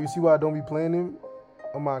 Now you see why I don't be playing him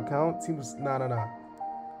on my account? Seems nah.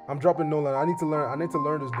 I'm dropping Nolan. I need to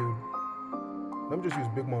learn this dude. Let me just use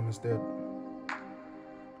Big Mom instead.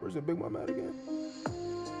 Where's the Big Mom at again?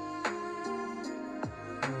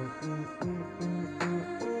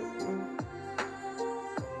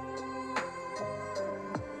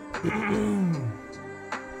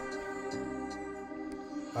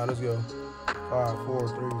 Alright, let's go. 5, 4,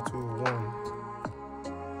 3, 2,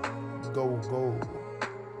 1. Go.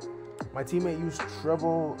 My teammate used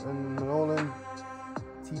Treble and Nolan.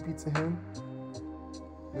 TP to him.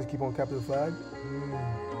 Just keep on capture the flag.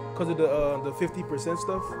 Because of the 50%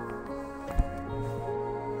 stuff.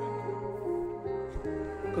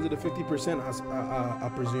 Because of the 50%, I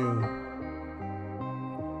presume.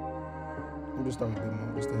 We'll just start with Big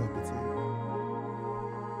Mom just to help the team.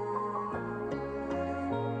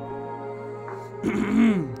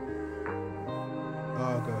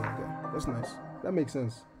 Oh, okay. That's nice. That makes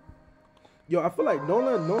sense. Yo, I feel like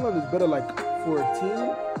Nolan is better like for a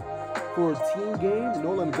team game.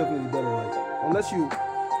 Nolan is definitely better. Like unless you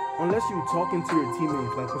talking to your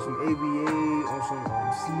teammates like for some AVA or some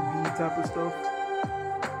CB type of stuff,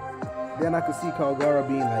 then I could see Kalgara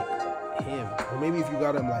being like him. Or maybe if you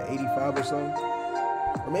got him like 85 or something,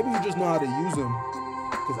 or maybe you just know how to use him,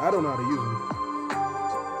 because I don't know how to use him.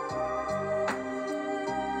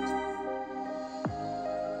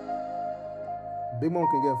 Big Mom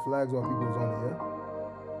can get flags while people's on it, yeah?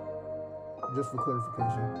 Just for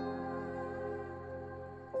clarification.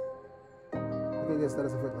 I can get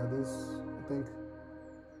status effect like this, I think.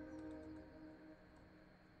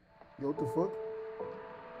 Yo, what the fuck?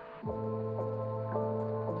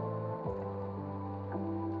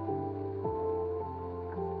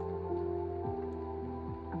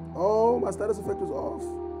 Oh, my status effect was off.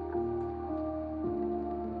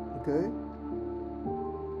 Okay.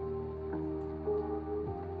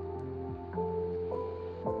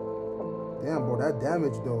 Damn, bro, that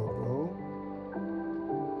damage though, bro.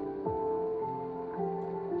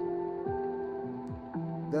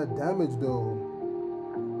 That damage though.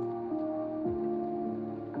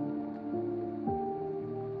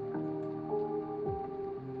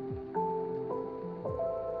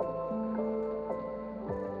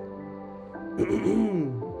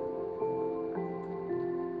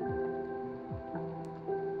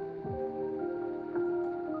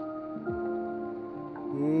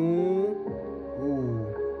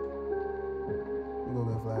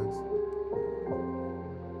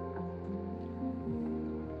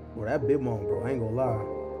 That Big Mom, bro, I ain't gonna lie.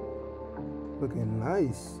 Looking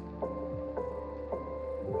nice.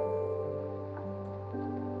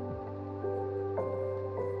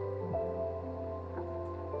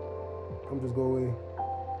 I'm just go away.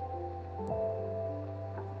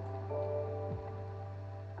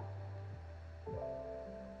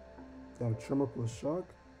 Tremor plus shock.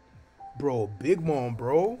 Bro, Big Mom,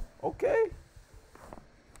 bro. Okay.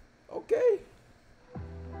 Okay.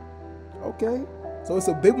 Okay. So it's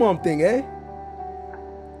a Big Mom thing, eh?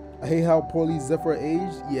 I hate how poorly Zephyr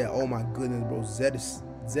aged. Yeah, oh my goodness, bro. Zed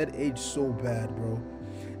aged so bad, bro.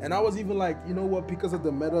 And I was even like, you know what? Because of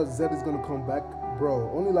the meta, Zed is gonna come back.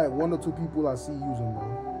 Bro, only like 1 or 2 people I see using, bro.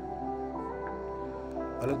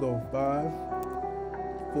 Let's go. 5,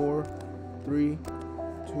 4, 3,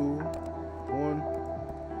 2, 1,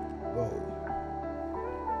 go.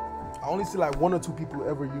 I only see like 1 or 2 people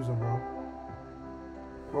ever using, bro.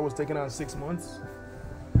 Bro was taken out in 6 months.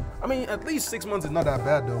 I mean, at least 6 months is not that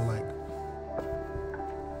bad though. Like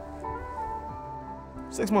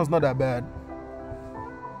 6 months not that bad.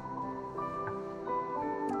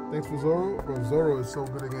 Thanks for Zoro. Bro, Zoro is so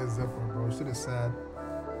good against Zephyr, bro. Shit is sad.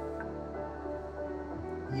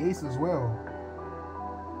 Yace as well.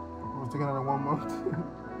 I was taking out in 1 month.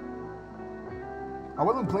 I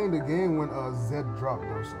wasn't playing the game when Zed dropped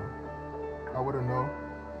though, so I wouldn't know.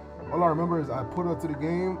 All I remember is I put her to the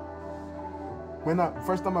game. When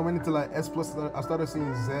first time I went into like S plus, I started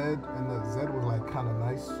seeing Zed, and the Zed was like kind of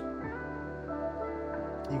nice.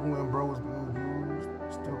 Even when bro was being used,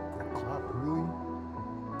 still good clap, really.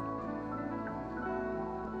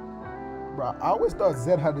 Bro, I always thought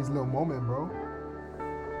Zed had this little moment, bro.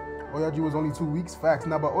 Oyaji was only 2 weeks, facts.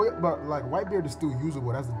 Now, but like Whitebeard is still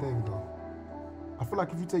usable. That's the thing, though. I feel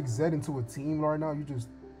like if you take Zed into a team right now, you just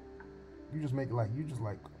make it like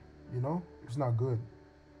you know, it's not good.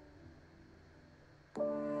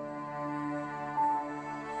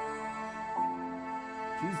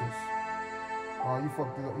 Jesus. Oh, you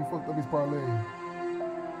fucked it up. You fucked up his parlay.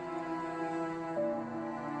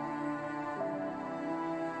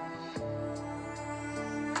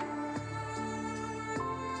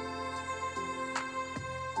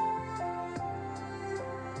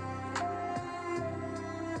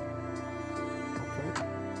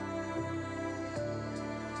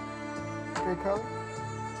 Okay, Kelly.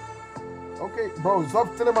 Okay, bro, stop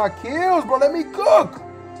stealing my kills, bro. Let me cook.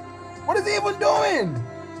 What is he even doing?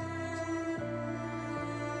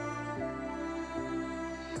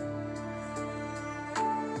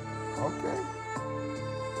 Okay.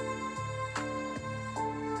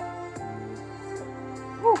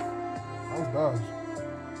 Woo. Nice dodge.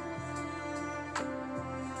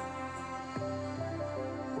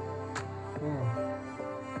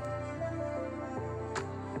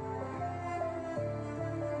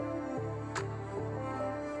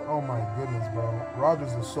 Oh my goodness, bro.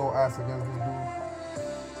 Rogers is so ass against this dude.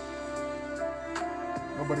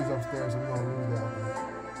 Nobody's upstairs, so we're gonna lose that.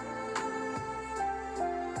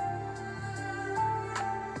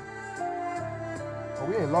 Oh,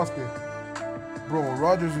 we ain't lost it. Bro,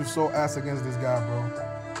 Rogers is so ass against this guy, bro.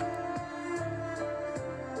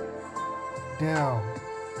 Down.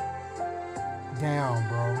 Down,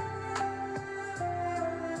 bro.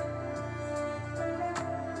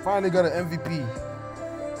 Finally got an MVP.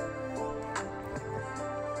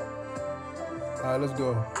 All right, let's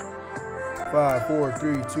go. 5, 4,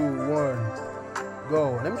 3, 2, 1,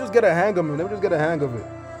 go. Let me just get a hang of it. Let me just get a hang of it.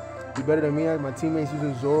 Be better than me. My teammates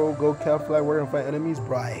using Zoro, go cap flag, warrior, and fight enemies.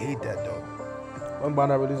 Bro, I hate that though. One by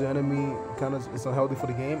not releasing an enemy, kind of it's unhealthy for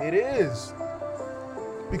the game. It is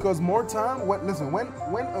because more time. When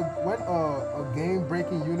a game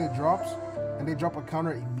breaking unit drops and they drop a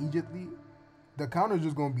counter immediately, the counter is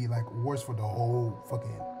just gonna be like worse for the whole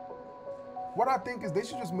fucking. What I think is they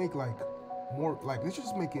should just make like. More like let's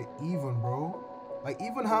just make it even, bro. Like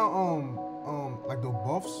even how like the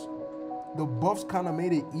buffs kind of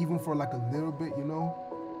made it even for like a little bit, you know.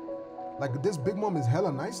 Like this Big Mom is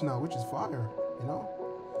hella nice now, which is fire, you know.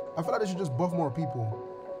 I feel like they should just buff more people.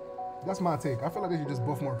 That's my take. I feel like they should just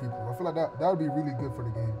buff more people. I feel like that would be really good for the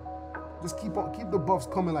game. Just keep the buffs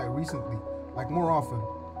coming like recently, like more often,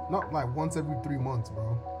 not like once every 3 months,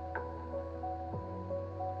 bro.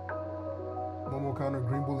 Momo counter,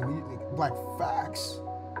 Green Bull immediately. Like facts.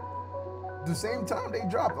 The same time they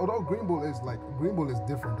dropped. Although Green Bull is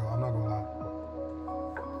different though. I'm not gonna lie.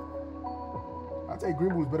 I take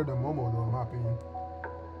Green Bull is better than Momo though, in my opinion.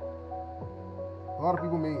 A lot of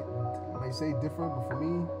people may say different, but for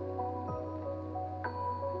me,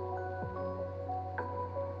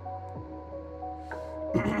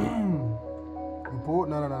 you pulled?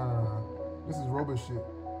 No. This is Roba's shit.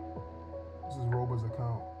 This is Roba's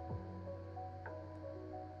account.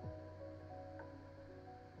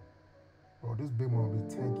 Bro, this Big Mom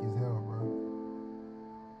is tanky as hell, bro.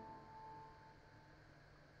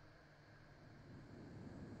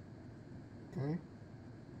 Okay.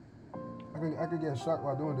 I could get shot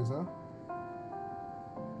while doing this, huh?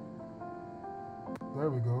 There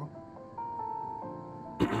we go.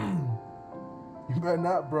 You better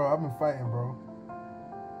not, bro. I've been fighting, bro.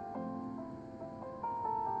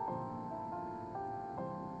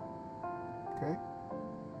 Okay.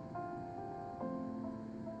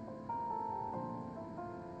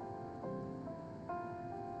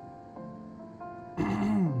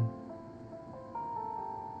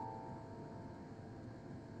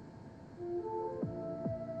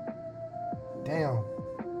 Damn.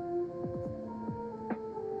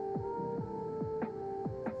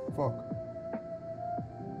 Fuck.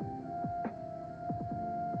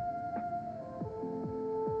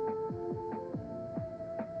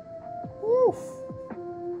 Oof.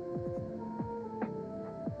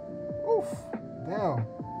 Oof. Damn.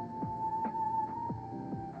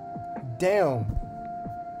 Damn.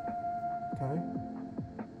 Okay.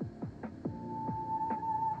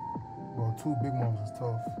 Well, 2 big moms is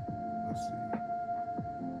tough. Let's see.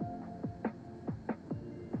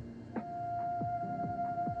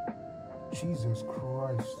 Jesus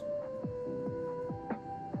Christ.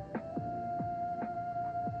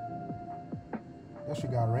 That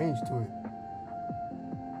shit got range to it.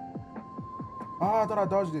 Ah, I thought I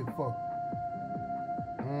dodged it. Fuck.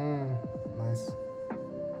 Nice.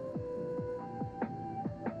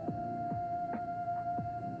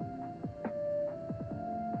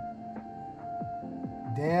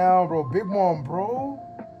 Damn, bro. Big mom, bro.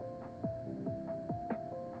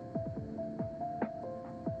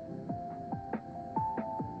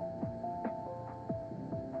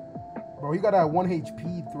 Bro, he got that 1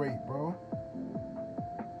 HP trait, bro.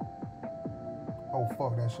 Oh,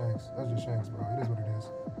 fuck, that's Shanks. That's just Shanks, bro. It is what it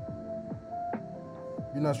is.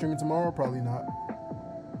 You're not streaming tomorrow? Probably not.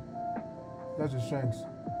 That's just Shanks.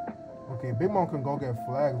 Okay, Big Mom can go get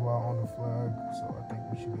flags while on the flag, so I think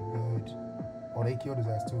we should be good. Oh, they killed his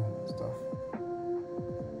ass too. Stuff.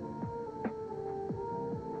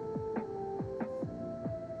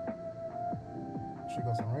 She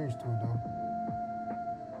got some range to it though.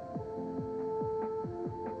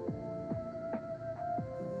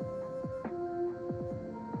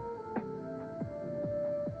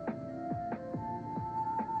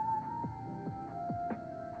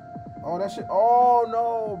 Oh, that shit. Oh,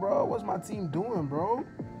 no, bro. What's my team doing, bro?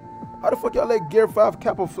 How the fuck y'all let Gear 5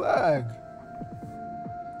 cap a flag?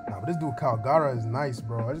 Nah, but this dude Calgara is nice,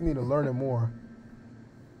 bro. I just need to learn it more.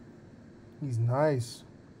 He's nice.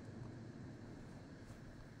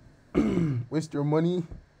 Waste your money.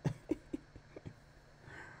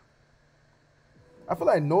 I feel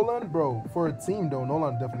like Nolan, bro, for a team, though,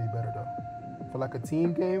 Nolan definitely better, though. For like a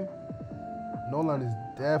team game, Nolan is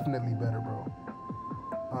definitely better, bro.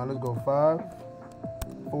 Let's go 5,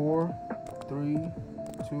 4, 3,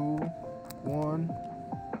 2, 1.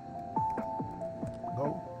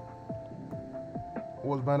 Go.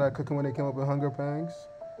 What was Bandai cooking when they came up with Hunger Pangs?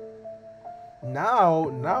 Now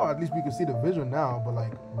at least we can see the vision now, but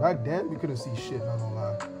like back then we couldn't see shit, not gonna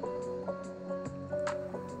lie.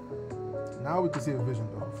 Now we can see the vision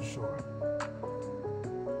though, for sure.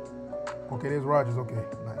 Okay, there's Rogers, okay,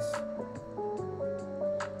 nice.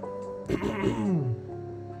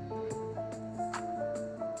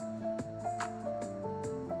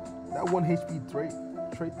 That 1 HP trait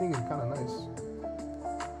thing is kind of nice.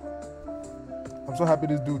 I'm so happy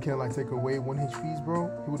this dude can't like take away 1 HPs, bro.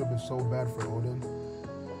 He would have been so bad for Odin.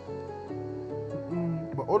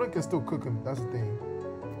 But Odin can still cook him. That's the thing.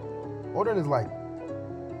 Odin is like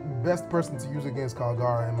best person to use against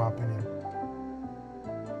Calgara in my opinion.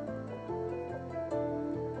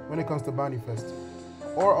 When it comes to Bounty Fest,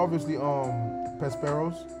 or obviously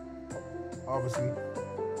Pesperos, obviously.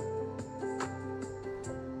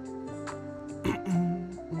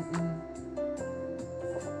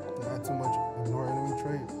 Not too much. Ignore enemy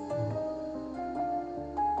trait.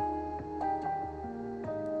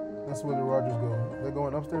 That's where the Rogers go. They're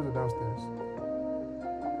going upstairs or downstairs?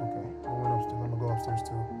 Okay, I went upstairs. I'm gonna go upstairs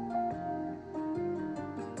too.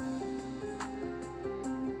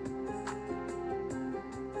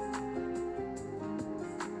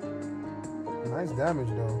 Nice damage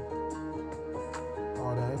though.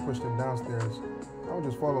 Oh, damn, they pushed him downstairs. I would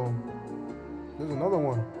just follow him. There's another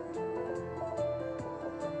one.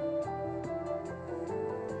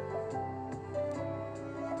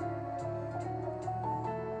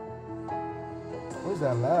 What is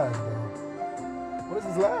that lag, though? What is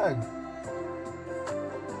this lag?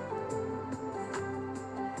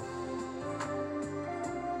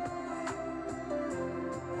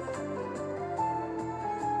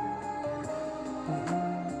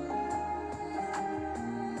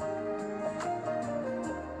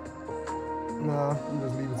 Nah, I'm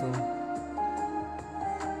just leave it to him.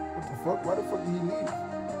 What the fuck? Why the fuck did he leave?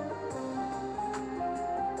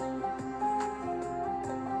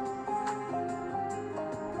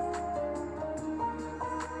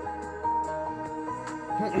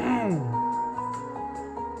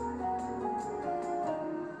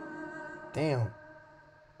 Damn.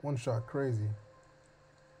 One shot crazy.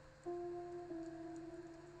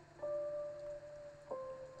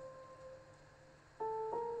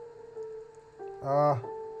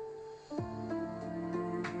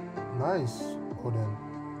 Nice. Odin.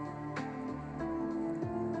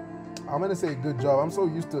 I'm gonna say good job. I'm so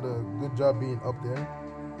used to the good job being up there.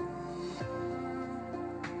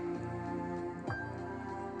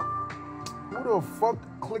 Who the fuck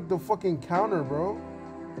clicked the fucking counter, bro? I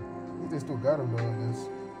think they still got him though, I guess.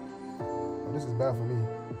 Oh, this is bad for me.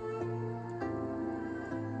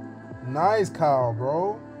 Nice, Kyle,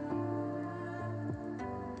 bro.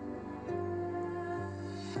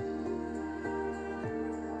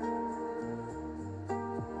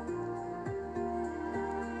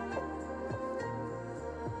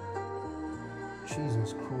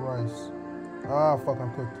 Jesus Christ. Ah, fuck,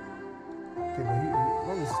 I'm cooked. Okay, but as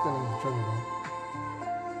long as he's still in the treasure, though.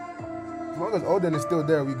 As long as Odin is still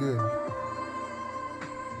there, we good.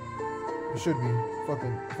 It should be.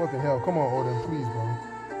 Fucking hell. Come on, Odin, please, bro.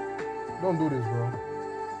 Don't do this, bro.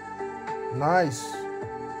 Nice.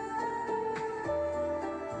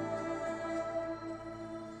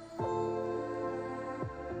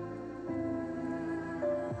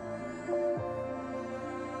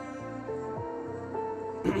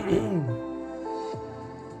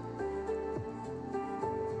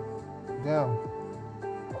 Down.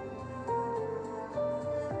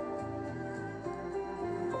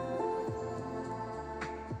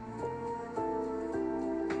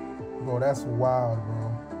 Bro, that's wild,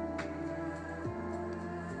 bro.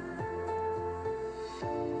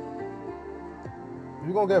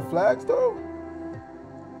 You gonna get flags though?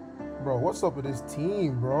 Bro, what's up with this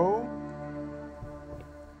team, bro?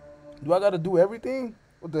 Do I gotta do everything?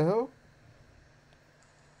 What the hell?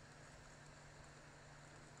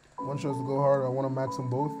 One shows to go hard. I want to max them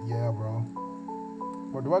both. Yeah, bro.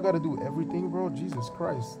 Bro, do I gotta do everything, bro? Jesus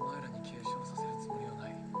Christ.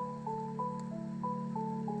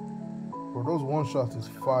 Bro, those one shots is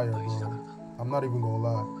fire, bro. I'm not even gonna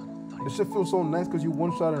lie. This shit feels so nice because you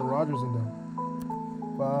one shot in Rogers in there.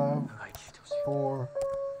 5, 4,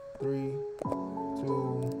 3,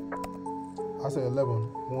 2. I say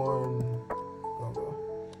 11. 1. Go.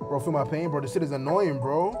 Bro, feel my pain, bro. This shit is annoying,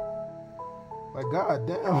 bro. Like, god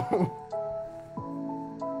damn.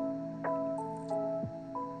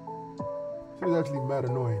 Shit is actually mad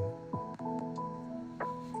annoying.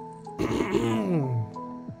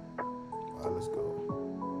 Alright, let's go.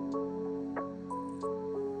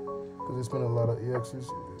 Because they spend a lot of EXs.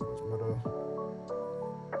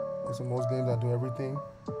 It's in most games I do everything.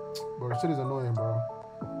 Bro, this shit is annoying, bro.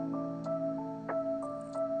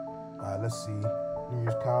 Alright, let's see. New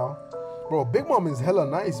Year's Kyle. Bro, Big Mom is hella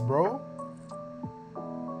nice, bro.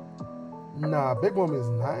 Nah, Big Mom is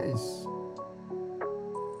nice.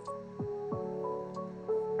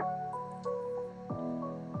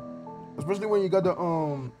 Especially when you got the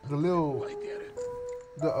little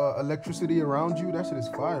electricity around you. That shit is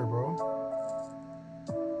fire, bro.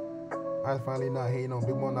 I finally not hating on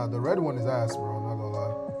Big Mom. Nah, the red one is ass, bro. I'm not gonna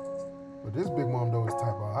lie. But this Big Mom though is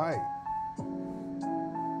type of hype.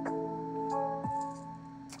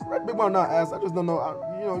 Red Big Mom not ass. I just don't know.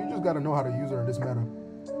 You know, you just gotta know how to use her in this meta.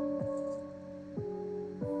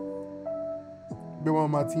 Big Mom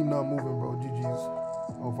on my team not moving, bro. GG's.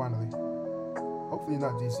 Oh, finally. Hopefully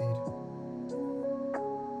not GC'd.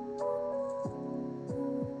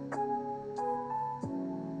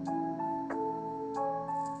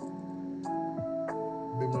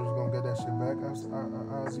 Big Mom's gonna get that shit back, I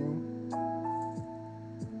assume.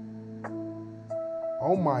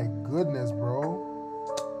 Oh my goodness, bro.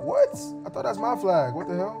 What? I thought that's my flag. What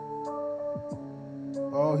the hell?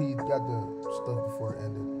 Oh, he got the stuff before it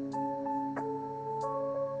ended.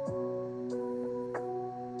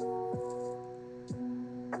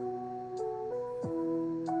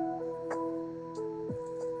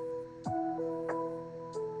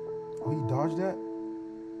 Oh, he dodged that?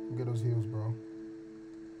 Get those heals, bro.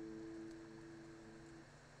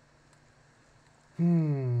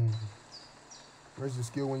 Where's the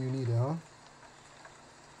skill when you need it, huh?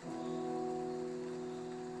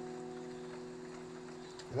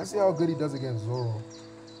 Let's see how good he does against Zoro.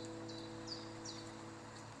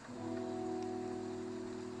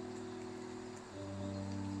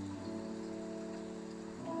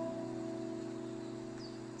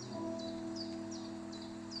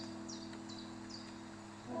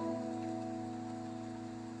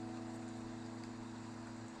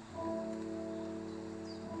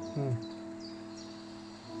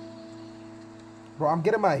 Bro, I'm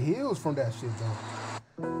getting my heals from that shit, though.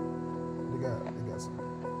 They got some.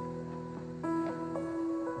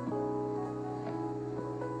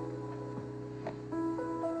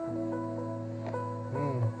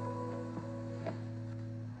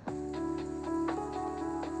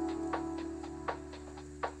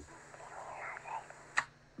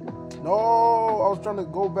 No, I was trying to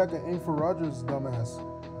go back and aim for Rogers, dumbass.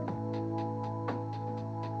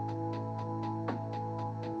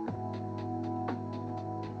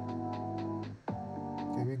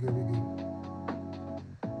 Okay, we good, we good.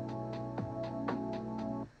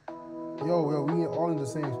 Yo, we all in the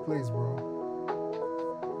same place, bro.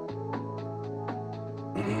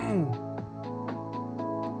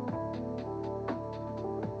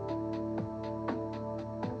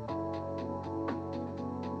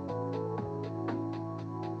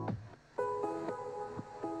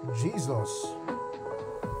 Jesus.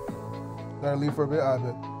 Gotta leave for a bit, I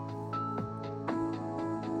bet.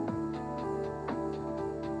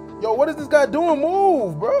 Yo, what is this guy doing?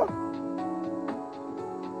 Move, bro.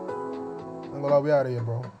 I'm gonna lie, we out of here,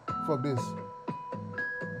 bro. Fuck this.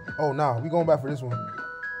 Oh, nah, we going back for this one.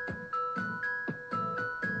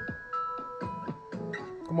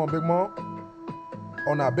 Come on, Big Mom.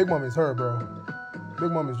 Oh, nah, Big Mom is her, bro.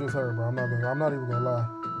 Big Mom is just her, bro. I'm not even gonna lie.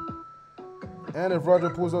 And if Roger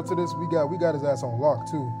pulls up to this, we got his ass on lock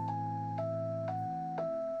too.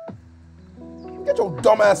 Get your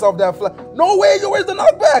dumb ass off that flag. No way, yo, where's the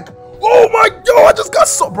knockback? Oh my god, I just got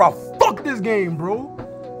so, bro. Fuck this game, bro.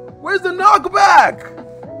 Where's the knockback?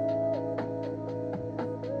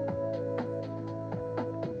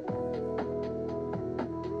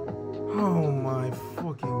 Oh my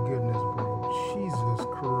fucking goodness, bro. Jesus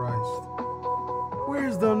Christ.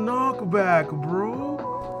 Where's the knockback, bro?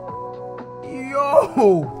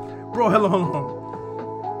 Yo! Bro, hold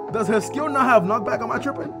on. Does her skill not have knockback? Am I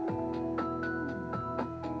tripping?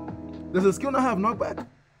 Does her skill not have knockback?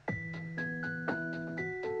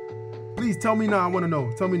 Please tell me now. I want to know.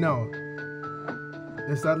 Tell me now.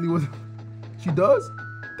 And sadly, was she does?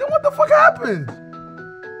 Then what the fuck happened?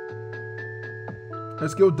 Her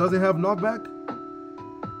skill doesn't have knockback?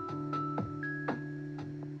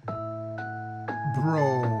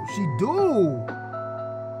 Bro, she do.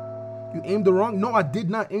 You aimed the wrong? No, I did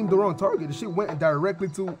not aim the wrong target. The shit went directly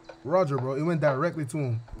to Roger, bro. It went directly to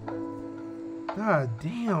him. God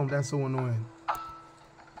damn, that's so annoying.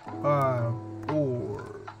 5,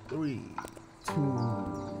 4, 3, 2,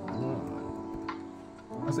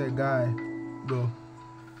 1. I said, guy, go.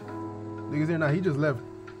 Niggas here now. He just left.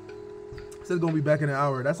 Said gonna be back in an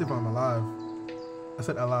hour. That's if I'm alive. I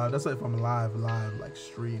said alive. That's if I'm alive, like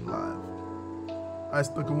stream live. I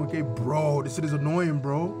stuck in 1K, bro. This shit is annoying,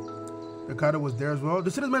 bro. The Kaido was there as well.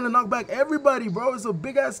 This shit is meant to knock back everybody, bro. It's a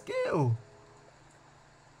big ass skill.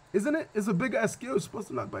 Isn't it? It's a big ass skill. It's supposed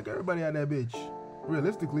to knock back everybody out of that bitch.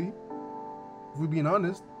 Realistically. If we're being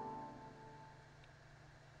honest.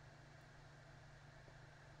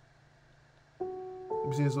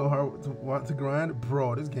 You see it's so hard to want to grind?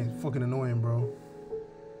 Bro, this game's fucking annoying, bro.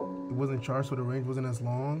 It wasn't charged so the range wasn't as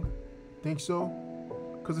long. Think so?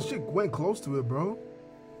 Cause the shit went close to it, bro.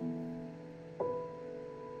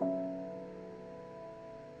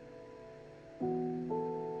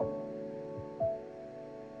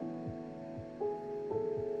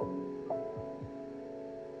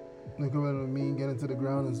 Look at me getting to the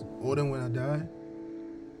ground is older when I die.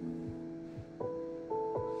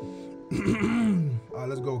 Alright,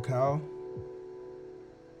 let's go, Cal.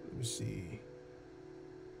 Let me see.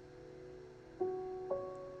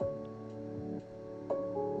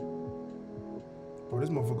 Bro, this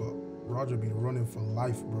motherfucker Roger be running for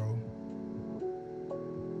life, bro.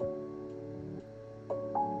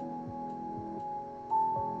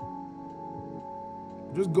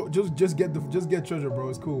 Just go, just get treasure, bro.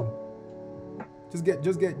 It's cool. Just get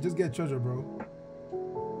treasure, bro.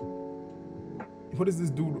 What is this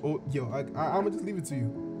dude? Oh, yo, I'ma just leave it to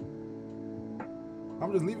you.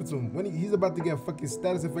 I'ma just leave it to him. When he's about to get fucking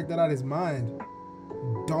status affected out of his mind.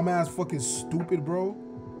 Dumbass fucking stupid, bro.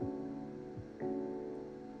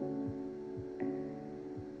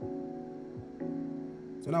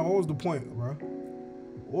 So now what was the point, bro?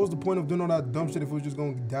 What was the point of doing all that dumb shit if it was just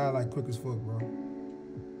gonna die like quick as fuck, bro?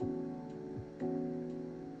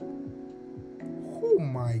 Oh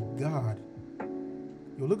my god.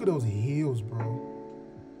 Yo, look at those heels, bro.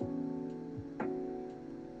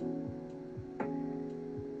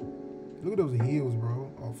 Look at those heels,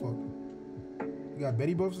 bro. Oh, fuck. You got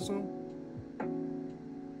Betty buffs or something?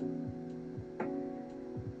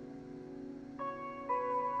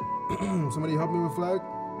 Somebody help me with flag?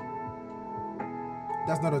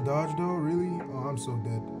 That's not a dodge, though? Really? Oh, I'm so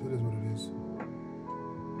dead. It is what it is.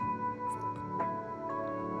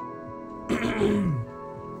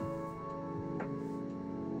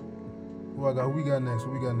 Fuck. Who we got next?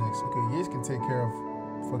 What we got next? Okay, Yates can take care of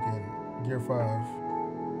fucking Gear 5.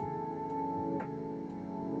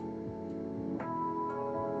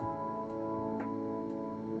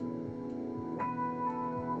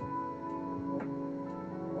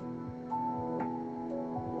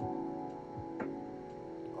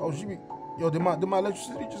 Oh, she be... Yo, did my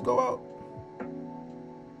electricity just go out?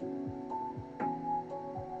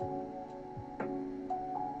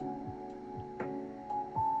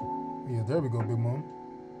 Yeah, there we go, Big Mom.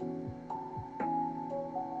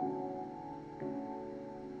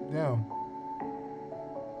 Damn.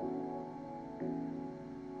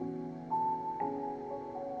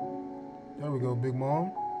 There we go, Big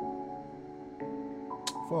Mom.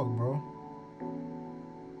 Fuck, bro.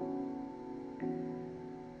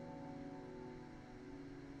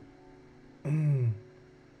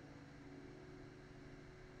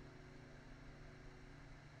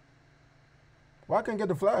 Why I can't get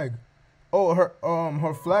the flag? Oh,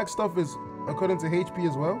 her flag stuff is according to HP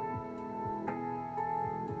as well?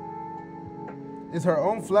 Is her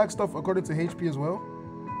own flag stuff according to HP as well?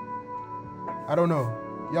 I don't know.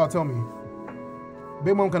 Y'all tell me.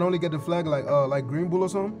 Big Mom can only get the flag like Green Bull or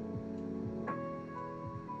something?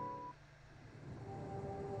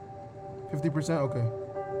 50%? Okay.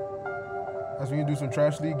 That's when you do some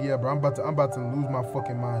trash league? Yeah, bro. I'm about to lose my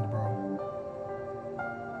fucking mind, bro.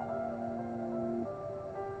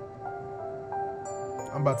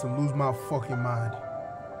 I'm about to lose my fucking mind.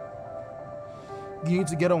 You need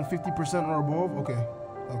to get on 50% or above? Okay.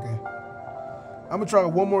 Okay. I'm gonna try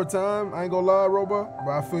it one more time. I ain't gonna lie, Roba,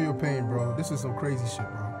 but I feel your pain, bro. This is some crazy shit,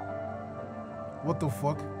 bro. What the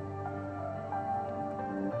fuck?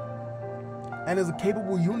 And as a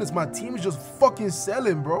capable units, my team is just fucking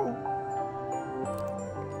selling, bro.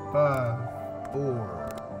 5, 4,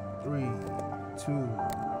 3, 2,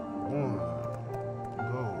 1,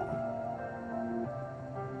 go.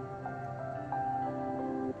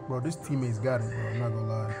 Bro, this teammate's got it, bro. I'm not gonna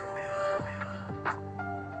lie.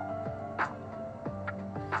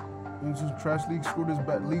 Into trash league, screw this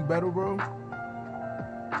league battle, bro.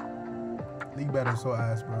 League battle so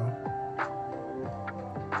ass, bro.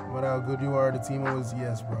 What how good you are, the team always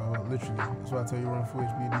yes, bro. Literally. That's why I tell you run full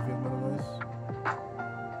HP defense, motherfuckers.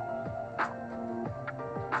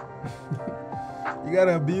 You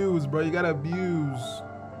gotta abuse, bro. You gotta abuse.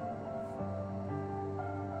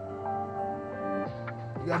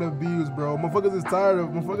 You gotta abuse, bro. Motherfuckers is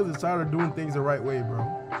tired of doing things the right way, bro.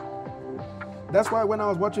 That's why when I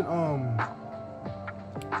was watching when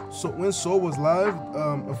Soul was live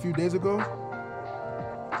a few days ago,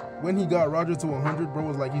 when he got Roger to 100, bro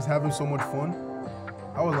was like he's having so much fun.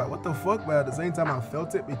 I was like, what the fuck? But at the same time, I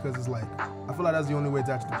felt it because it's like I feel like that's the only way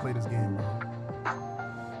to actually play this game, bro.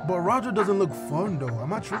 But Roger doesn't look fun though.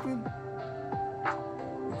 Am I tripping?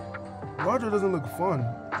 Roger doesn't look fun.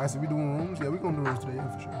 I said we doing rooms? Yeah, we gonna do rooms today, yeah,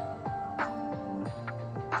 for sure.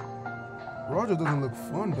 Roger doesn't look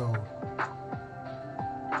fun though.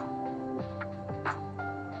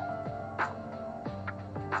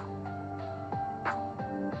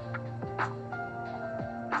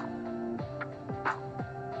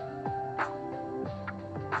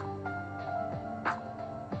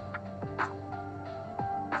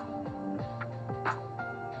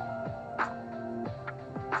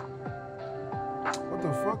 What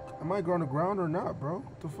the fuck? Am I going to ground or not, bro?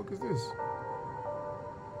 What the fuck is this?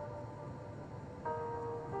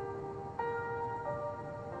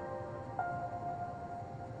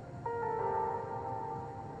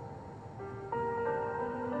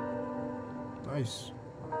 Nice.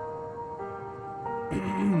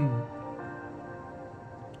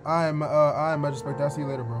 I am Magic. I'll see you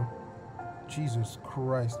later, bro. Jesus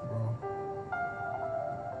Christ, bro.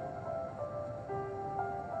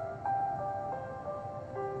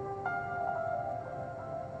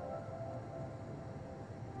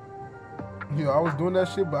 Yo, I was doing that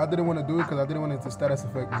shit, but I didn't want to do it because I didn't want it to status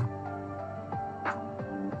affect me.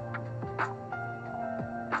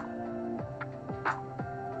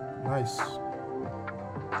 Nice.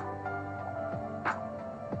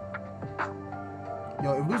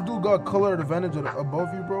 Yo, if this dude got color advantage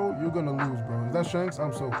above you, bro, you're gonna lose, bro. Is that Shanks?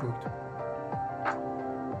 I'm so cooked.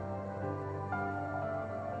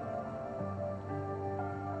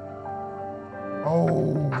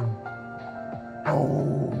 Oh.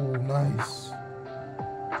 Oh, nice.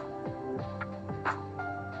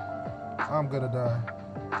 I'm gonna die.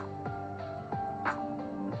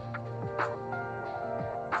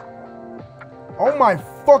 Oh my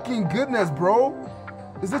fucking goodness, bro.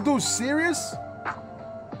 Is this dude serious?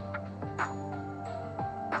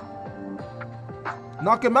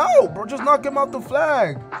 Knock him out, bro. Just knock him out the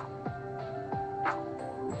flag.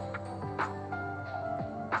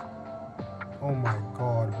 Oh my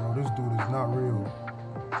god, bro. This dude is not real.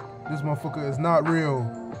 This motherfucker is not real.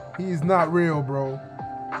 He is not real, bro.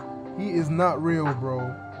 He is not real, bro.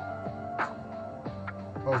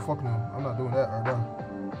 Oh, fuck no. I'm not doing that right now.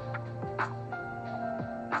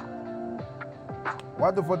 Why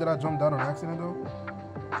the fuck did I jump down on accident though?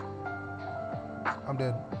 I'm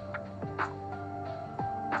dead.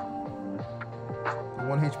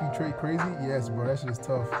 1 HP trait crazy? Yes, bro. That shit is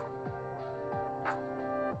tough.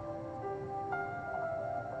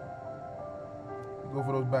 Go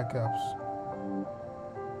for those back caps.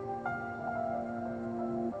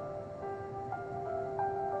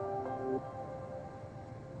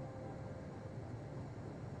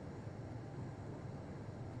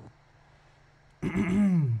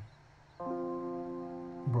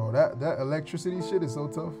 Bro, that electricity shit is so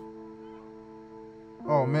tough.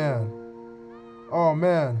 Oh man. Oh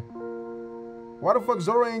man. Why the fuck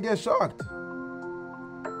Zoro ain't get shocked?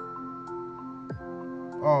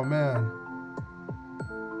 Oh man.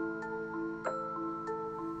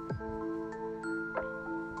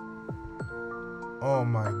 Oh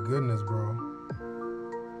my goodness, bro.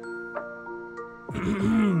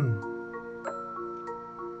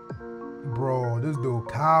 Bro, this dude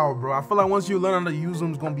cow, bro. I feel like once you learn how to use them,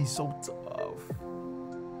 it's gonna be so tough.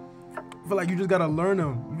 I feel like you just gotta learn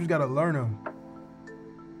them. You just gotta learn them.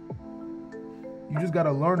 You just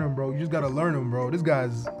gotta learn him, bro. You just gotta learn him, bro. This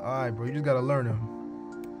guy's alright, bro. You just gotta learn him.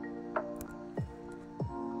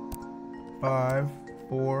 5,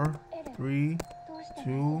 4, 3,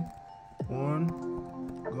 2, 1,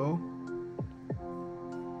 go.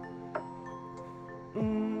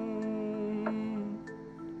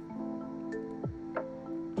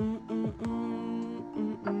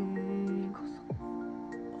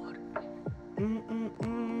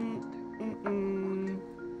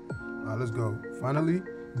 Let's go. Finally.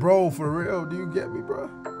 Bro, for real, do you get me, bro?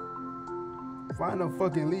 Final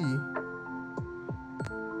fucking Lee.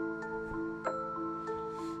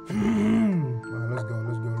 Alright, let's go.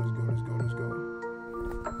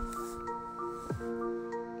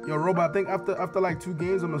 Yo, Robot, I think after like 2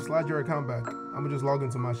 games, I'm gonna slide your account back. I'm gonna just log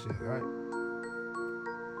into my shit, alright?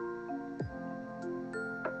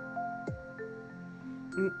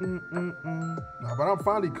 Nah, but I'm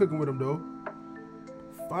finally cooking with him, though.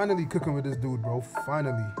 Finally cooking with this dude, bro.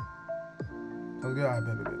 Finally. Sounds good. Alright,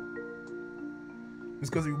 bet. It's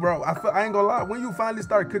because, bro, I ain't gonna lie. When you finally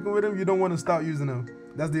start cooking with him, you don't want to stop using him.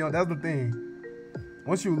 That's the thing.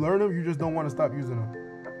 Once you learn him, you just don't want to stop using him.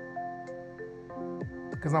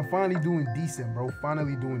 Because I'm finally doing decent, bro.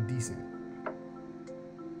 Finally doing decent.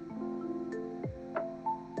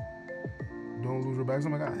 Don't lose your bags. Oh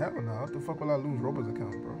my god, hell no. What the fuck will I lose Roba's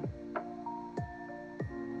account, bro?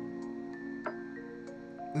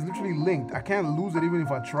 It's literally linked. I can't lose it even if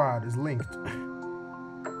I tried. It's linked.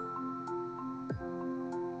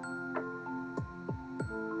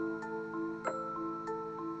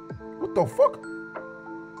 What the fuck?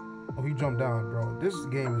 Oh, he jumped down, bro. This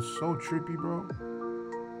game is so trippy, bro.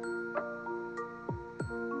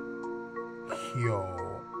 Yo.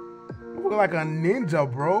 You look like a ninja,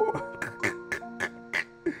 bro.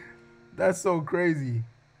 That's so crazy.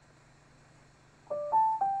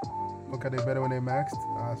 Look, are they better when they maxed?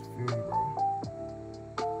 I feel you, bro.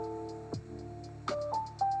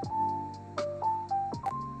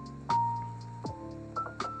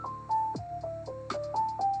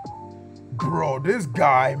 Bro, this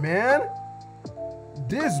guy, man.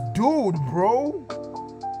 This dude, bro.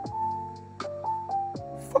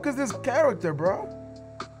 Fuck is this character, bro?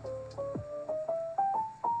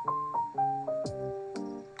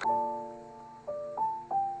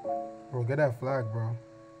 Bro, get that flag, bro.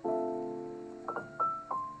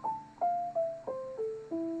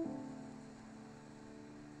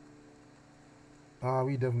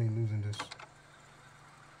 We definitely losing this.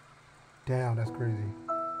 Damn, that's crazy.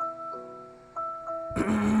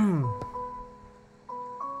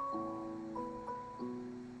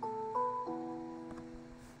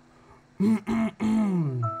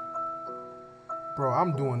 Bro,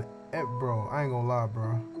 I'm doing it, bro. I ain't gonna lie,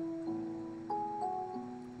 bro.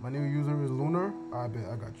 My new user is Lunar. I bet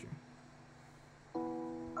I got you.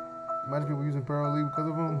 Imagine people using Parallel because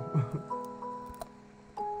of him.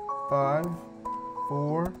 5,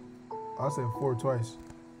 4. I said 4 twice.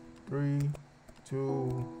 3, 2,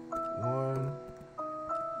 1.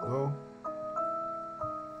 Go.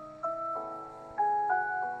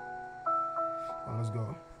 Oh, let's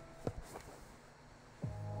go.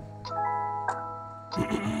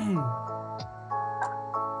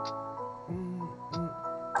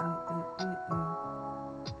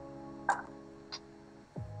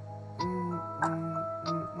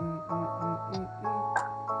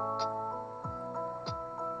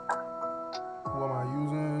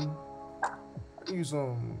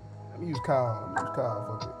 Let me use Kyle.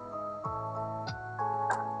 Fuck it.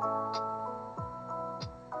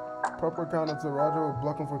 Purple counter to Roger with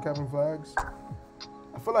blocking for capping flags.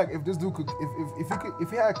 I feel like if this dude could, if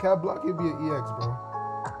he had cap block, he'd be an EX, bro.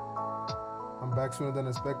 I'm back sooner than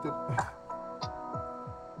expected.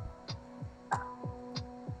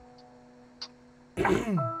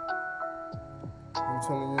 I'm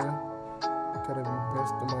telling you, I gotta be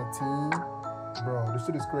best in my team, bro. This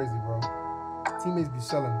shit is crazy, bro. Teammates be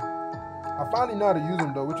selling. I finally know how to use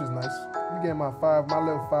them though, which is nice. I'm getting my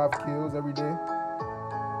level 5 kills every day.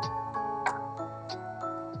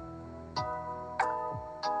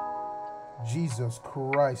 Jesus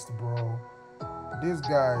Christ, bro. This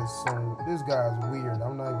guy is weird.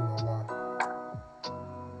 I'm not even gonna lie.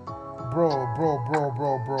 Bro.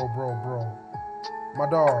 My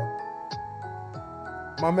dog.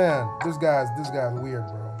 My man. This guy's weird,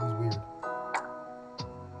 bro. He's weird.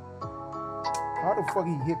 How the fuck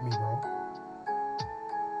he hit me, bro?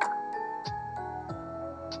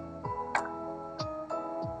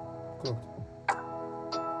 Cooked.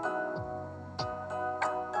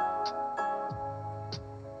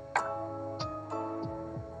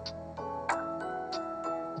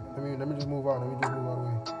 Let me just move out. Let me just move out of the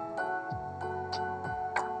way.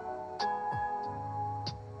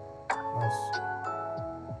 Nice.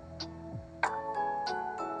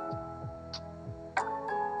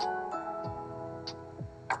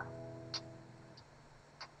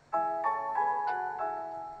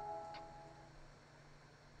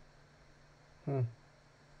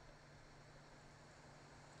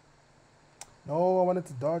 No, I wanted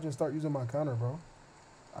to dodge and start using my counter, bro.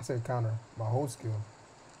 I said counter. My whole skill.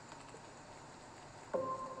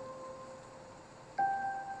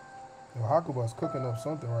 Yo, Hakuba's cooking up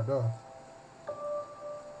something right there.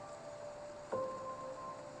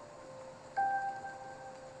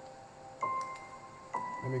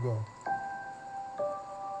 Let me go.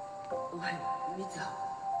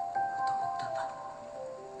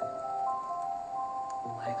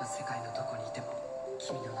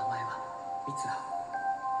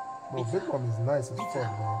 Bro, Big Mom is nice as fuck,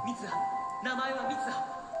 bro. Let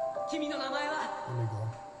me go.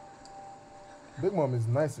 Big Mom is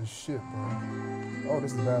nice as shit, bro. Oh,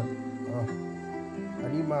 this is bad. I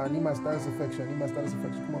need my status affection. I need my status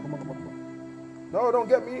affection. Come on. No, don't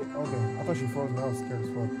get me. Okay, I thought she froze me. I was scared as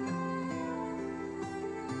fuck.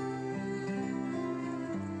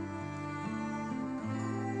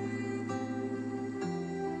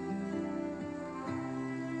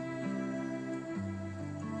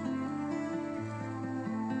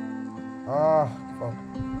 Ah, fuck.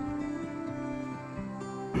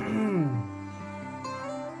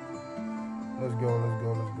 Let's go.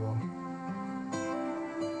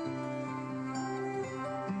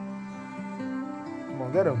 Come on,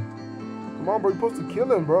 get him. Come on, bro. You're supposed to kill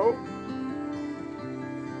him, bro.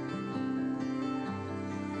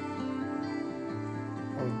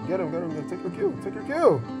 Oh, get him. Take your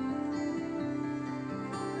kill.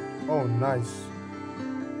 Oh, nice.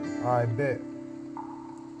 I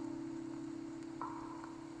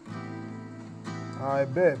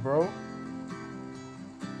bet, bro.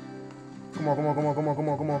 Come on.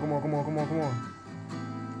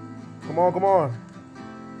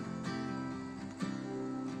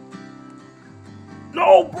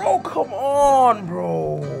 No, bro, come on,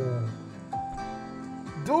 bro.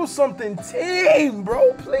 Do something, team,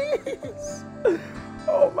 bro, please.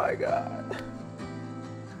 Oh my God.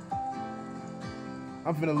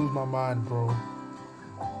 I'm finna lose my mind, bro.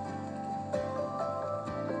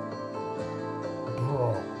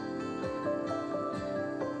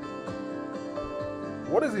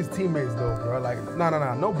 What is his teammates though, bro? Like,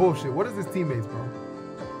 no bullshit. What is his teammates, bro?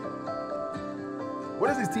 What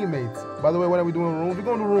is his teammates? By the way, what are we doing in rooms? We're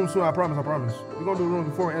gonna do rooms soon, I promise. We're gonna do rooms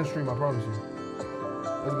before we end stream, I promise you.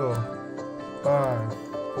 Let's go. 5,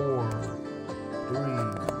 4, 3,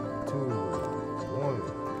 2,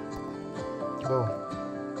 1. Go.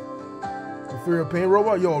 You feel your pain,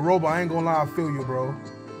 Robo? Yo, Robo, I ain't gonna lie, I feel you, bro.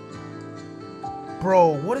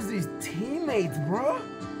 Bro, what is these teammates, bro?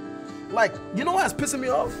 Like, you know what's pissing me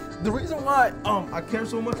off? The reason why I care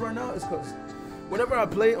so much right now is because whenever I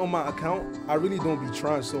play on my account, I really don't be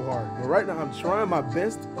trying so hard. But right now, I'm trying my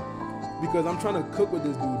best because I'm trying to cook with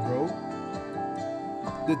this dude, bro.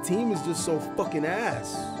 The team is just so fucking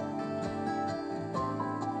ass.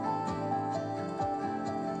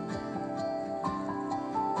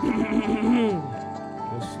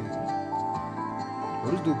 Let's see.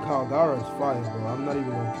 Well, this dude Kaldara is fire, bro. I'm not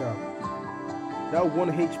even gonna count. That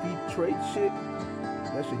 1 HP trade shit,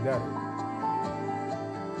 that shit got it.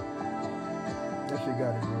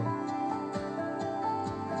 Bro.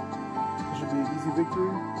 It should be an easy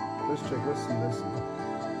victory. Let's check. Let's see.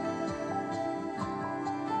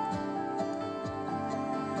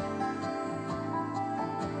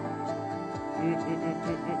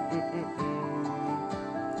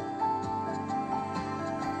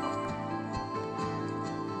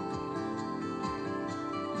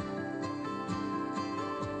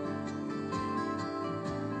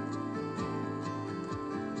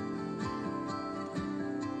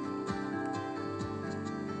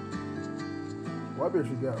 Whitebeard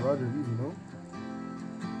should get Roger easy, no?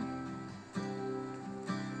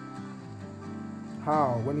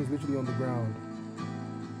 How? When he's literally on the ground.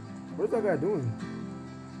 What is that guy doing?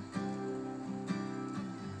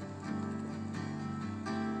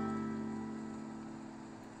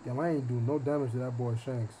 Damn, I ain't doing no damage to that boy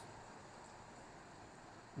Shanks.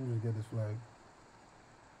 Let me just get this flag.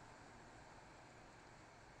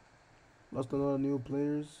 Lost a lot of new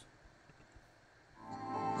players.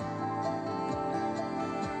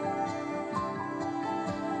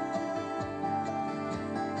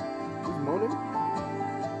 Who's moaning?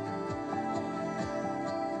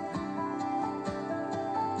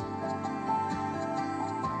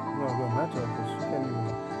 No, good matchup because she can't even.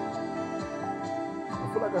 I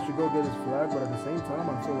feel like I should go get his flag, but at the same time,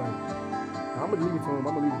 I feel like I'm gonna leave it to him.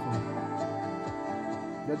 I'm gonna leave it to him.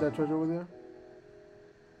 Get that treasure over there.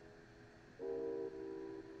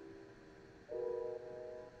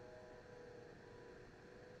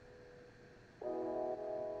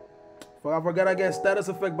 Fuck, I forgot I get status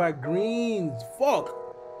effect by greens. Fuck.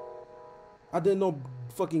 I didn't know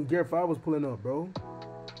fucking Gear 5 was pulling up, bro.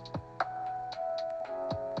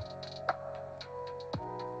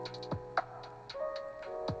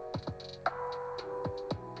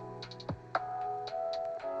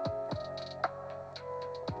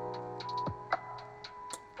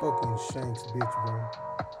 Fucking Shanks, bitch, bro.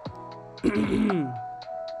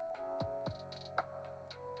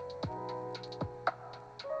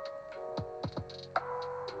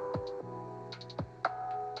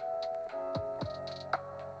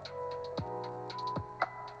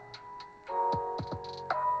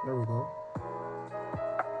 There we go.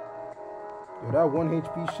 Yo, that 1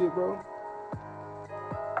 HP shit, bro.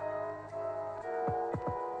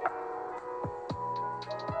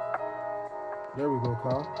 There we go,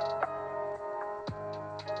 Kyle.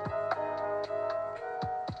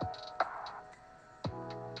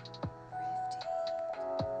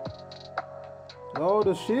 Oh,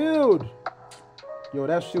 the shield. Yo,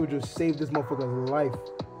 that shield just saved this motherfucker's life.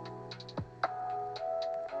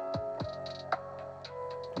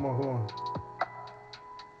 Come on, come on.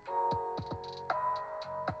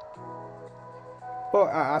 Fuck,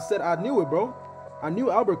 I said I knew it, bro. I knew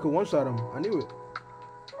Albert could one-shot him. I knew it.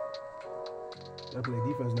 Gotta play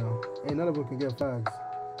defense now. Ain't none of them can get flags.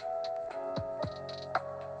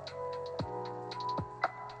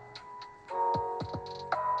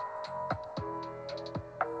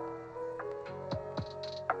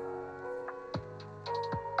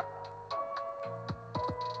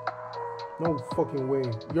 No fucking way.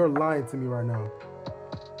 You're lying to me right now.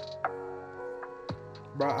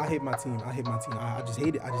 Bro, I hate my team. I hate my team. I just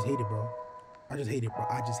hate it. I just hate it, bro. I just hate it, bro.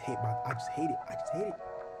 I just hate it. I just hate it.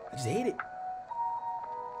 I just hate it.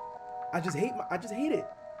 I just hate it. I just hate it.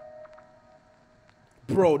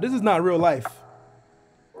 Bro, this is not real life.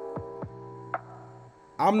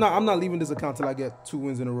 I'm not leaving this account till I get 2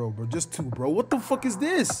 wins in a row, bro. Just 2, bro. What the fuck is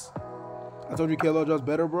this? I told you KLO just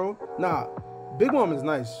better, bro. Nah, Big Mom is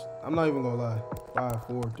nice. I'm not even gonna lie. 5,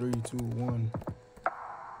 4, 3, 2, 1.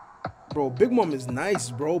 Bro, Big Mom is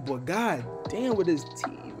nice, bro, but god damn with his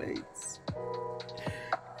teammates.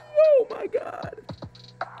 Oh my god.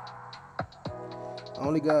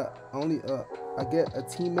 I get a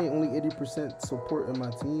teammate only 80% support in my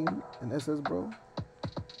team in SS, bro.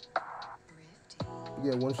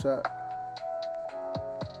 You get 1 shot.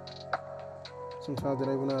 Sometimes they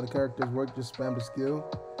don't even know how the characters work, just spam the skill.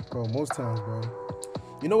 Bro, most times, bro.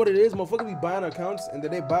 You know what it is? Motherfuckers be buying accounts and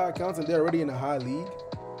then they buy accounts and they're already in a high league.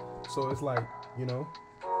 So it's like, you know,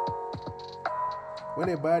 when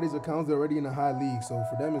they buy these accounts, they're already in a high league. So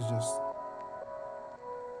for them, it's just,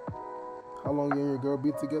 how long you and your girl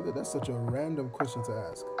be together? That's such a random question to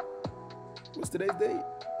ask. What's today's date?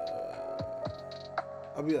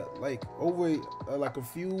 I'll be like over like a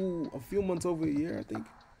few months over a year, I think.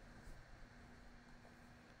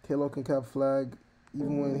 KLO can cap flag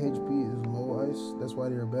even when HP is low ice. That's why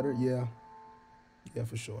they're better. Yeah,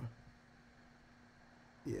 for sure.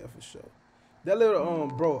 Yeah, for sure. That little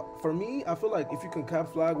bro, for me, I feel like if you can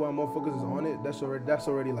cap flag while motherfuckers is on it, that's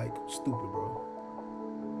already like stupid, bro.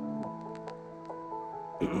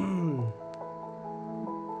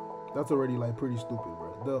 That's already like pretty stupid,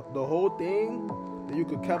 bro. The whole thing that you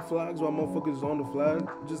could cap flags while motherfuckers is on the flag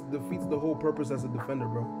just defeats the whole purpose as a defender,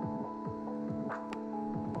 bro.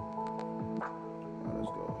 Alright,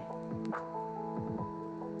 let's go.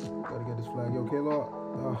 Gotta get this flag. Yo, KLO.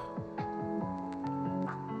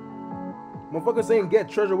 Motherfucker saying get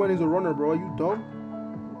treasure when he's a runner, bro. Are you dumb?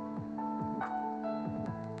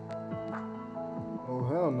 Oh,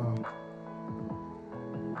 hell no.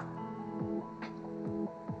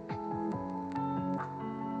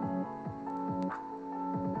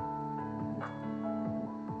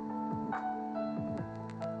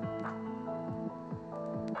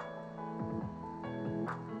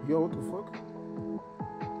 Yo, what the fuck?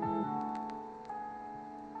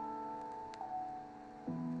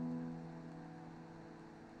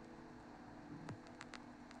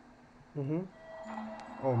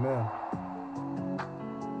 Oh man.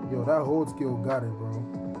 Yo, that hold skill got it, bro.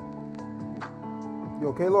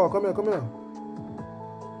 Yo, K-Law, come here, come here.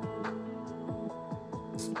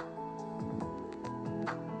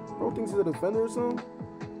 Bro thinks he's a defender or something?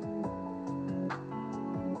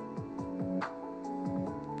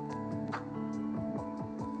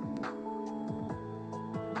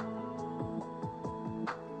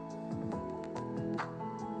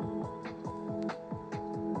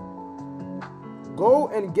 Go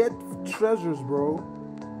and get treasures, bro.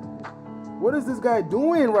 What is this guy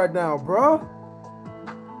doing right now, bro?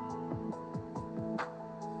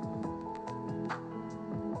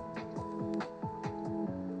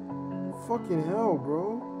 Fucking hell,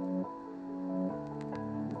 bro.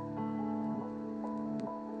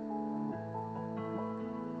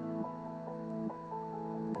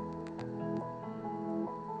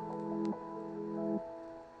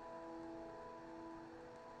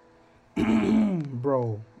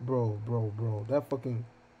 Bro. That fucking...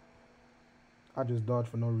 I just dodged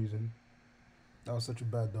for no reason. That was such a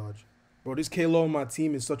bad dodge. Bro, this K-Law on my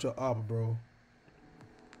team is such a op, bro.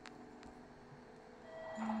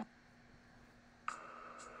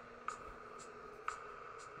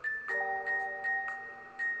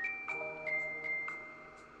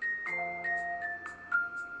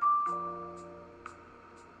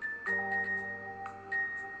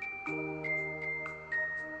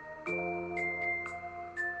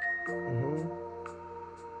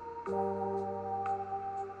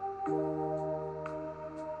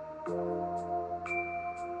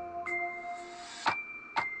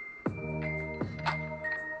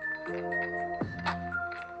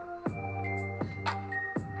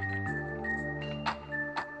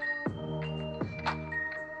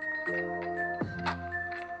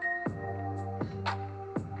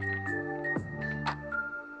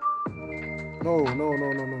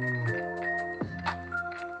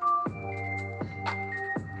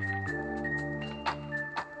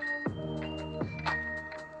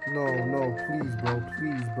 No. No,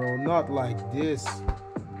 please, bro. Not like this.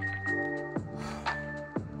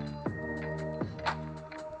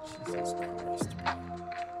 Jesus Christ, bro.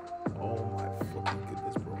 Oh my fucking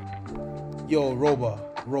goodness, bro. Yo, Roba.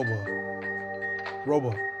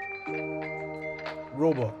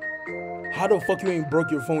 How the fuck you ain't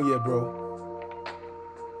broke your phone yet, bro?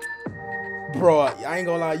 Bro, I ain't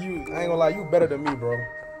gonna lie, you better than me, bro.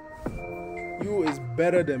 You is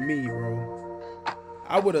better than me, bro.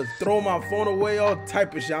 I would have thrown my phone away, all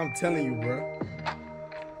type of shit, I'm telling you, bro.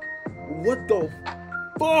 What the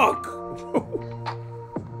fuck?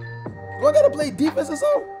 Do I gotta play defense or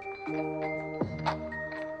something?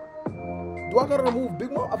 Do I gotta remove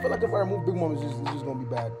Big Mom? I feel like if I remove Big Mom, it's just gonna be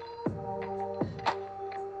bad.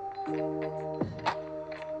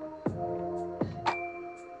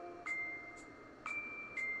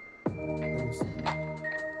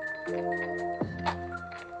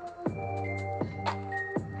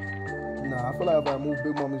 Nah, I feel like if I remove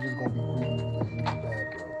Big Mom, it's just gonna be really bad,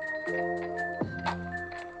 bro.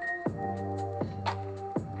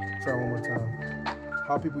 Try one more time.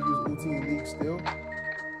 How people use Ulti in League still?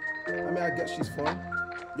 I mean, I guess she's fun.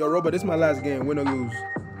 Yo, Roba, this is my last game. Win or lose.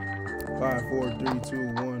 5, 4, 3,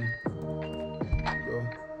 2, 1. Go.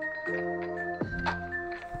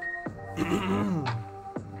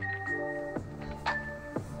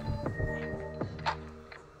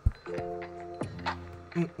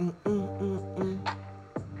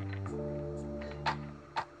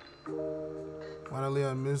 Finally,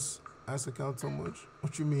 I miss Ice account so much.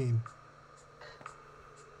 What you mean?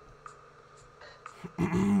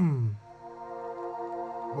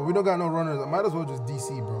 But we don't got no runners. I might as well just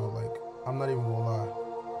DC, bro. Like, I'm not even gonna lie.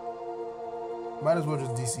 Might as well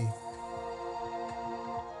just DC.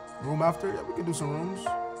 Room after? Yeah, we can do some rooms.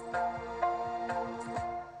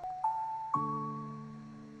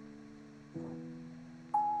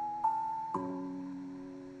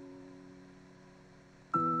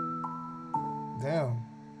 Damn.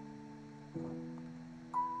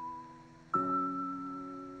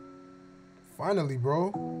 Finally,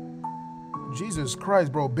 bro. Jesus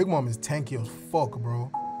Christ, bro. Big Mom is tanky as fuck,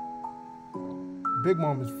 bro. Big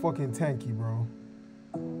Mom is fucking tanky, bro.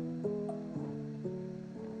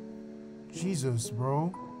 Jesus,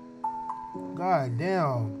 bro. God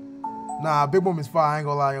damn. Nah, Big Mom is fire. I ain't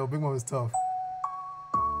gonna lie, yo. Big Mom is tough.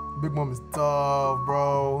 Big Mom is tough,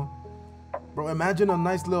 bro. Bro, imagine a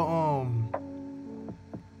nice little,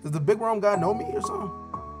 does the Big Mom guy know me or something?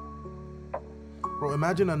 Bro,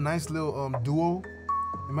 imagine a nice little, duo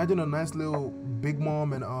Imagine a nice little Big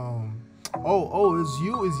Mom and oh,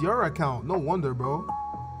 it's your account. No wonder, bro.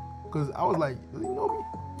 Cause I was like, you know me?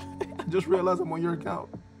 I just realized I'm on your account.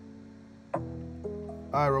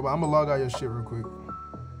 Alright, Robot, I'm gonna log out your shit real quick.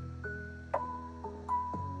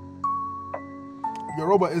 Your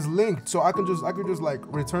Robot is linked, so I could just like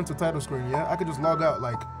return to title screen, yeah? I could just log out,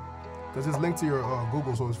 like, cause it's linked to your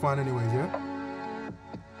Google, so it's fine anyways, yeah?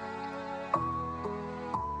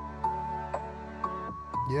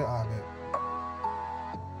 Yeah, I bet.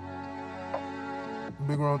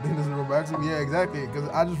 Big round thing doesn't remember actually. Yeah, exactly. Cause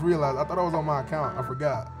I just realized I thought I was on my account. I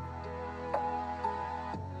forgot.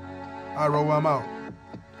 Alright, Robo, I'm out.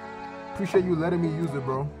 Appreciate you letting me use it,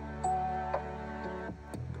 bro.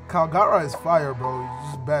 Calgara is fire, bro.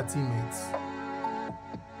 It's just bad teammates.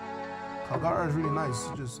 Calgara is really nice.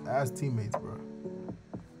 It's just ass teammates, bro.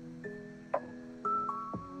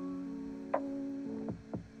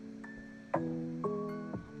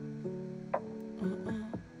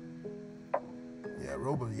 Yeah,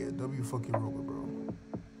 Robo. Yeah, W fucking Robo, bro.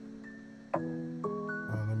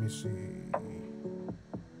 Let me see.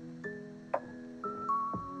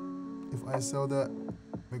 If I sell that,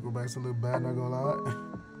 make Roback's a little bad, not gonna lie.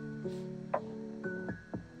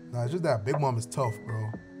 Nah, it's just that Big Mom is tough,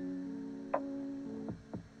 bro.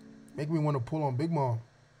 Make me want to pull on Big Mom.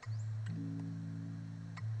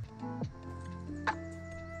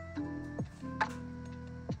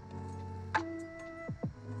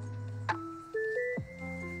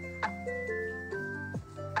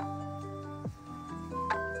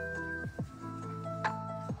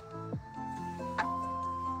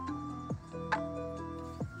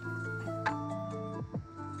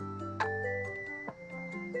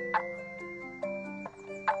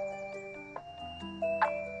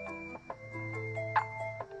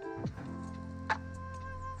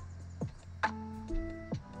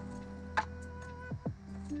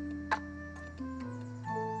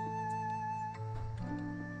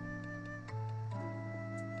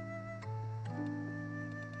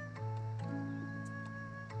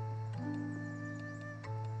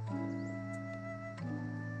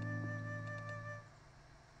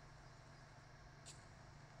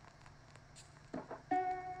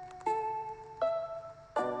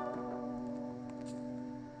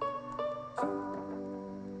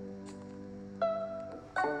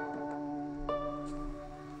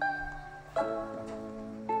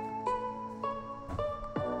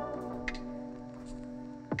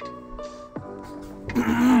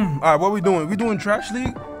 All right, what we doing? We doing Trash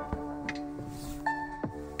League?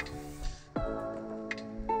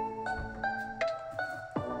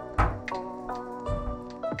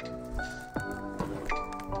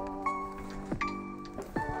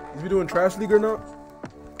 Is we doing Trash League or not?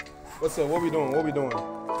 What's up? What we doing? What we doing?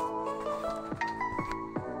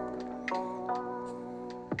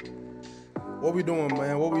 What we doing,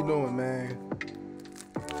 man? What we doing, man?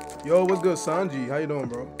 Yo, what's good, Sanji? How you doing,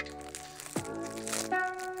 bro?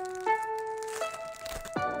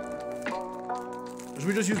 Should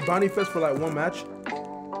we just use Bonnie Fest for like one match?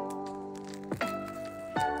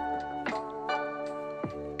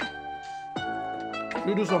 Should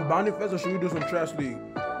we do some Bonnie Fest or should we do some Trash League?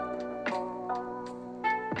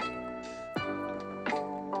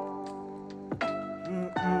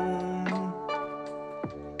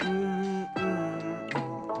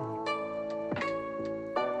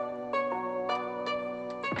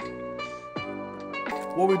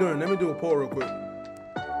 What we doing? Let me do a poll real quick.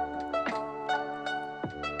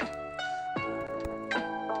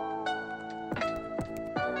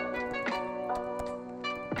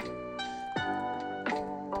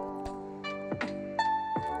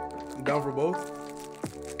 Down for both?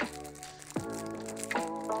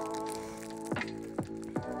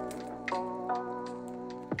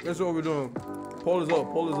 That's what we're doing. Poll is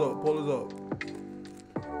up, poll is up, poll is up.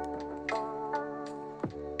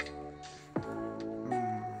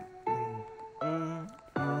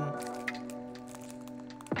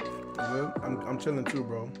 Good. I'm chilling too,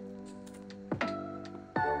 bro.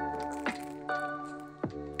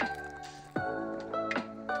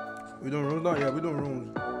 We doing rooms now? Yeah, we doing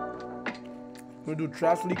rooms. We do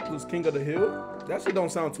Trash League plus King of the Hill. That shit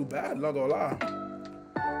don't sound too bad, not gonna lie.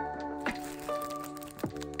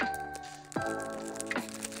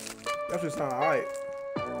 That shit sound alright.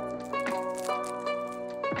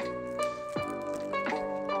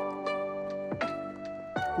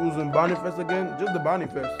 Who's in Bonnie Fest again? Just the Bonnie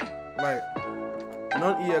Fest. Like,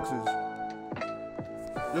 none EXs.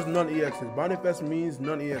 Just none EXs. Bonnie Fest means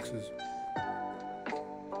none EXs.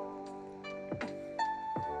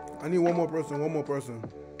 I need one more person, one more person.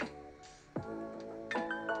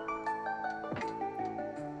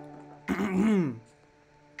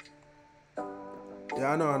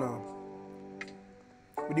 Yeah, I know, I know.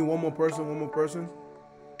 We need one more person, one more person.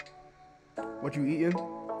 What you eating?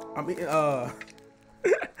 I'm eating, the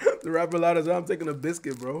rapper loud I'm taking a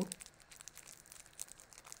biscuit, bro.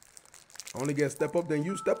 I only get step up, then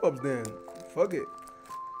you step ups then. Fuck it.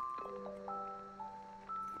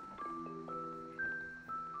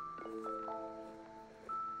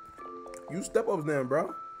 You step ups then,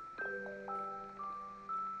 bro.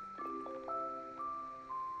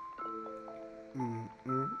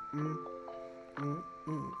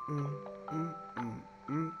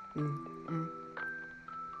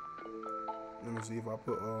 Let me see if I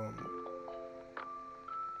put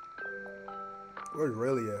where's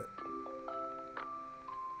Rayleigh at?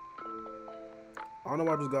 I don't know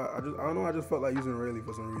why I don't know, I just felt like using Rayleigh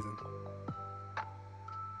for some reason.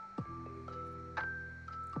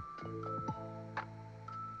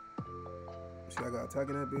 See, I got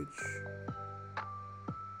attacking that bitch.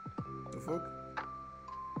 The fuck?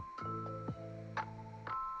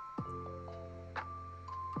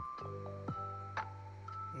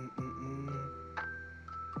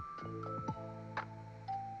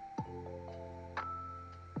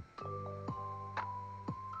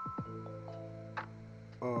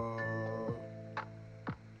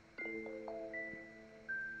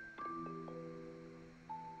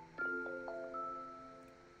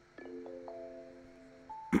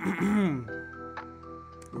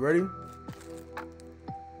 You ready?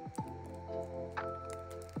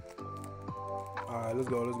 Alright, let's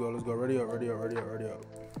go, let's go, let's go. Ready up, ready up, ready up, ready up.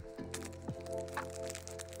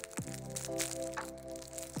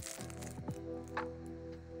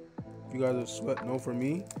 You guys are sweat no for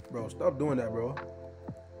me? Bro, stop doing that, bro.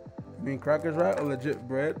 You mean crackers, right? Or legit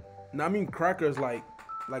bread? No, I mean crackers like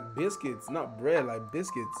biscuits, not bread, like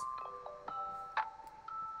biscuits.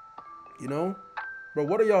 You know? Bro,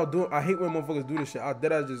 what are y'all doing? I hate when motherfuckers do this shit. I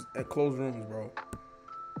deadass just at closed rooms, bro.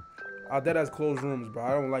 I deadass closed rooms, bro.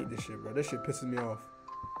 I don't like this shit, bro. This shit pisses me off.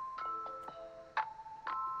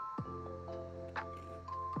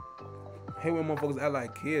 I hate when motherfuckers act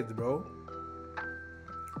like kids, bro.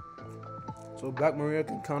 So Black Maria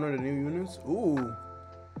can counter the new units? Ooh.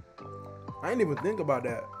 I didn't even think about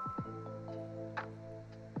that.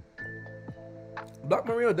 Black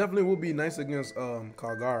Maria definitely will be nice against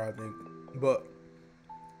Kagura, I think. But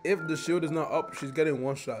if the shield is not up, she's getting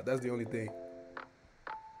one shot. That's the only thing.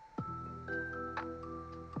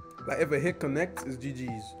 Like if a hit connects, it's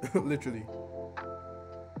GG's. Literally.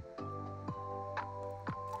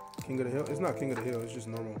 King of the Hill? It's not King of the Hill, it's just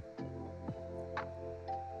normal.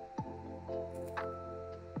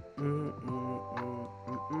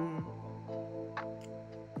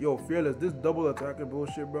 Yo, Fearless, this double attacker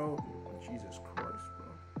bullshit, bro. Jesus Christ, bro.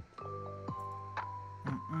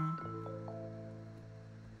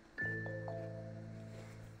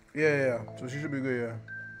 Yeah. So she should be good, yeah.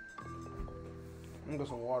 I'm gonna get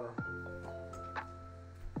some water.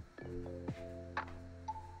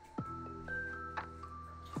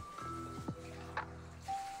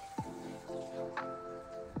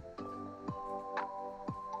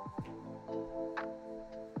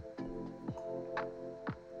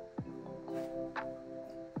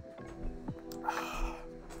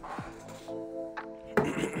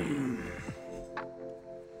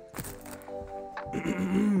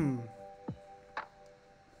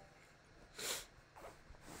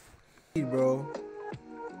 Bro.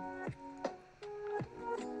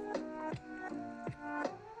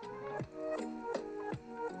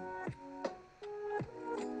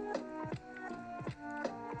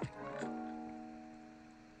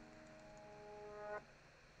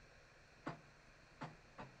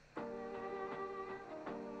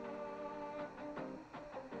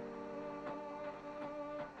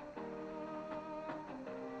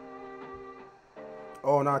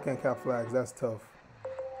 Oh, no, I can't cap flags. That's tough.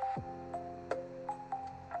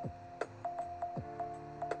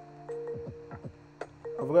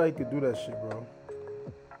 I forgot he could do that shit, bro.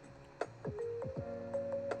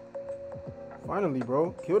 Finally,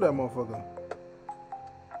 bro. Kill that motherfucker.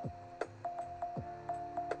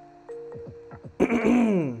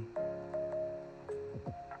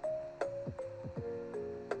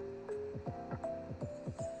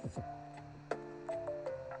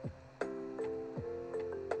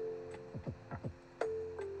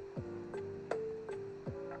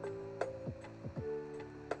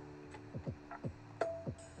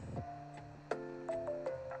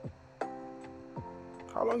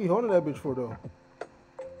 How long you holding that bitch for, though?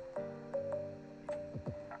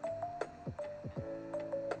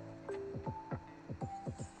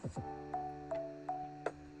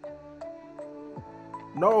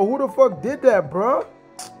 No, who the fuck did that, bro?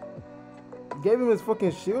 Gave him his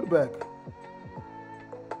fucking shield back.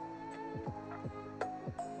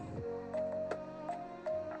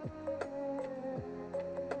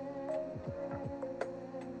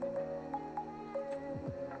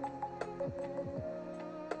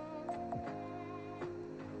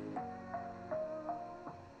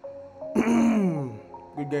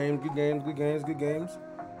 games, good games, good games, good games.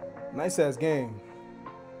 Nice ass game.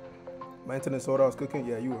 My internet sold out. I was cooking.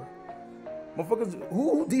 Yeah, you were. Motherfuckers,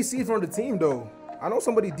 who DC'd from the team though? I know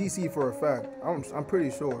somebody DC'd for a fact. I'm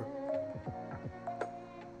pretty sure.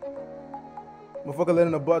 Motherfucker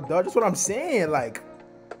letting the butt dodge. That's what I'm saying. Like,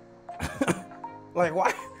 like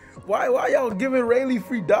why y'all giving Rayleigh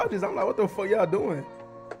free dodges? I'm like, what the fuck y'all doing?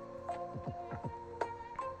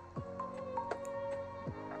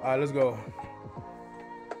 All right, let's go.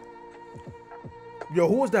 Yo,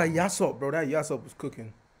 who was that Yasop, bro? That Yasop was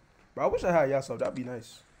cooking. Bro, I wish I had Yasop. That'd be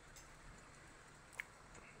nice.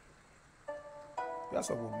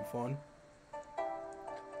 Yasop would be fun.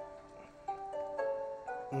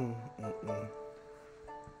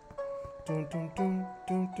 Dum dum dum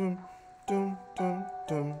dum dum dum dum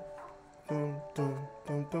dum dum dum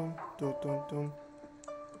dum dum dum dum.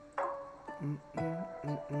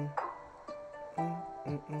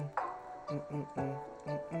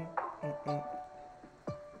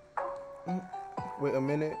 Wait a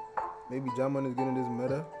minute. Maybe Jaman is getting this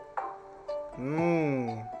meta.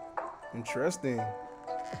 Interesting.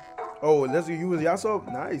 Oh, let's use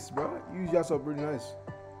Yasop. Nice, bro. Use Yasop pretty nice.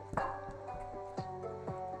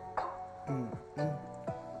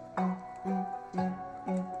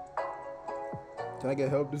 Can I get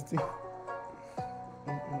help this team?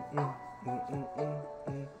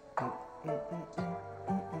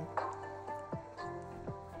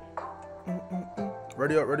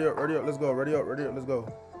 Ready up, ready up, ready up. Let's go. Ready up, ready up. Let's go.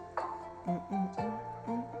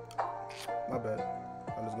 My bad.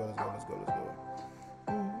 Right, let's go, let's go, let's go, let's go.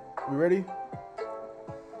 We ready?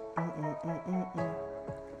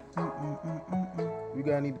 We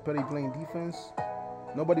got anybody playing defense?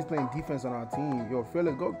 Nobody's playing defense on our team. Yo,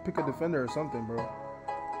 Philip, go pick a defender or something, bro.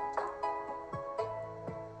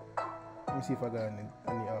 Let me see if I got any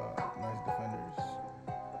nice defenders.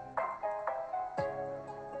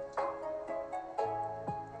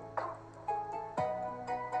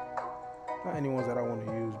 Not any ones that I want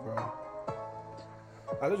to use, bro.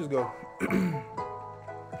 Alright, let's just go.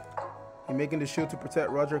 He making the shield to protect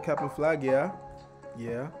Roger, Captain Flag, yeah.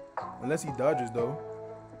 Yeah. Unless he dodges, though.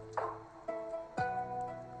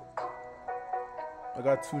 I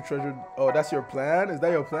got 2 treasure. Oh, that's your plan? Is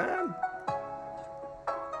that your plan?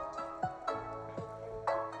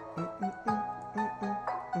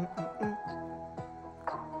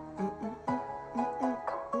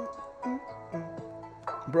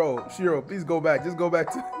 Bro, Shiro, please go back. Just go back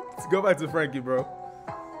to Frankie, bro.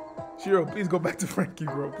 Shiro, please go back to Frankie,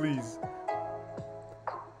 bro, please.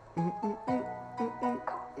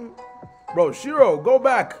 Bro, Shiro, go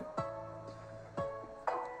back.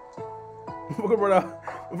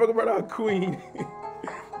 Fuck about our Queen.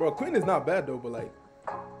 Bro, Queen is not bad though, but like,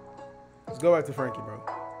 let's go back to Frankie, bro.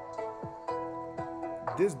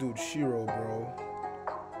 This dude Shiro, bro.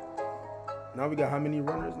 Now we got how many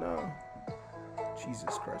runners now?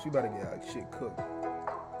 Jesus Christ, we better get like shit cooked.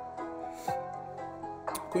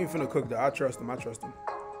 Queen finna cook though. I trust him. I trust him.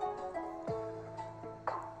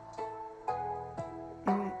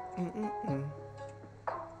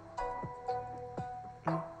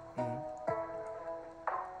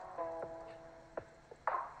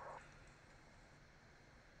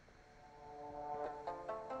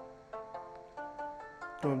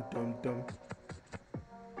 Dum dum dum.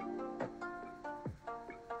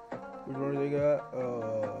 Which one do they got?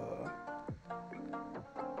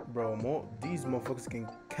 Bro, these motherfuckers can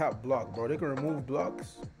cap block, bro. They can remove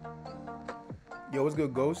blocks. Yo, what's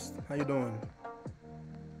good, Ghost? How you doing?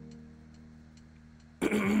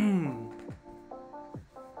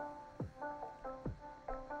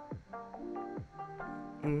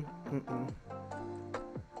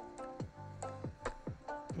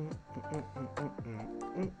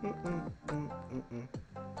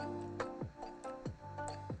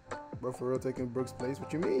 Bro, for real taking Brooks' place?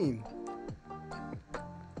 What you mean?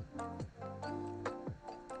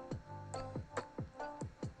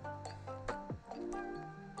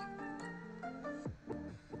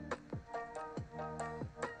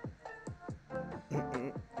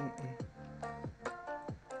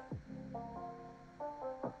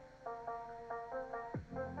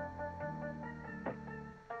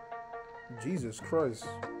 Jesus Christ.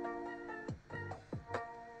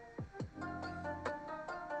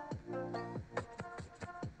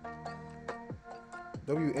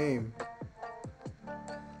 W aim.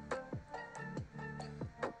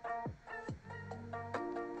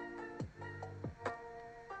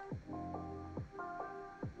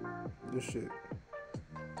 This shit.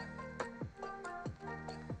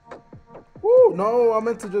 Woo! No, I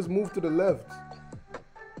meant to just move to the left.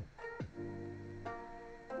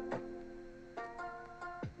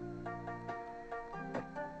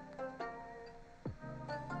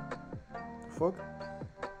 fuck?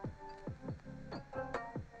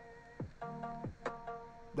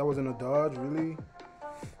 That wasn't a dodge, really?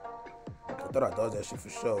 I thought I dodged that shit for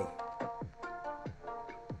sure.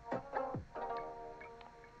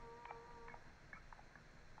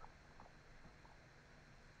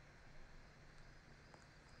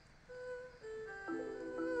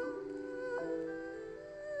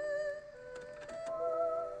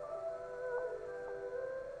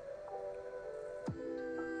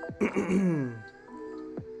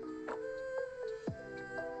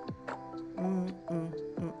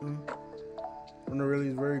 Runner really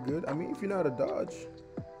is very good. I mean, if you know how to dodge.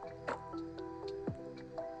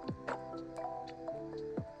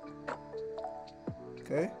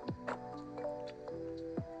 Okay.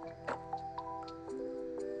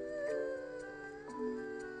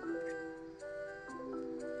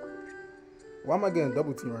 Why am I getting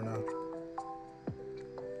double team right now?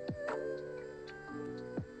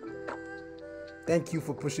 Thank you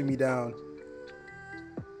for pushing me down.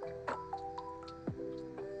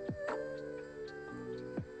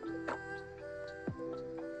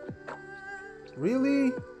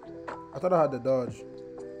 Really? I thought I had the dodge.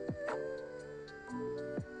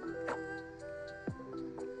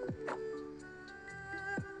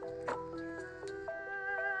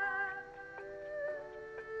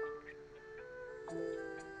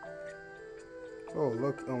 Oh,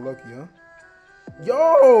 look, unlucky, huh?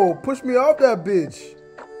 Yo, push me off that bitch.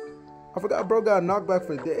 I forgot bro got knocked back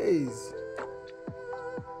for days.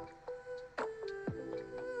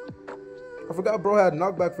 I forgot bro had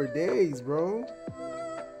knockback for days, bro.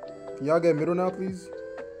 Can y'all get middle now, please?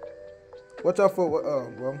 Watch out for what?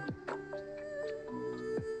 Oh, well.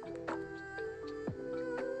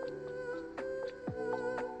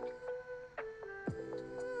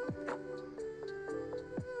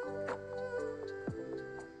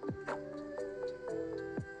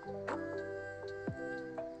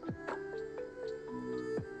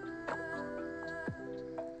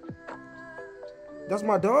 That's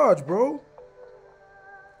my dodge, bro.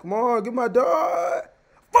 Come on, get my dodge.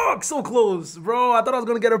 Fuck, so close, bro. I thought I was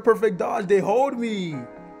gonna get a perfect dodge. They hold me.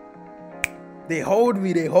 They hold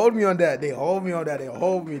me. They hold me on that. They hold me on that. They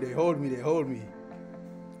hold me. They hold me. They hold me.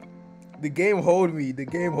 The game hold me. The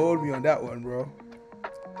game hold me on that one, bro.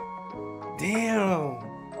 Damn.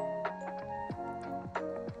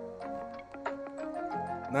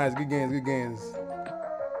 Nice, good games, good games.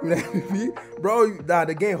 Bro, nah,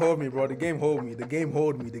 the game hold me, bro. The game hold me. The game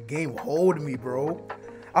hold me. The game hold me, bro.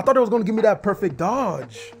 I thought it was gonna give me that perfect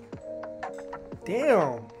dodge.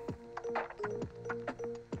 Damn.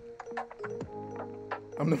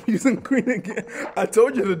 I'm never using green again. I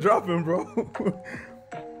told you to drop him, bro.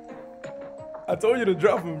 I told you to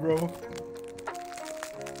drop him, bro.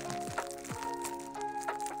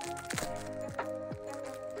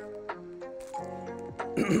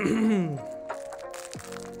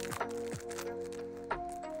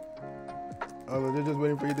 They're just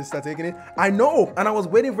waiting for you to start taking it. I know, and I was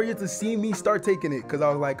waiting for you to see me start taking it because I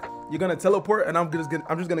was like, you're gonna teleport, and I'm just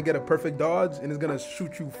gonna get a perfect dodge, and it's gonna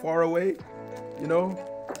shoot you far away, you know?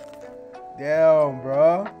 Damn,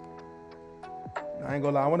 bro. I ain't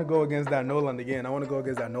gonna lie. I want to go against that Nolan again. I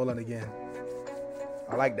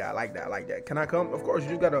like that. I like that. I like that. Can I come? Of course. You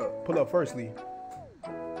just gotta pull up first, Lee.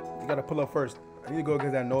 You gotta pull up first. I need to go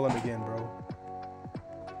against that Nolan again, bro.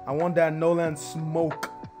 I want that Nolan smoke.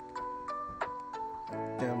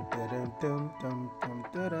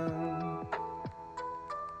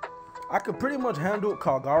 I could pretty much handle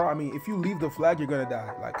Kalgara. I mean, if you leave the flag, you're gonna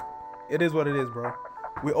die. Like, it is what it is, bro.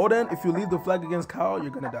 With Oden, if you leave the flag against Kyle,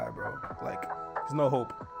 you're gonna die, bro. Like, there's no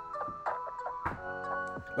hope.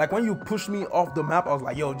 Like, when you pushed me off the map, I was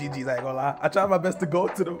like, yo, GG's, I ain't gonna lie. I tried my best to go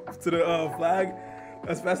to the flag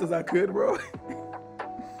as fast as I could, bro.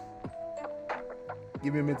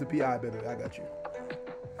 Give me a minute to PI, baby. I got you.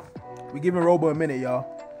 We giving Robo a minute, y'all.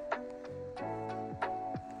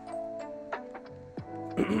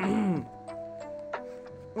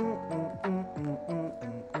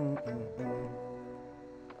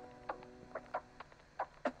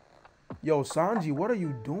 Yo, Sanji, what are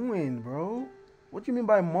you doing, bro? What do you mean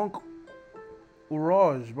by Monk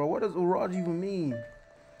Uraj, bro? What does Uraj even mean?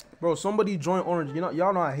 Bro, somebody join Orange. You know,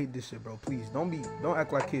 y'all know I hate this shit, bro. Please, don't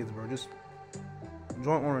act like kids, bro. Just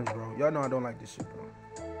join Orange, bro. Y'all know I don't like this shit, bro.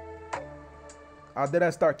 I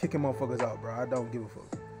did start kicking motherfuckers out, bro. I don't give a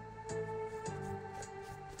fuck.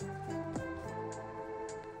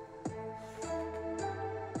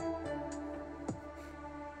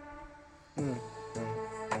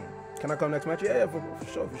 Can I come next match? Yeah, for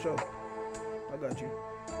sure, for sure. I got you.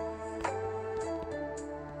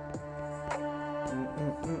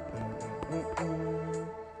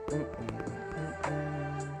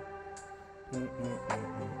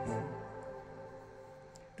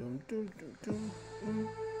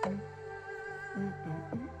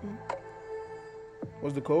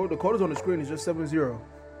 What's the code? The code is on the screen. It's just 70. To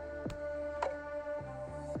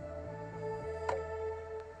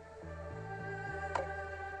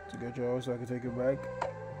get yours so I can take it back.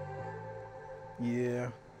 Yeah.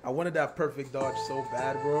 I wanted that perfect dodge so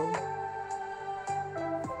bad, bro.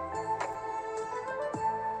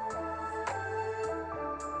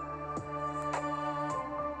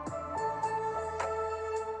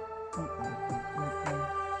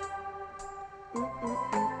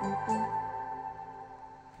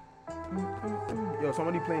 Yo,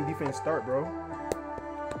 somebody playing defense start, bro.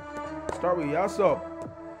 Start with Yasop.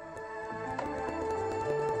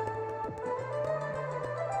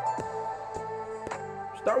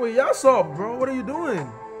 Start with Yasop, bro. What are you doing?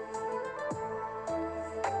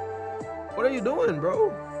 What are you doing,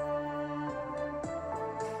 bro?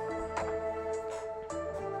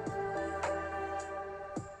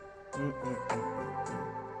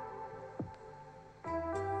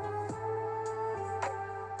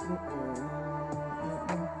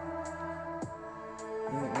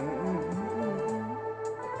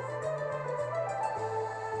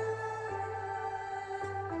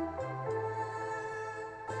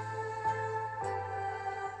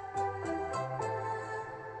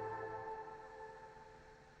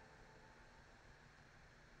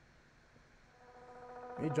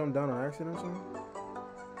 He jumped down on accident or something?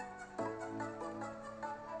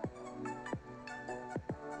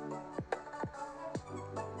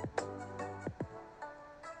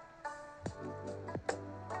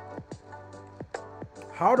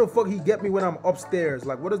 How the fuck he get me when I'm upstairs?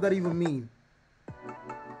 Like, what does that even mean?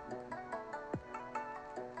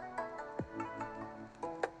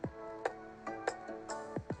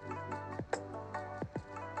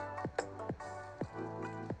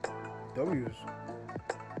 W's.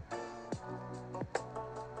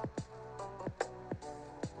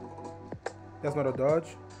 That's not a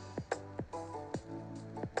dodge.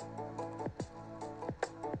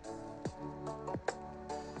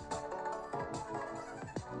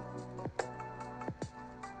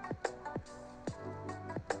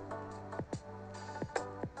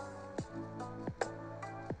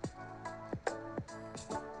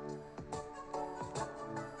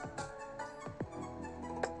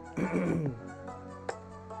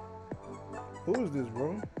 Who is this,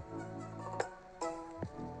 bro?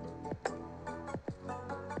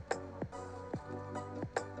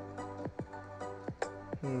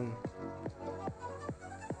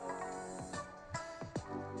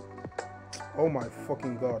 Oh my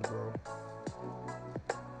fucking god, bro.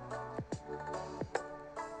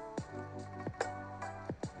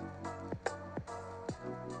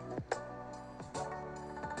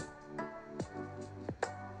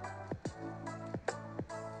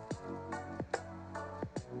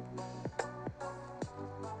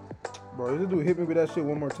 Bro, this dude hit me with that shit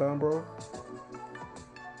one more time, bro.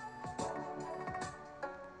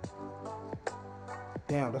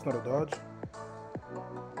 Damn, that's not a dodge.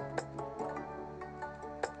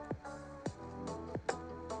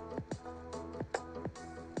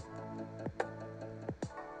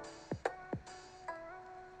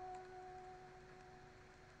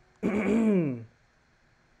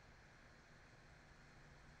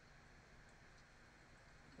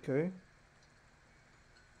 Okay.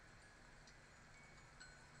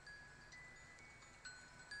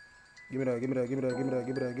 Give me that, give me that, give me that, give me that,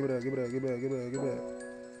 give me that, give me that, give me that, give me that, give me that, give me that.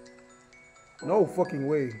 No fucking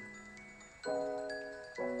way.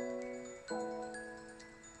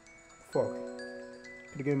 Fuck.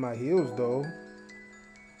 Could've given my heels though.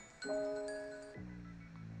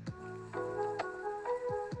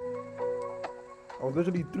 I was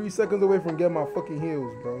literally 3 seconds away from getting my fucking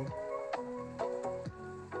heels, bro.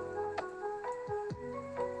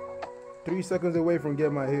 3 seconds away from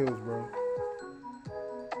getting my heels, bro.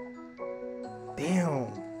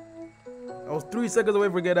 Damn. I was 3 seconds away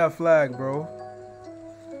from getting that flag, bro.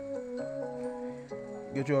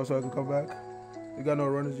 Get you off so I can come back. You got no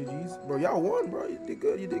runners, GG's. Bro, y'all won, bro. You did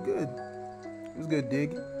good. You did good. It was good,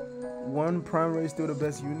 Dig. One prime race, still the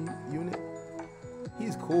best unit.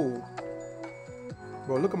 He's cool.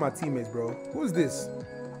 Bro, look at my teammates, bro. Who is this?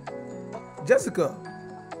 Jessica.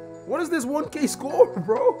 What is this 1K score,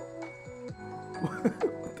 bro?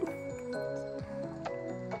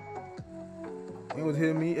 He was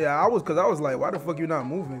hitting me. Yeah, cause I was like, why the fuck you not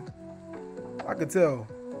moving? I could tell.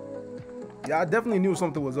 Yeah, I definitely knew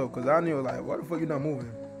something was up, cause I knew like, why the fuck you not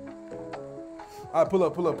moving? Alright, pull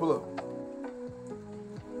up, pull up, pull up.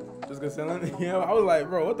 Just gonna send it. Yeah, I was like,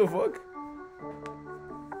 bro, what the fuck?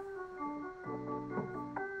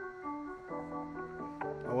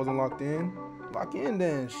 I wasn't locked in. Lock in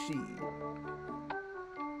then, shit.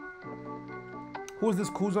 Who is this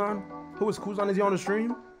Kuzan? Who is Kuzan? Is he on the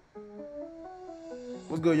stream?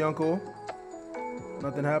 What's good, Yunko?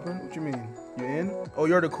 Nothing happened? What you mean? You in? Oh,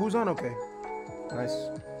 you're the Kuzan? Okay. Nice.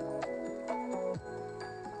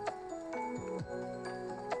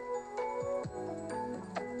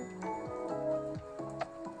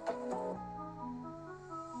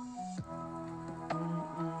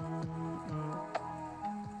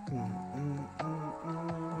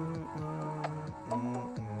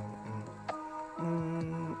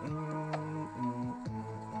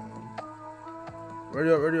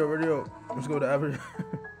 Ready up. Let's go to average.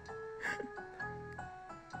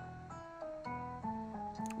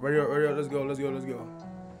 Ready up. Let's go.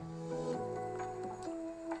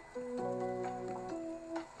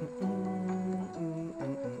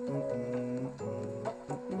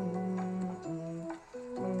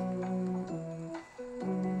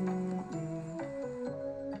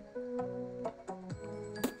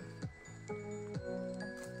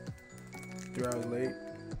 Three hours late.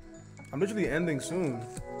 I'm literally ending soon.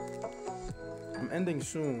 I'm ending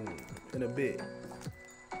soon. In a bit.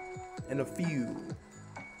 In a few.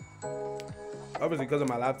 Obviously because of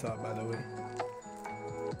my laptop, by the way.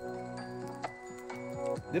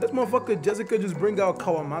 Did this motherfucker Jessica just bring out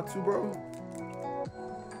Kawamatsu, bro?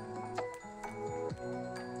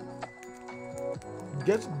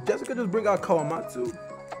 Jessica just bring out Kawamatsu?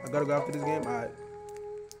 I gotta go after this game? Alright.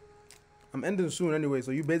 I'm ending soon anyway,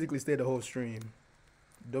 so you basically stay the whole stream.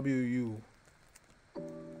 WU.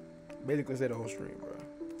 Basically stay the whole stream, bro.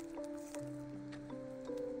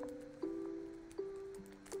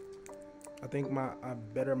 I think I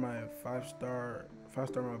better my 5-star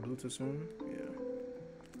my Bluetooth soon. Yeah.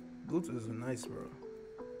 Bluetooth is nice, bro.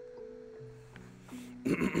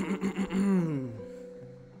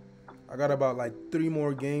 I got about like 3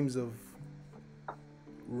 more games of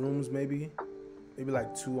rooms, maybe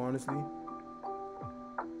like 2, honestly.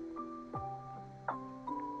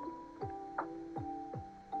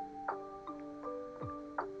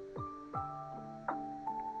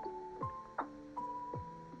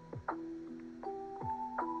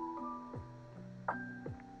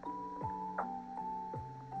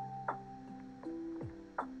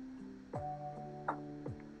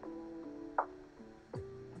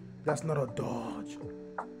 That's not a dodge.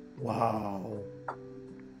 Wow,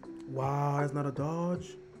 that's not a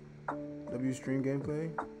dodge. W stream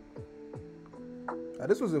gameplay.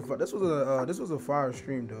 This was a fire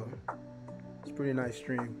stream though. It's a pretty nice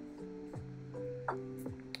stream.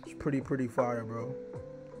 It's pretty fire, bro.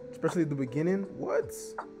 Especially the beginning. What?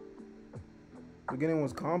 The beginning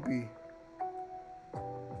was compy.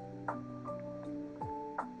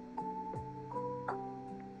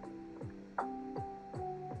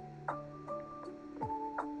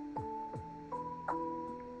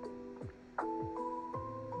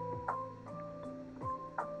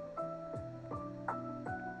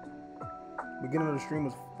 Beginning of the stream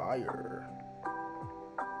was fire.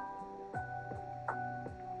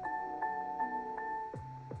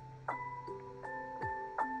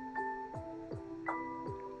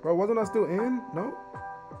 Bro, wasn't I still in? No?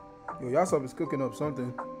 Yo, Yasop is cooking up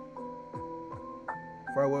something.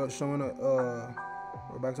 Firewell showing up,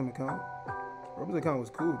 Robax's account. Robax's account was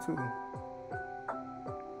cool too.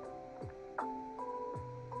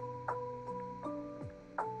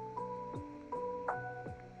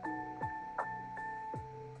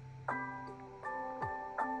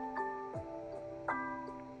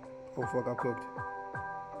 Oh fuck, I cooked.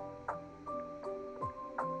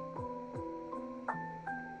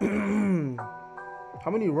 How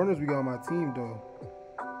many runners we got on my team though?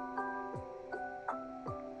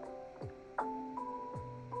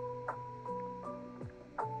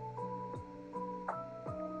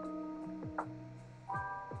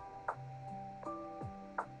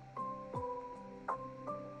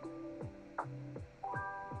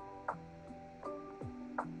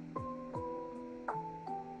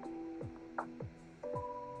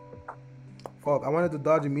 Fuck, I wanted to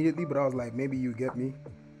dodge immediately, but I was like, maybe you get me.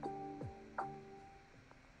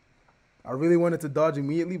 I really wanted to dodge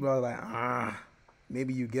immediately, but I was like,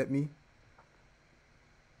 maybe you get me.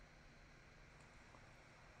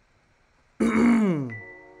 I'm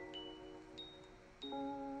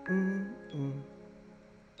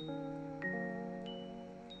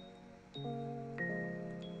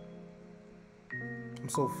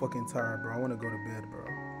so fucking tired, bro. I want to go to bed, bro.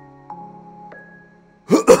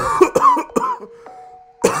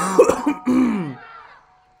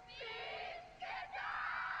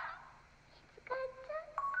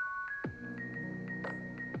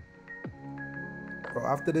 Bro,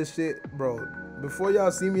 after this shit, bro, before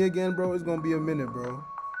y'all see me again, bro, it's gonna be a minute, bro.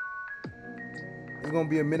 It's gonna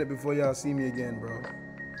be a minute before y'all see me again, bro.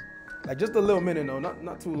 Like just a little minute though,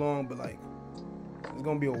 not too long, but like it's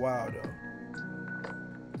gonna be a while though.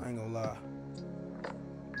 I ain't gonna lie.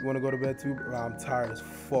 You wanna go to bed too? Bro, I'm tired as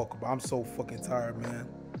fuck, bro. I'm so fucking tired, man.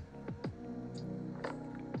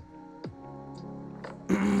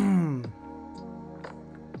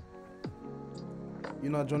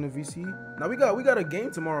 You're not joining VC? Now we got a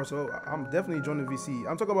game tomorrow, so I'm definitely joining VC.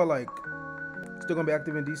 I'm talking about like still gonna be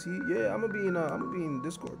active in DC. Yeah, I'm gonna be in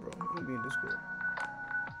Discord, bro. I'm gonna be in Discord.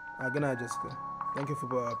 Good night, Jessica. Thank you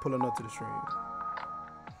for pulling up to the stream.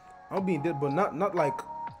 I'll be in this, but not like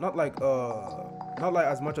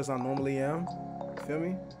as much as I normally am. Feel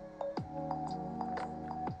me?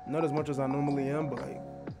 Not as much as I normally am, but like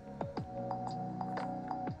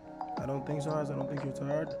I don't think so. I don't think you're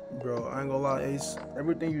tired, bro. I ain't gonna lie, Ace.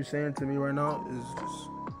 Everything you're saying to me right now is just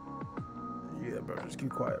bro. Just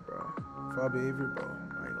keep quiet, bro. Foul behavior, bro.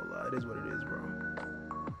 I ain't gonna lie. It is what it is, bro.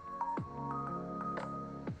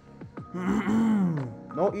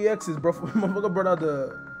 No EXs, bro. Motherfucker brought out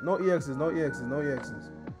the no EXs.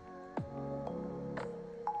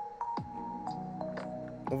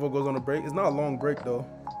 Motherfucker goes on a break. It's not a long break though.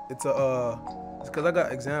 It's because I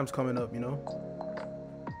got exams coming up, you know.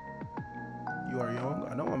 You are young.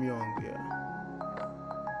 I know I'm young. Yeah.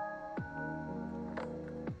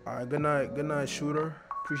 All right. Good night, shooter.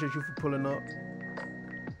 Appreciate you for pulling up.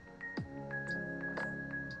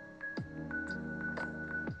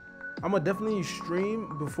 I'ma definitely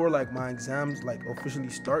stream before like my exams like officially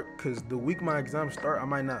start, cause the week my exams start, I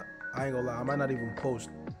ain't gonna lie, I might not even post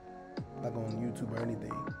like on YouTube or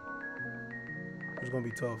anything. It's gonna be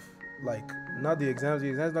tough. Like not the exams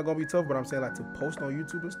not gonna be tough, but I'm saying like to post on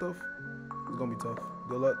YouTube and stuff, it's gonna be tough.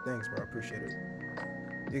 Good luck, thanks, bro. I appreciate it.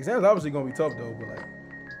 The exams obviously gonna be tough though, but like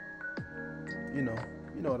you know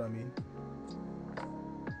what I mean.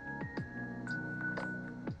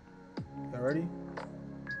 Y'all ready?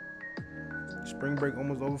 Spring break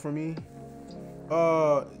almost over for me.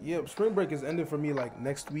 Yeah, spring break is ending for me like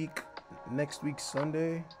next week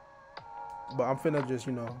Sunday. But I'm finna just,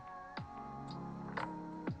 you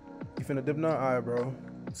finna dip now? Alright, bro.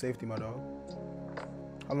 Safety, my dog.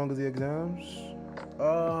 How long is the exams?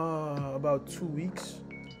 About 2 weeks.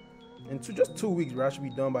 Just 2 weeks, bro. I should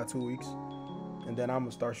be done by 2 weeks. And then I'm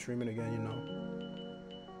gonna start streaming again, you know.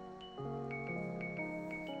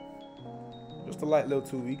 Just a light little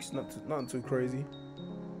 2 weeks, nothing too crazy.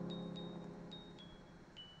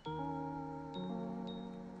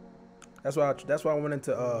 That's why I wanted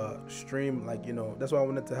to stream, like, you know, that's why I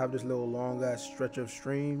wanted to have this little long ass stretch of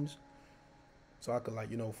streams, so I could, like,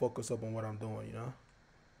 you know, focus up on what I'm doing, you know.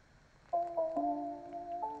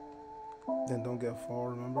 Then don't get fall.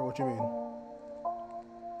 Remember what you mean?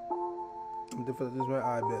 I'm different this way.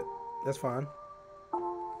 I bet that's fine.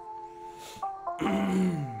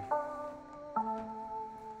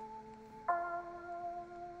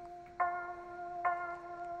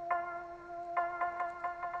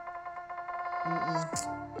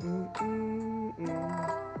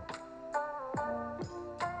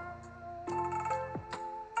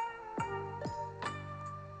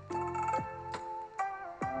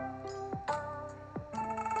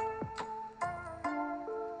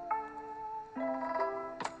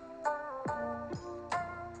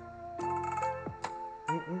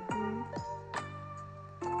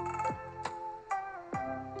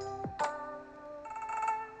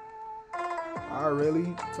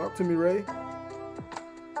 Really? Talk to me, Ray.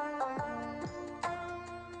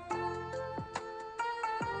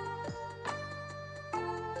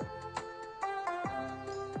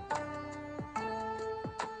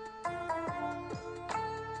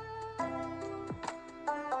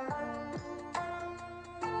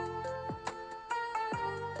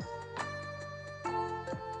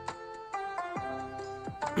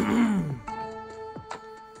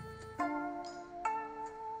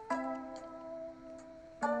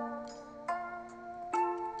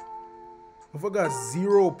 I got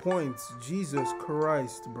 0 points. Jesus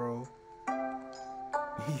Christ, bro.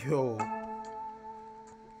 Yo.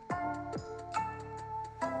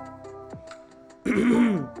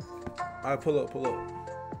 Alright, pull up.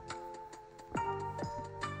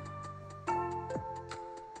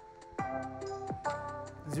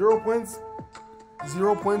 0 points.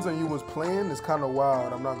 0 points on you was playing is kind of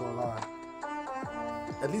wild. I'm not gonna lie.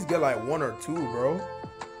 At least get like 1 or 2, bro.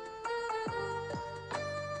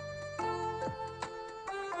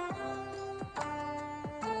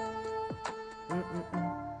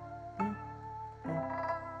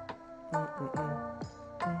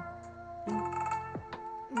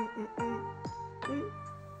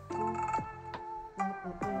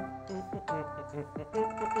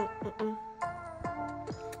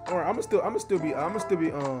 Alright, I'ma still be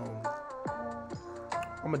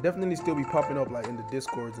I'm gonna definitely still be popping up like in the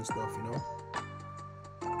Discords and stuff, you know.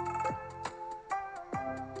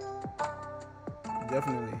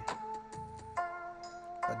 Definitely.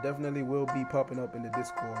 I definitely will be popping up in the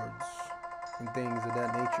Discords and things of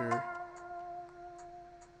that nature.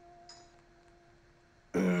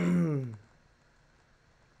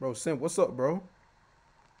 Bro, Simp, what's up, bro?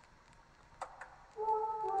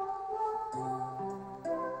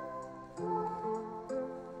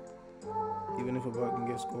 Even if a bug can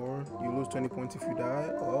get scored, you lose 20 points if you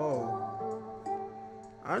die. Oh.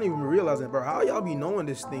 I didn't even realize it, bro. How y'all be knowing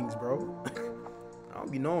these things, bro? I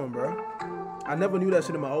don't be knowing, bro. I never knew that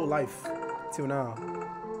shit in my whole life till now.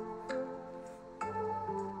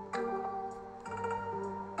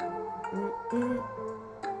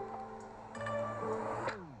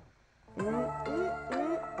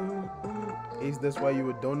 Ace, that's why you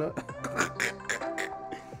a donut?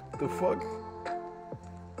 The fuck?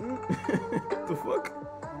 The fuck?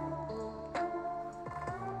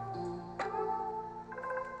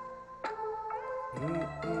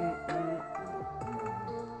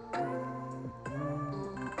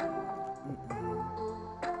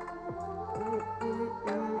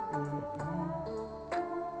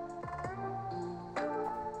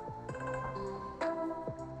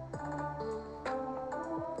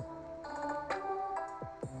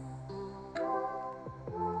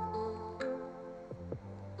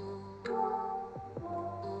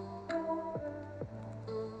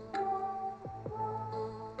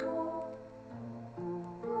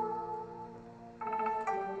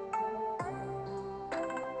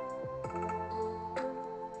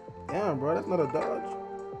 Damn, bro, that's not a dodge.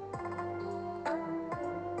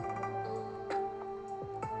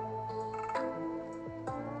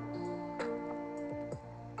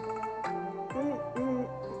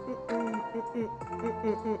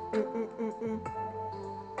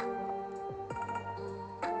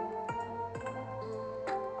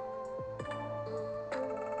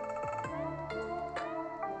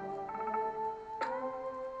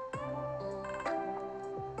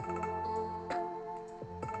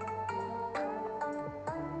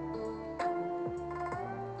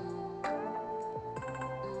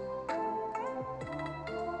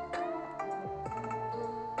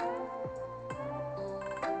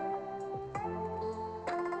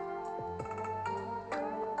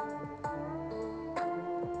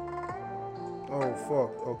 Oh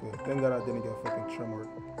fuck, okay. Thank God I didn't get fucking tremored.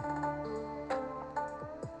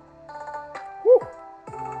 Woo!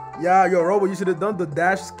 Yeah, yo, Robo, you should have done the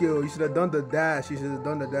dash skill. You should have done the dash. You should have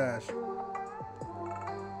done the dash.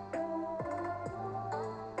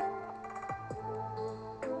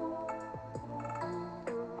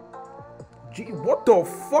 Gee, what the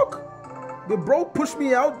fuck? Did bro push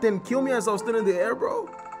me out, then kill me as I was still in the air, bro?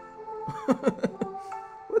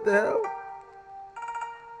 What the hell?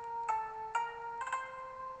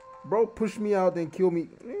 Bro pushed me out, then killed me.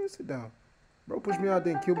 Man, sit down. Bro pushed me out,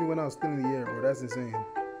 then killed me when I was still in the air, bro. That's insane.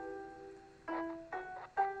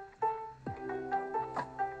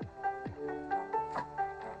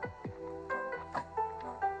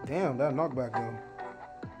 Damn, that knockback though.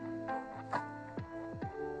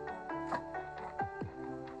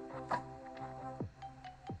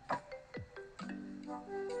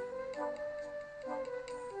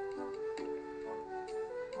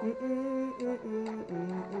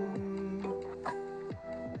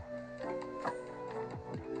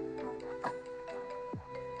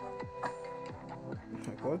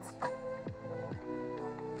 Like what?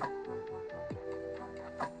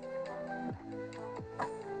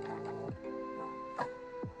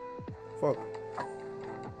 Fuck.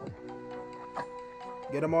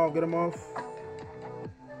 Get him off, get him off.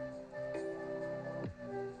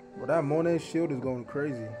 Well, that Monet shield is going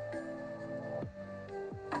crazy.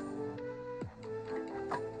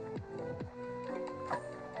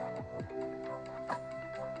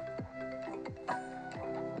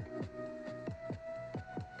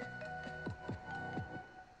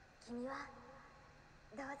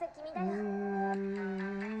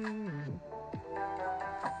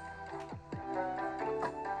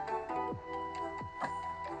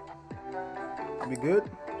 Be good.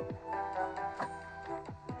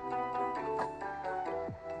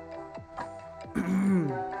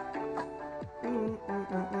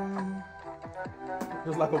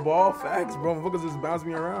 Just like a ball. Facts, bro. Motherfuckers just bounce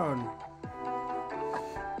me around.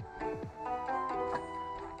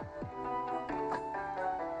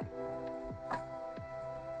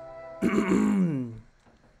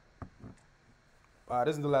 Alright,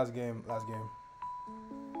 this is the last game. Last game.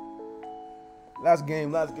 Last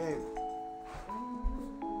game. Last game.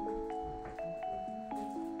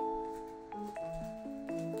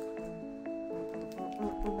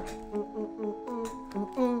 All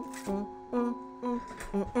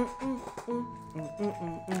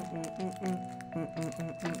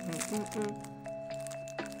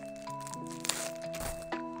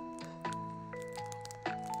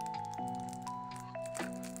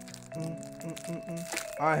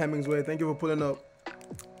right, Hemingway, thank you for pulling up.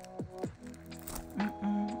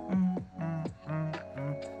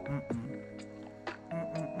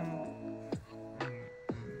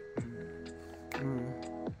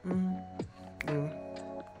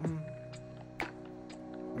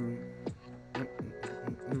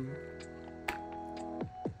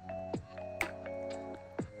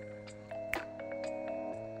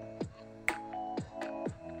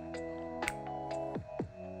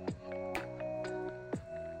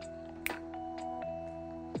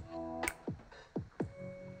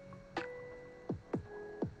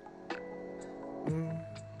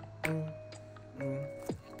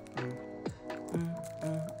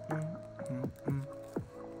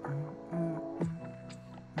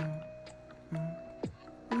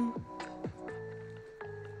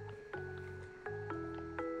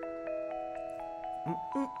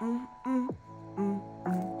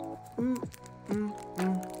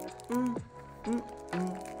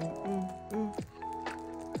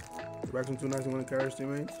 Reaction 291 encourage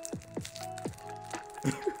teammates.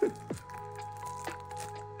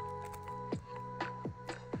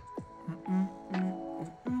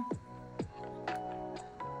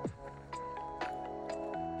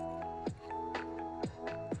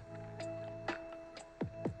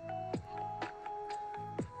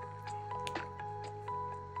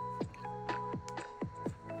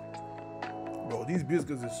 Bro, these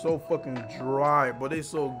biscuits are so fucking dry, but they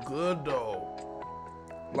so good though.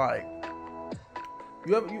 Like,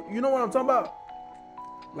 you know what I'm talking about?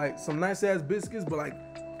 Like some nice ass biscuits, but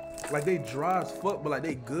like they dry as fuck, but like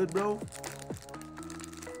they good, bro.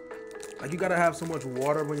 Like you gotta have so much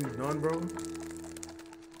water when you're done, bro.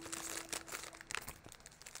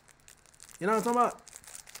 You know what I'm talking about?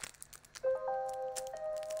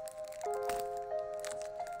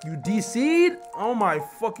 You DC'd? Oh my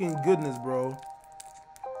fucking goodness, bro.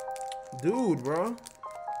 Dude, bro.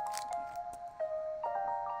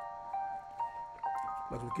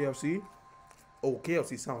 Like with KFC. Oh,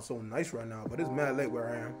 KFC sounds so nice right now, but it's mad late where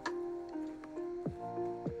I am.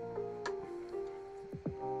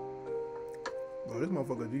 Bro, this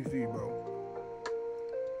motherfucker DC, bro.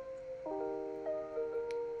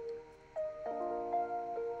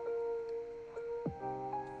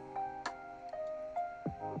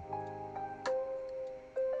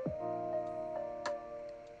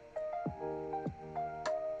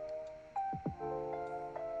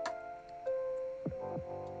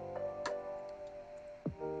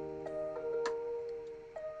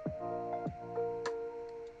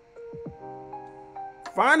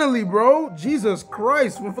 Finally, bro. Jesus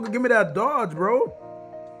Christ. Motherfucker, give me that dodge, bro.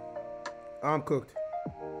 I'm cooked.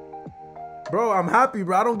 Bro, I'm happy,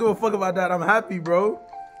 bro. I don't give a fuck about that. I'm happy, bro.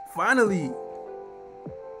 Finally.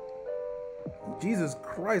 Jesus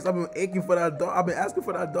Christ. I've been aching for that dodge. I've been asking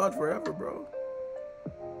for that dodge forever, bro.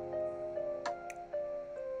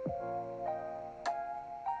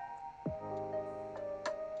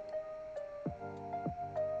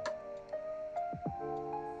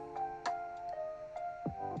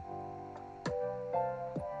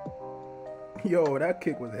 Yo, that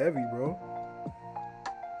kick was heavy, bro.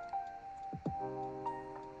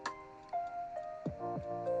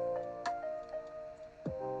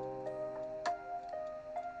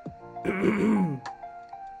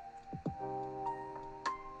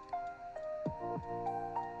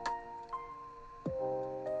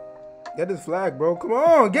 Get this flag, bro. Come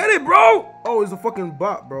on, get it, bro. Oh, it's a fucking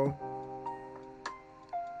bot, bro.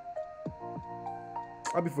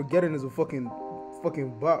 I be forgetting it's a fucking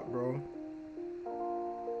bot, bro.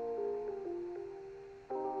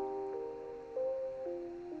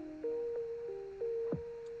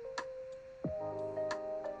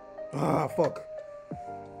 Ah, fuck.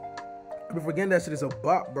 I be forgetting that shit is a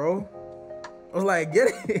bot, bro. I was like,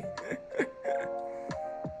 get it.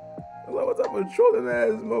 I was like, what type of trolling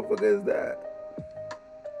ass motherfucker is that?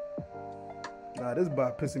 Nah, this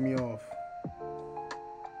bot pissing me off.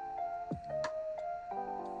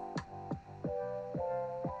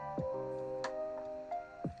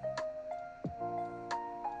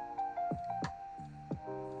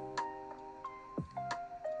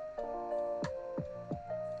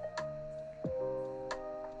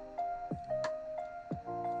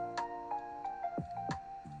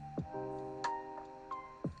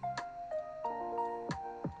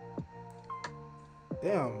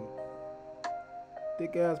 Damn.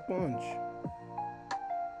 Thick ass punch.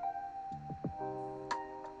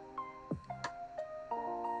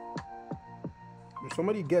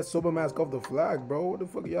 Somebody get Sober Mask off the flag, bro. What the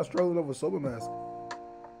fuck are y'all struggling over Sober Mask?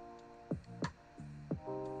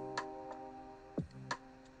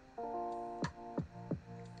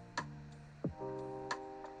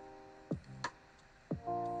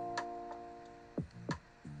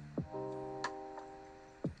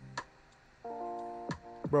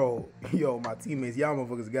 Bro, yo, my teammates, y'all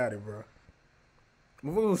motherfuckers got it, bro.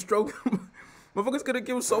 Motherfuckers will stroke. Motherfuckers gonna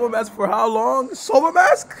give Sober Mask for how long? Sober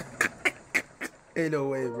Mask? Ain't no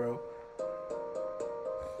way, bro.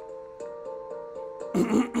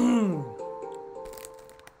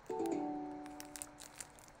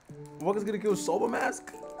 Motherfuckers gonna kill Sober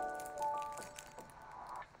Mask?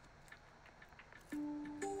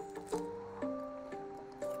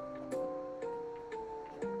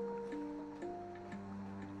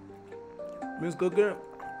 Miss Cooker,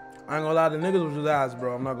 I ain't gonna lie, the niggas was just ass,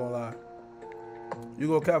 bro. I'm not gonna lie. You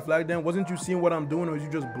go cap flag then? Wasn't you seeing what I'm doing, or was you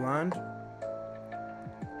just blind?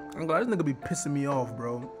 I'm glad this nigga be pissing me off,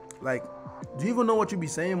 bro. Like, do you even know what you be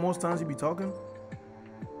saying most times you be talking?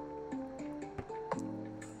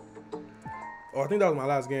 Oh, I think that was my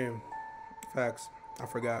last game. Facts. I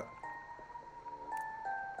forgot.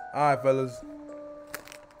 Alright, fellas.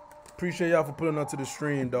 Appreciate y'all for pulling up to the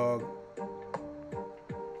stream, dog.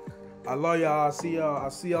 I love y'all.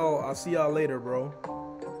 I'll see y'all later, bro.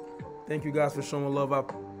 Thank you guys for showing love. I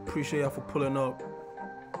appreciate y'all for pulling up.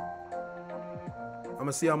 I'm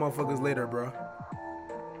gonna see y'all motherfuckers later, bro.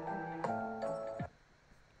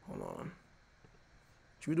 Hold on.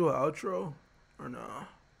 Should we do an outro or nah?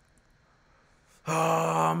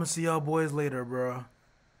 I'm gonna see y'all boys later, bro.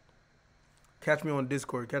 Catch me on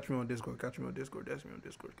Discord. Catch me on Discord. Catch me on Discord. Catch me on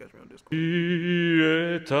Discord. Catch me on Discord.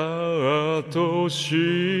 消えたと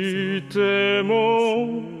して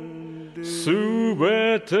もす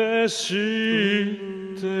べて知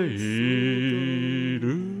ってい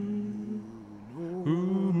る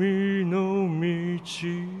海の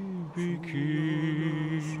導き